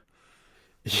longer.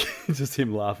 Just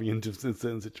him laughing in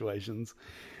certain situations.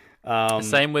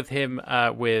 Same with him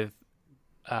with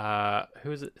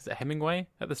who is it? Is it Hemingway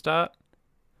at the start?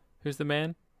 Who's the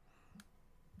man?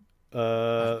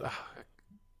 I'm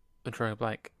drawing a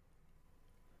blank.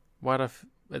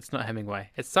 It's not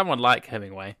Hemingway. It's someone like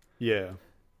Hemingway. Yeah.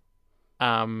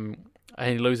 And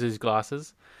he loses his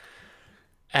glasses.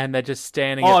 And they're just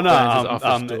standing at Burns'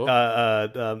 office door.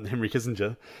 Henry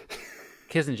Kissinger.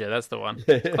 Kissinger, that's the one.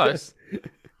 It's close.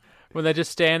 When they're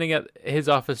just standing at his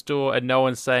office door and no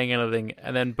one's saying anything,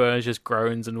 and then Burns just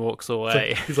groans and walks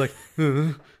away. He's like,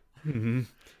 and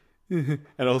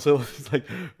also he's like,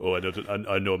 oh, I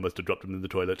know I must have dropped him in the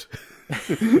toilet.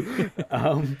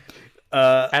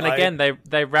 And again,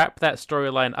 they wrap that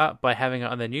storyline up by having it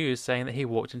on the news saying that he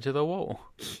walked into the wall.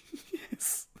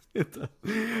 Yes.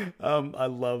 I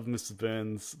love Mr.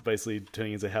 Burns basically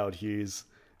turning into Howard Hughes,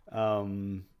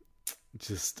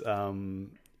 just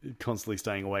constantly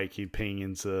staying awake. He peeing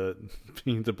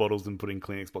into bottles and putting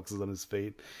Kleenex boxes on his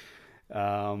feet.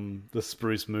 The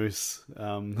Spruce Moose.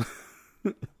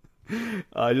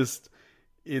 It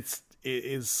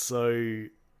is so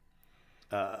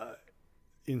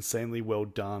insanely well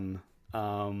done.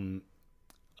 And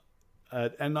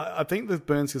I think the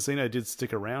Burns Casino did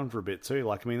stick around for a bit too.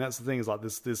 Like, I mean, that's the thing, is like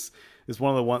this is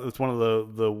one of the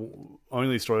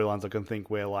only storylines I can think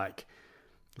where like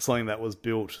something that was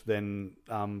built then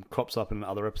crops up in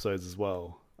other episodes as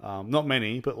well. Not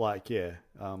many, but like yeah.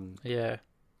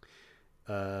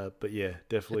 But yeah,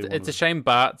 definitely. It's a shame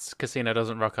Bart's Casino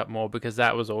doesn't rock up more, because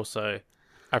that was also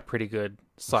a pretty good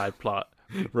side plot.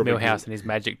 Milhouse and his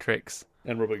magic tricks,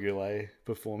 and Robert Goulet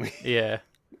performing. Yeah.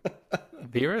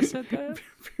 Vera said that?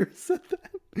 Vera said that.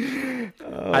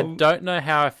 I don't know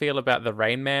how I feel about the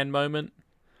Rain Man moment.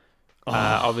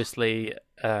 Obviously,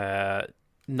 not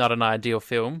an ideal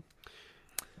film.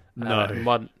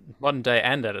 No. Modern day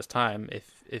and at its time,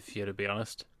 if you're to be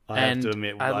honest. I have to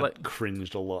admit, I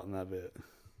cringed a lot in that bit.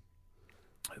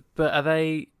 But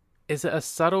is it a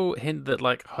subtle hint that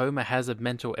like Homer has a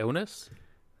mental illness?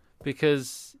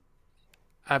 Because,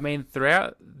 I mean,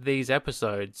 throughout these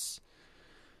episodes,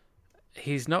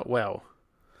 he's not well.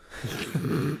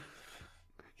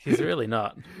 He's really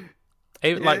not.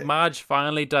 Even, like, Marge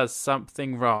finally does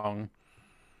something wrong,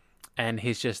 and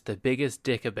he's just the biggest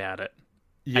dick about it.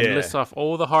 Yeah. And lists off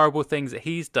all the horrible things that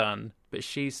he's done, but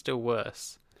she's still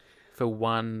worse for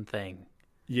one thing.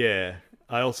 Yeah.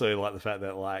 I also like the fact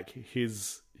that like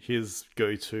his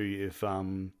go-to if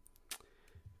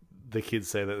the kids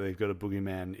say that they've got a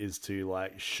boogeyman is to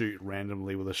like shoot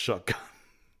randomly with a shotgun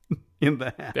in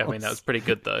the house. Yeah, I mean that was pretty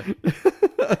good though.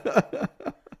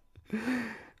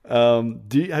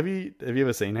 Have you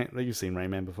ever seen it? You've seen Rain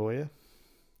Man before, yeah?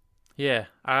 Yeah,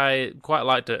 I quite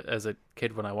liked it as a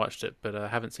kid when I watched it, but I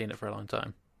haven't seen it for a long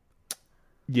time.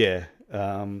 Yeah,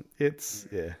 it's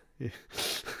yeah.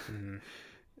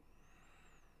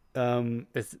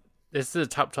 This is a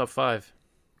top 5.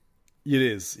 It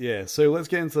is, yeah. So let's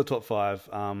get into the top 5.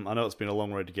 I know it's been a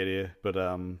long road to get here, but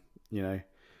you know,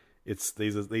 it's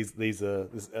these are as we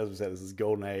said, this is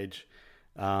golden age.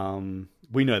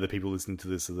 We know the people listening to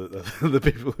this are the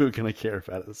people who are going to care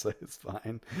about it, so it's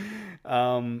fine.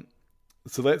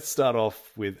 So let's start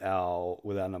off with our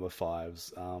number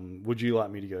 5s. Would you like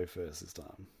me to go first this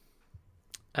time?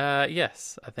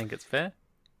 Yes, I think it's fair.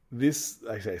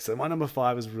 So my number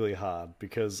 5 is really hard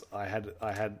because I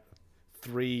had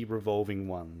 3 revolving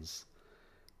ones,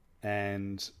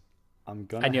 and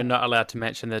you're not allowed to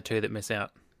mention the 2 that miss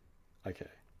out. Okay.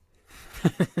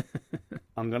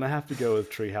 I'm gonna have to go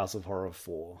with Treehouse of Horror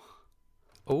 4.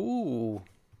 Ooh.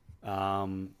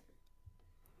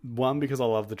 One, because I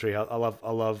love the Treehouse. I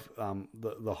love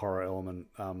the horror element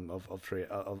of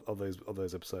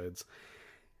those episodes,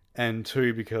 and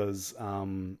 2 because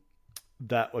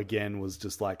that again was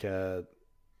just and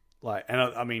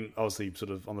I mean obviously sort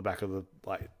of on the back of the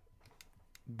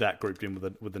that grouped in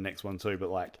with the next one too, but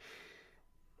like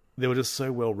they were just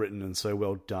so well written and so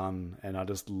well done, and I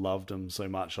just loved them so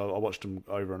much. I watched them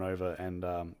over and over, and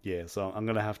yeah. So I'm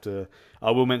gonna have to.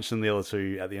 I will mention the other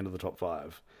 2 at the end of the top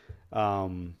 5.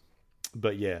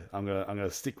 But yeah, I'm gonna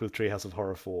stick with Treehouse of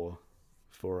Horror 4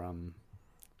 for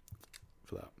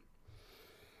that.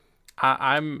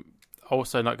 I'm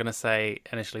also not gonna say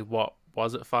initially what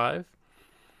was at 5,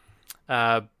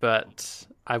 but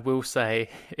I will say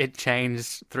it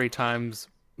changed 3 times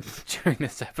during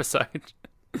this episode.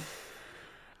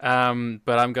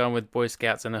 But I'm going with Boy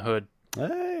Scouts in the Hood.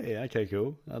 Hey, okay,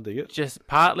 cool. I'll dig it. Just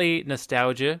partly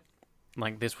nostalgia.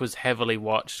 Like, this was heavily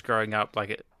watched growing up.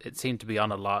 Like, it seemed to be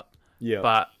on a lot. Yeah.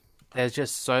 But there's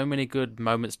just so many good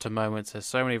moments to moments. There's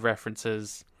so many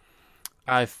references.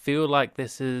 I feel like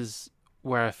this is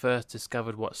where I first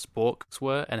discovered what sporks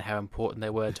were and how important they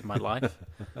were to my life.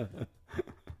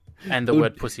 And the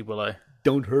word Pussy Willow.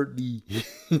 Don't hurt me.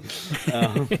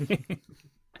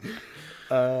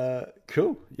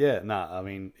 Cool. Yeah, I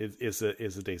mean, it's a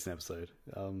decent episode,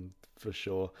 for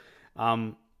sure.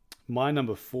 My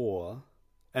number 4,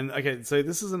 and okay, so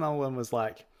this is another one was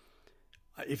like,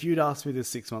 if you'd asked me this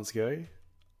 6 months ago,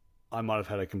 I might have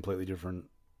had a completely different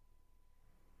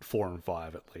 4 and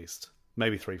 5 at least.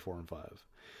 Maybe 3, 4, and 5.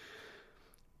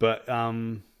 But,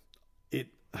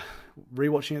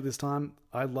 rewatching it this time,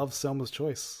 I love Selma's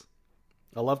Choice.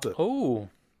 I loved it. Oh.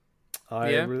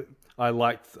 I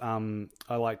liked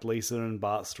Lisa and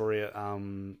Bart's story at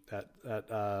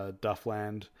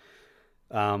Duffland.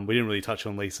 We didn't really touch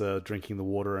on Lisa drinking the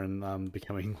water and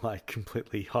becoming like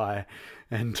completely high,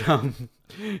 and saying,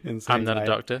 I'm not a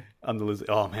doctor. I'm the lizard.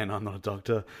 Oh man, I'm not a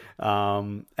doctor.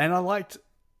 And I liked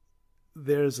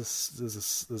there's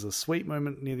a sweet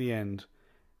moment near the end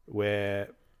where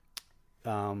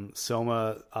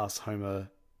Selma asks Homer,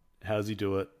 how does he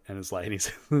do it? And it's like, and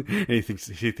he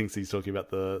thinks he's talking about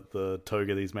the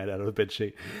toga that he's made out of a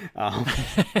bedsheet.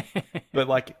 But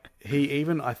like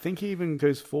I think he even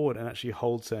goes forward and actually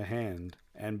holds her hand,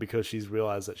 and because she's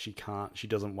realized that she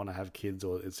doesn't want to have kids,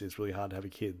 or it's really hard to have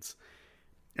kids.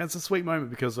 And it's a sweet moment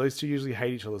because those two usually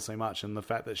hate each other so much, and the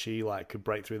fact that she like could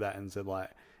break through that and said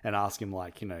like, and ask him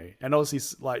like, you know, and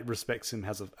obviously like respects him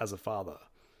as a father,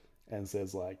 and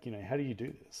says like, you know, how do you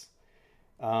do this?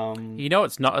 You know,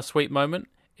 it's not a sweet moment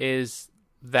is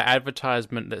the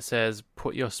advertisement that says,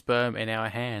 "Put your sperm in our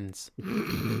hands."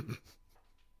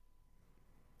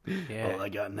 Yeah. All I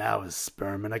got now is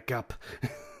sperm in a cup.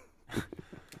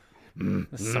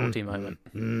 A salty moment.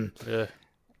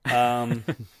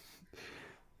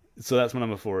 So that's my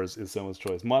number 4 is Selma's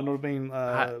Choice. Might not have been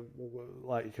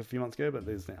like a few months ago, but it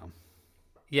is now.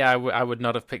 Yeah, I would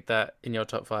not have picked that in your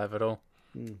top 5 at all.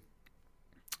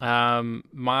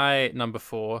 My number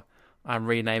 4, I'm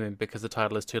renaming because the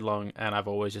title is too long, and I've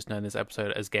always just known this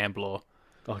episode as Gambler.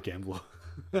 Oh, Gambler.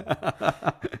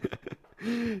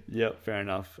 Yep, fair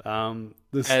enough.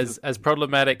 As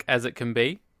problematic as it can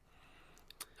be,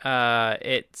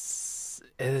 there's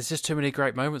just too many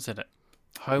great moments in it.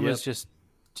 Homer's just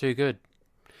too good.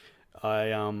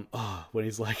 when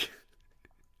he's like,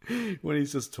 when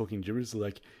he's just talking gibberish,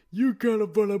 like, you gotta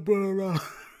blah.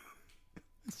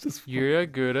 It's just you're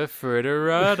good at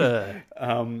Fritter.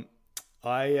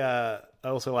 I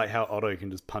also like how Otto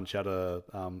can just punch out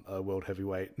a world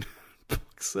heavyweight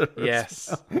boxer.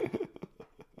 Yes.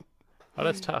 Oh,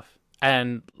 that's tough.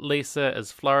 And Lisa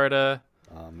is Florida.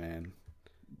 Oh man.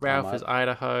 Ralph is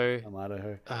Idaho. I'm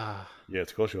Idaho. Yeah,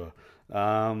 of course you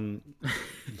are.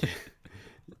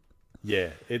 Yeah,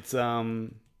 it's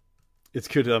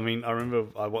good. I mean, I remember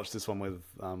I watched this one with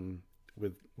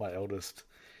my eldest,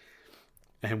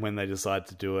 and when they decide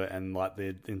to do it, and like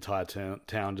the entire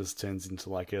town just turns into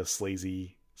like a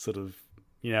sleazy sort of,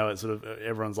 it's sort of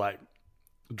everyone's like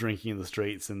drinking in the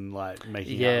streets and like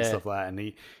making out and stuff like that.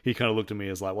 And he kind of looked at me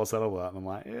as like, "What's that all about?" And I'm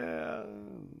like, "Yeah,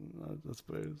 I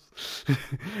suppose."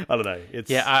 I don't know.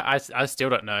 I still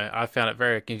don't know. I found it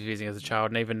very confusing as a child,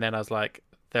 and even then I was like,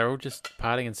 they're all just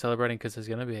partying and celebrating because there's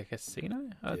going to be a casino.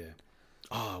 Yeah.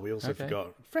 Oh, we also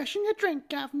forgot. Freshen your drink,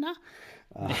 governor.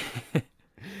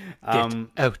 Get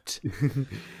out.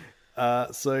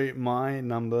 So my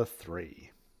number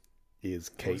 3 is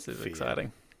Cape Fear. This is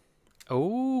exciting.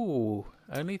 Oh,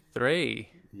 only 3.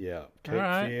 Yeah, Cape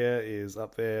Fear is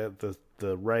up there.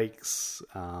 The rakes,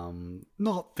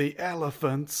 not the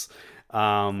elephants,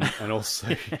 and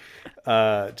also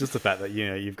just the fact that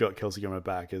you've got Kelsey Grammer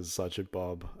back as Sideshow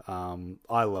Bob.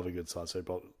 I love a good Sideshow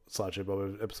Bob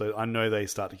episode. I know they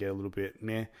start to get a little bit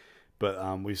meh,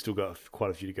 but we've still got quite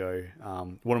a few to go.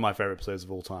 One of my favorite episodes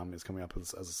of all time is coming up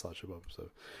as a Sideshow Bob episode.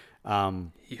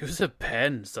 Use a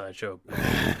pen, Sideshow Bob.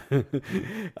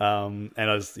 And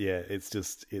I just it's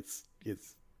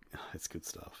good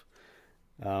stuff.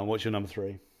 What's your number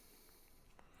 3?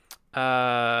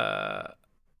 I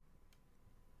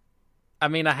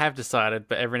mean, I have decided,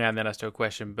 but every now and then I still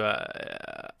question.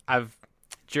 But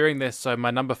during this, so my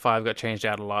number 5 got changed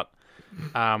out a lot.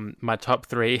 My top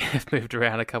 3 have moved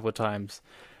around a couple of times,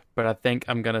 but I think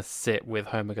I'm gonna sit with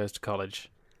Homer Goes to College.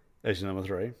 As your number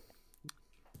 3.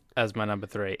 As my number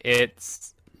 3.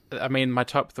 My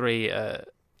top 3.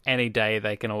 Any day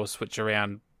they can all switch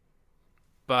around.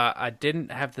 But I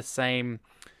didn't have the same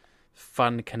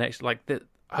fun connection. Like,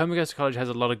 Homer Goes to College has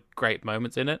a lot of great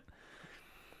moments in it,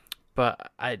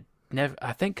 but I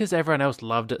think because everyone else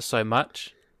loved it so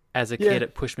much, as a kid,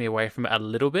 it pushed me away from it a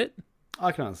little bit.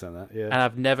 I can understand that, yeah. And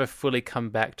I've never fully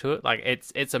come back to it. Like,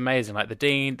 it's amazing. Like, the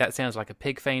Dean, that sounds like a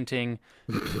pig fainting.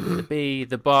 The bee,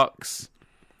 the box.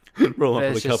 Roll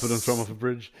up with a cup and throw off a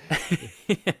bridge.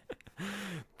 Yeah.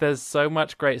 There's so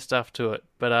much great stuff to it,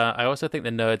 but I also think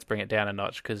the nerds bring it down a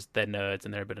notch because they're nerds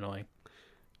and they're a bit annoying.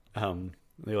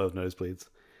 They all have nosebleeds.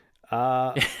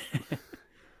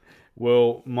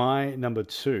 Well, my number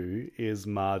 2 is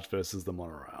Marge versus the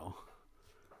Monorail.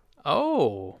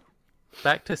 Oh,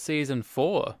 back to season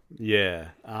 4. Yeah,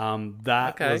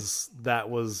 that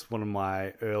was one of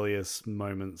my earliest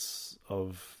moments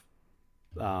of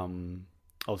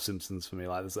Simpsons for me.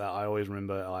 Like this, I always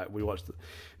remember. Like me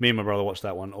and my brother watched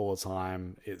that one all the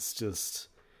time. It's just,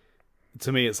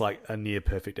 to me, it's like a near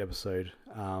perfect episode.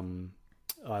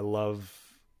 I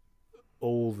love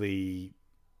all the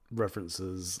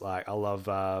references. Like I love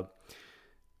Lyle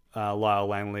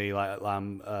Langley. Like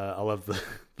I love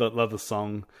the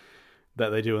song that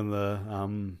they do in the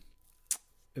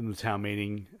town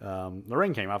meeting. The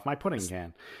ring came off my pudding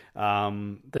can.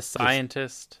 The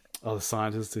scientist. The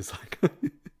scientist is like,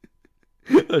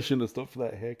 I shouldn't have stopped for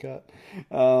that haircut.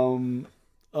 Oh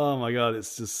my god,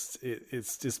 it's just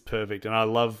perfect, and I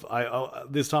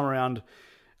this time around,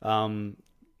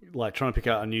 like trying to pick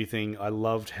out a new thing. I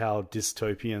loved how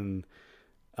dystopian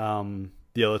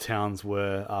the other towns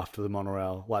were after the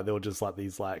monorail. Like they were just like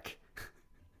these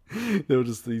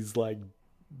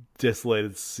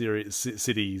desolated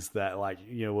cities that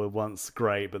were once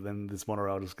great, but then this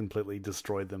monorail just completely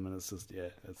destroyed them, and it's just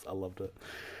I loved it.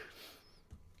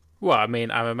 Well, I mean,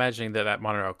 I'm imagining that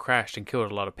monorail crashed and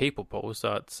killed a lot of people, Paul.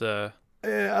 So it's I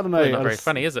don't know. Really not very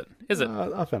funny, is it? Is it?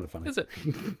 I found it funny. Is it?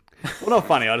 Well, not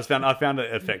funny. I found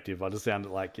it effective. I just found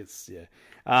it like it's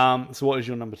So, what is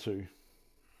your number 2?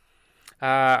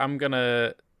 I'm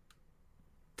gonna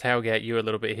tailgate you a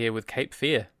little bit here with Cape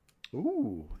Fear.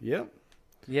 Ooh, yep.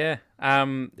 Yeah.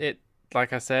 It,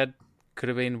 like I said, could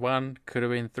have been 1, could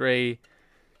have been 3.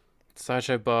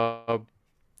 Sideshow Bob.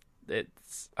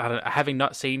 Having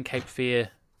not seen Cape Fear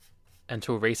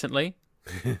until recently,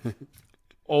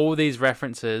 all these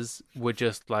references were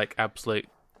just like absolute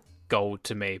gold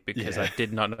to me because I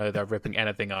did not know they were ripping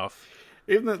anything off.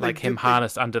 Even though him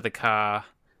harnessed under the car.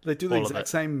 They do the exact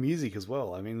same music as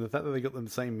well. I mean, the fact that they got the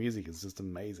same music is just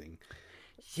amazing.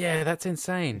 Yeah, that's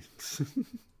insane.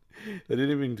 They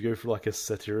didn't even go for like a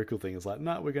satirical thing. It's like,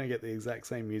 no, we're going to get the exact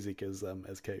same music as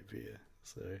Cape Fear.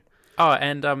 So. Oh,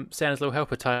 and Santa's little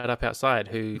helper tied up outside,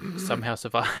 who somehow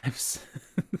survives.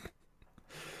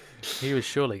 He was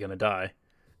surely going to die.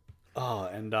 Oh,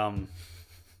 and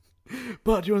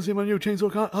but do you want to see my new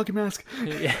chainsaw hockey mask?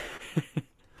 Yeah.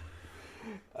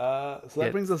 So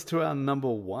that brings us to our number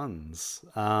ones.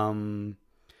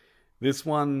 This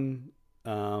one,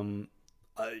 can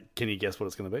you guess what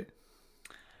it's going to be?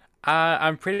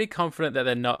 I'm pretty confident that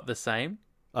they're not the same.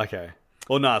 Okay.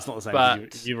 Well, no, it's not the same.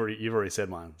 But... You've already said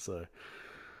mine. So.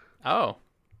 Oh.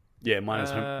 Yeah, mine is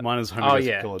Homer Goes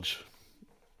to College.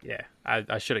 Yeah,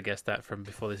 I should have guessed that from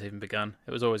before this even begun.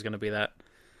 It was always going to be that.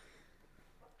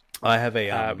 I have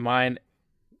a mine.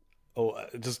 Oh,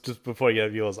 just before you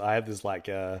have yours, I have this like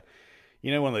one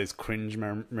of those cringe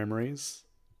memories,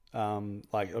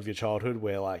 like of your childhood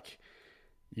where like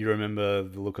you remember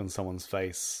the look on someone's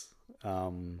face,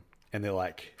 and they're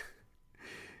like,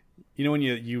 when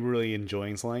you're really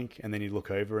enjoying something, and then you look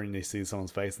over and you see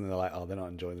someone's face, and they're like, oh, they're not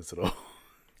enjoying this at all.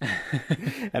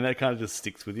 And that kind of just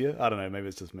sticks with you. I don't know, maybe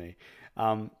it's just me.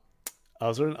 I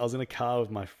was in a car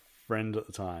with my friend at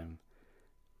the time,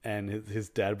 and his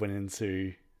dad went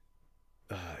into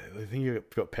I think he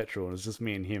got petrol, and it was just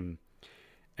me and him,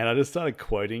 and I just started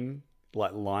quoting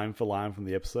like line for line from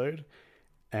the episode,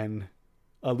 and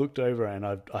I looked over and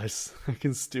I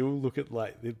can still look at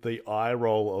like the eye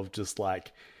roll of just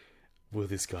like, will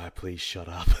this guy please shut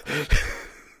up?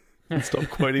 And stop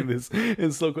quoting this,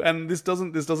 and this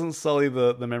doesn't sully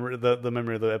the memory of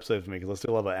the episode for me, because I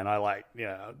still love it, and I like,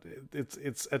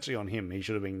 it's actually on him. He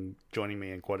should have been joining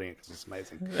me and quoting it because it's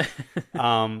amazing.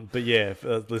 But yeah,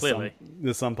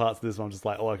 there's some parts of this one I'm just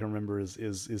like, all I can remember is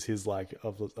his like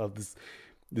of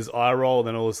this eye roll, and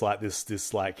then all this like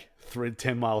this like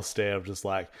 10-mile stare of just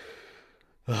like,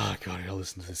 oh god, I gotta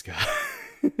listen to this guy.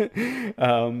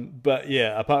 But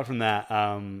yeah, apart from that,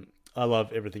 I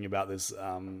love everything about this.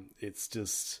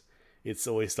 It's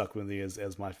always stuck with me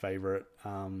as my favorite.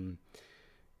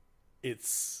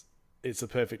 It's a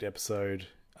perfect episode.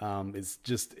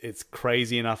 It's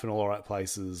crazy enough in all the right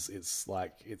places. It's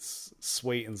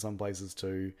sweet in some places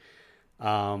too.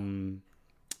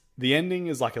 The ending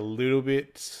is like a little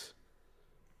bit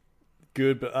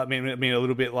good, but I mean a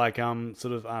little bit like sort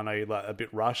of, I don't know, like a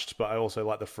bit rushed, but I also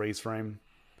like the freeze frame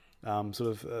sort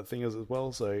of thing as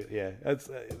well. So yeah,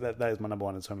 that is my number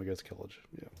one. Is Homer Goes to College.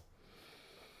 Yeah.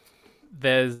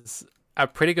 There's a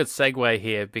pretty good segue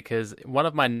here, because one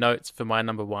of my notes for my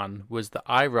number one was the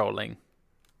eye rolling.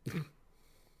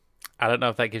 I don't know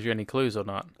if that gives you any clues or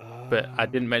not, but I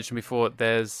didn't mention before,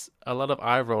 there's a lot of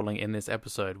eye rolling in this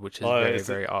episode, which is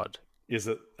very odd. Is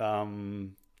it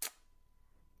the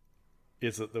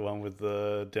one with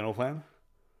the dental plan?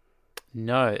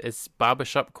 No, it's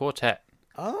Barbershop Quartet.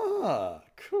 Ah,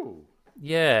 cool.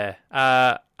 Yeah.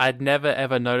 I'd never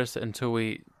ever noticed it until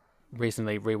we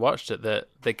recently rewatched it, that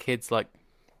the kids like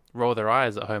roll their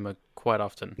eyes at Homer quite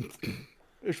often.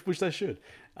 Which they should.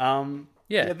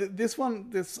 Yeah. This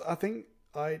one, I think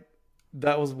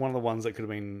that was one of the ones that could have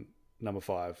been number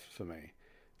 5 for me.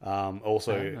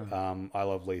 Also, I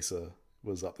Love Lisa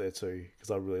was up there too,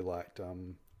 because I really liked, I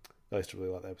used to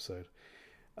really like the episode.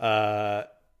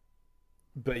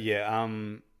 But yeah,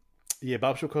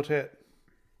 Barbershop Quartet,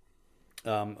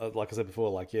 like I said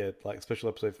before, like a special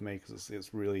episode for me, because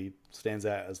it's really stands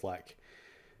out as like,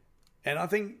 and I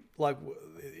think like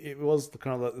it was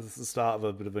kind of the start of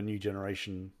a bit of a new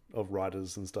generation of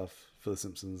writers and stuff for The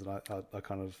Simpsons, and I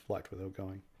kind of liked where they were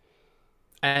going.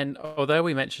 And although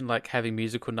we mentioned like having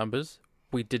musical numbers,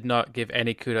 we did not give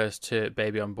any kudos to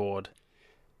Baby on Board.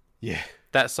 Yeah,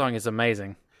 that song is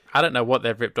amazing. I don't know what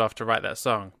they've ripped off to write that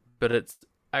song, but it's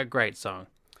a great song.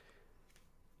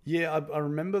 Yeah, I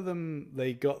remember them.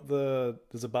 They got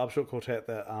there's a Barbershop Quartet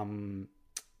that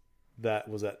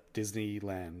was at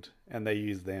Disneyland, and they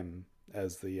used them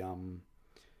as the I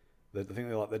think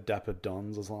they're like the Dapper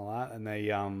Dons or something like that, and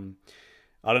they I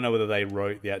don't know whether they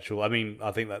wrote the actual. I mean,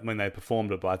 I think that when they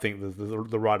performed it, but I think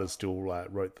the writers still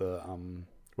wrote the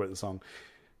song.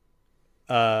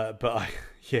 But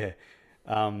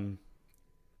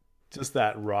just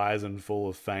that rise and fall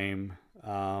of fame.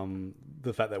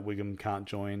 The fact that Wiggum can't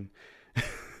join,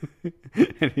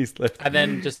 and he's left, and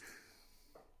then just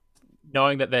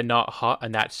knowing that they're not hot,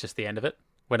 and that's just the end of it.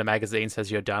 When a magazine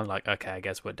says you're done, like, okay, I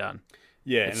guess we're done.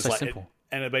 Yeah, it's and so like, simple.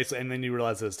 And then you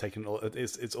realize that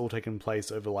it's all taken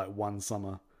place over like one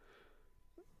summer.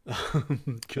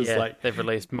 Because they've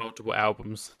released multiple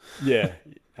albums. Yeah,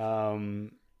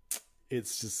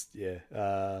 it's just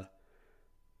I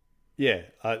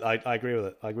agree with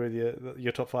it. I agree with you.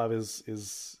 Your top 5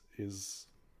 is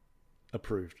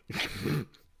approved.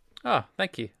 Oh,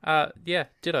 thank you. Yeah,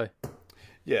 ditto.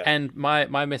 Yeah. And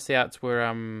my miss outs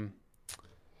were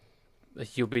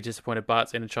you'll be disappointed.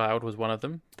 Bart's inner child was one of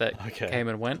them that came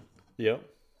and went. Yep.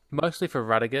 Mostly for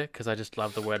Rudiger, because I just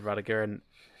love the word Rudiger and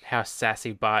how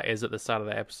sassy Bart is at the start of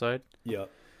the episode. Yep.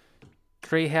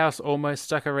 Treehouse almost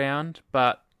stuck around,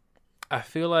 but I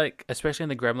feel like, especially in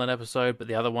the Gremlin episode, but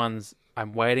the other ones,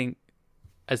 I'm waiting.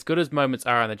 As good as moments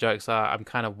are and the jokes are, I'm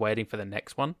kind of waiting for the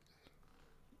next one.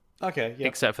 Okay, yeah.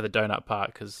 Except for the donut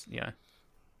part, because,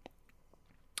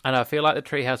 And I feel like the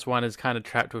Treehouse one is kind of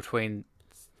trapped between...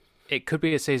 It could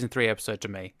be a Season 3 episode to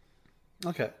me.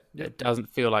 Okay. Yep. It doesn't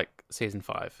feel like Season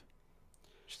 5.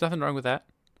 There's nothing wrong with that.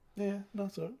 Yeah, no,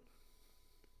 it's all right.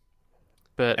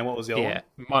 But, and what was the other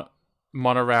one?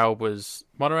 Monorail was...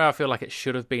 Monorail, I feel like it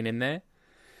should have been in there.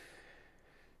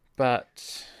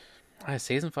 But...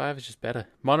 Season 5 is just better.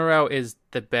 Monorail is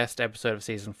the best episode of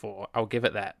Season 4. I'll give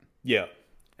it that. Yeah.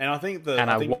 And I think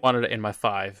I wanted it in my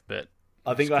 5, but...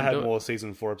 I think I had more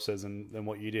Season 4 episodes than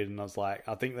what you did, and I was like,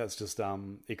 I think that's just,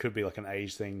 it could be like an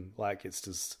age thing. Like, it's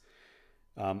just...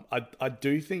 I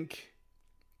do think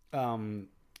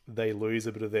they lose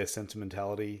a bit of their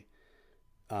sentimentality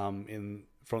from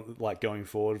going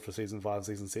forward for Season 5,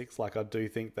 Season 6. Like, I do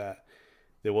think that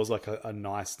there was like a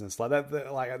niceness like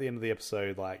that. Like at the end of the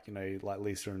episode, like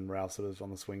Lisa and Ralph sort of on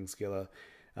the swing together.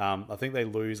 I think they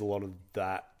lose a lot of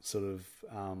that sort of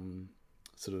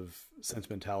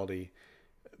sentimentality.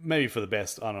 Maybe for the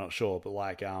best, I'm not sure, but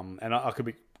like, and I could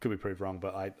be proved wrong,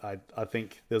 but I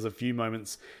think there's a few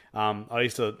moments. I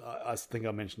think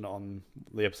I mentioned on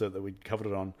the episode that we covered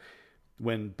it on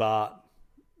when Bart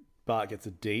gets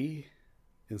a D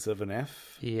instead of an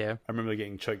F. Yeah, I remember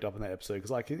getting choked up in that episode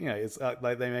because, it's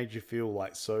like they made you feel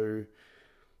like so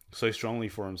strongly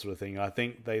for him, sort of thing. I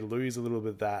think they lose a little bit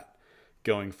of that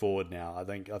going forward now. I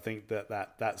think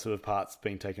that sort of part's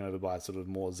been taken over by sort of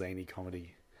more zany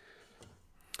comedy.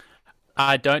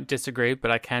 I don't disagree,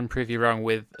 but I can prove you wrong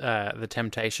with The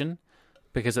Temptation,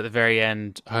 because at the very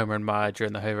end, Homer and Marge are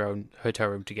in the hotel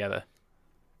room together.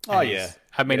 Oh, yeah.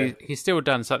 I mean, he's still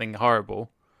done something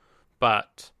horrible,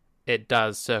 but it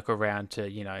does circle around to,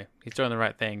 he's doing the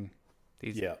right thing.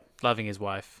 He's loving his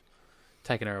wife,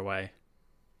 taking her away.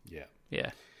 Yeah.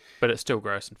 Yeah. But it's still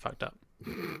gross and fucked up.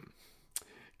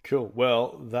 Cool.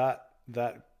 Well, that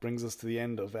brings us to the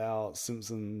end of our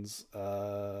Simpsons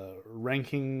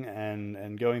ranking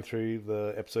and going through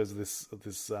the episodes of this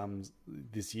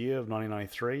year of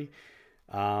 1993.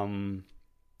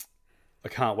 I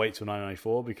can't wait till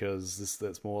 1994 because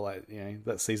that's more like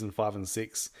that's season 5 and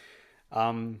 6.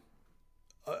 I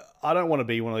don't want to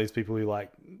be one of these people who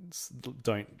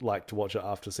don't like to watch it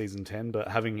after season 10, but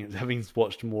having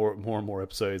watched more and more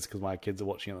episodes because my kids are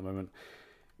watching at the moment,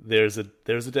 there's a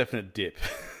definite dip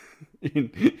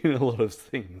in a lot of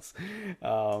things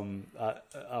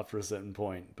after a certain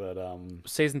point. But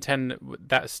season 10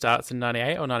 that starts in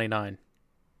 98 or 99.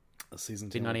 Season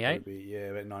 10 98.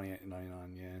 About 98,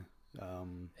 99.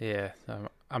 Yeah.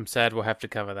 I'm sad we'll have to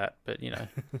cover that, but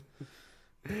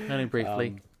only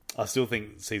briefly. I still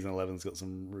think season 11's got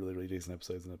some really, really decent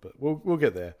episodes in it, but we'll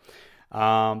get there.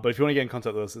 But if you want to get in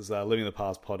contact with us, it's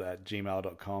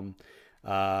livingthepastpod@gmail.com.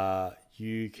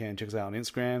 You can check us out on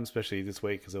Instagram, especially this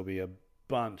week, because there'll be a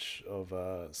bunch of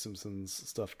Simpsons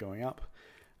stuff going up.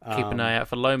 Keep an eye out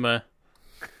for Loma.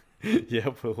 Yeah,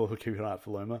 we'll keep an eye out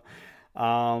for Loma.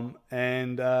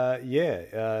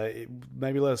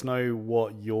 Maybe let us know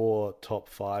what your top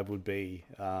 5 would be.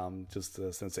 Just send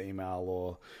us an email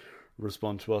or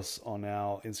respond to us on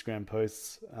our Instagram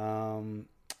posts.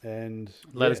 And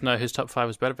let us know whose top 5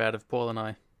 was better out of Paul and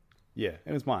I. Yeah,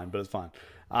 it was mine, but it's fine.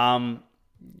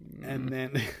 And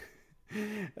then,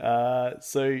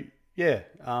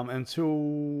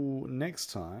 until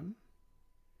next time,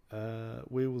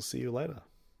 we will see you later.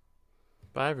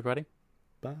 Bye, everybody.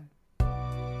 Bye.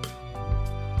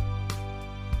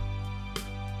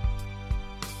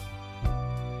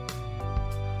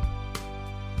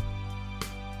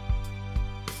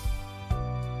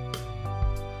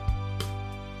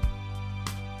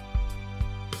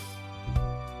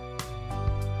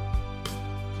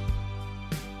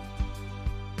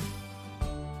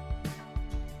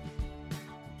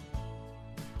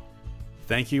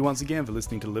 Thank you once again for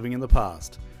listening to Living in the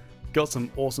Past. Got some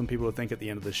awesome people to thank at the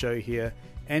end of the show here.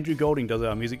 Andrew Golding does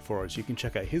our music for us. You can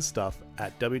check out his stuff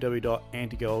at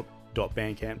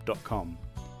www.antigold.bandcamp.com.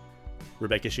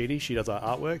 Rebecca Sheedy, she does our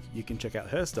artwork. You can check out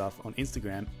her stuff on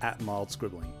Instagram at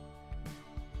mildscribbling.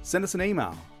 Send us an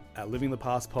email at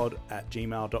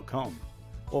livingthepastpod@gmail.com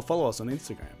or follow us on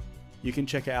Instagram. You can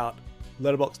check out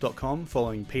letterboxd.com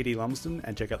following PD Lumsden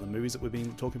and check out the movies that we've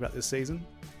been talking about this season.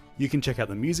 You can check out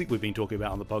the music we've been talking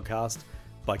about on the podcast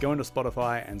by going to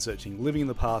Spotify and searching Living in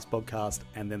the Past podcast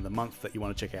and then the month that you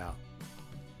want to check out.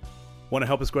 Want to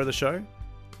help us grow the show?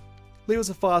 Leave us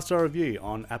a 5-star review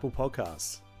on Apple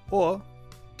Podcasts. Or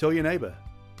tell your neighbour,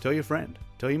 tell your friend,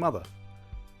 tell your mother.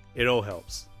 It all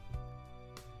helps.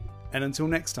 And until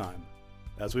next time,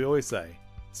 as we always say,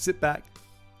 sit back,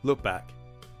 look back,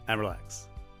 and relax.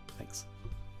 Thanks.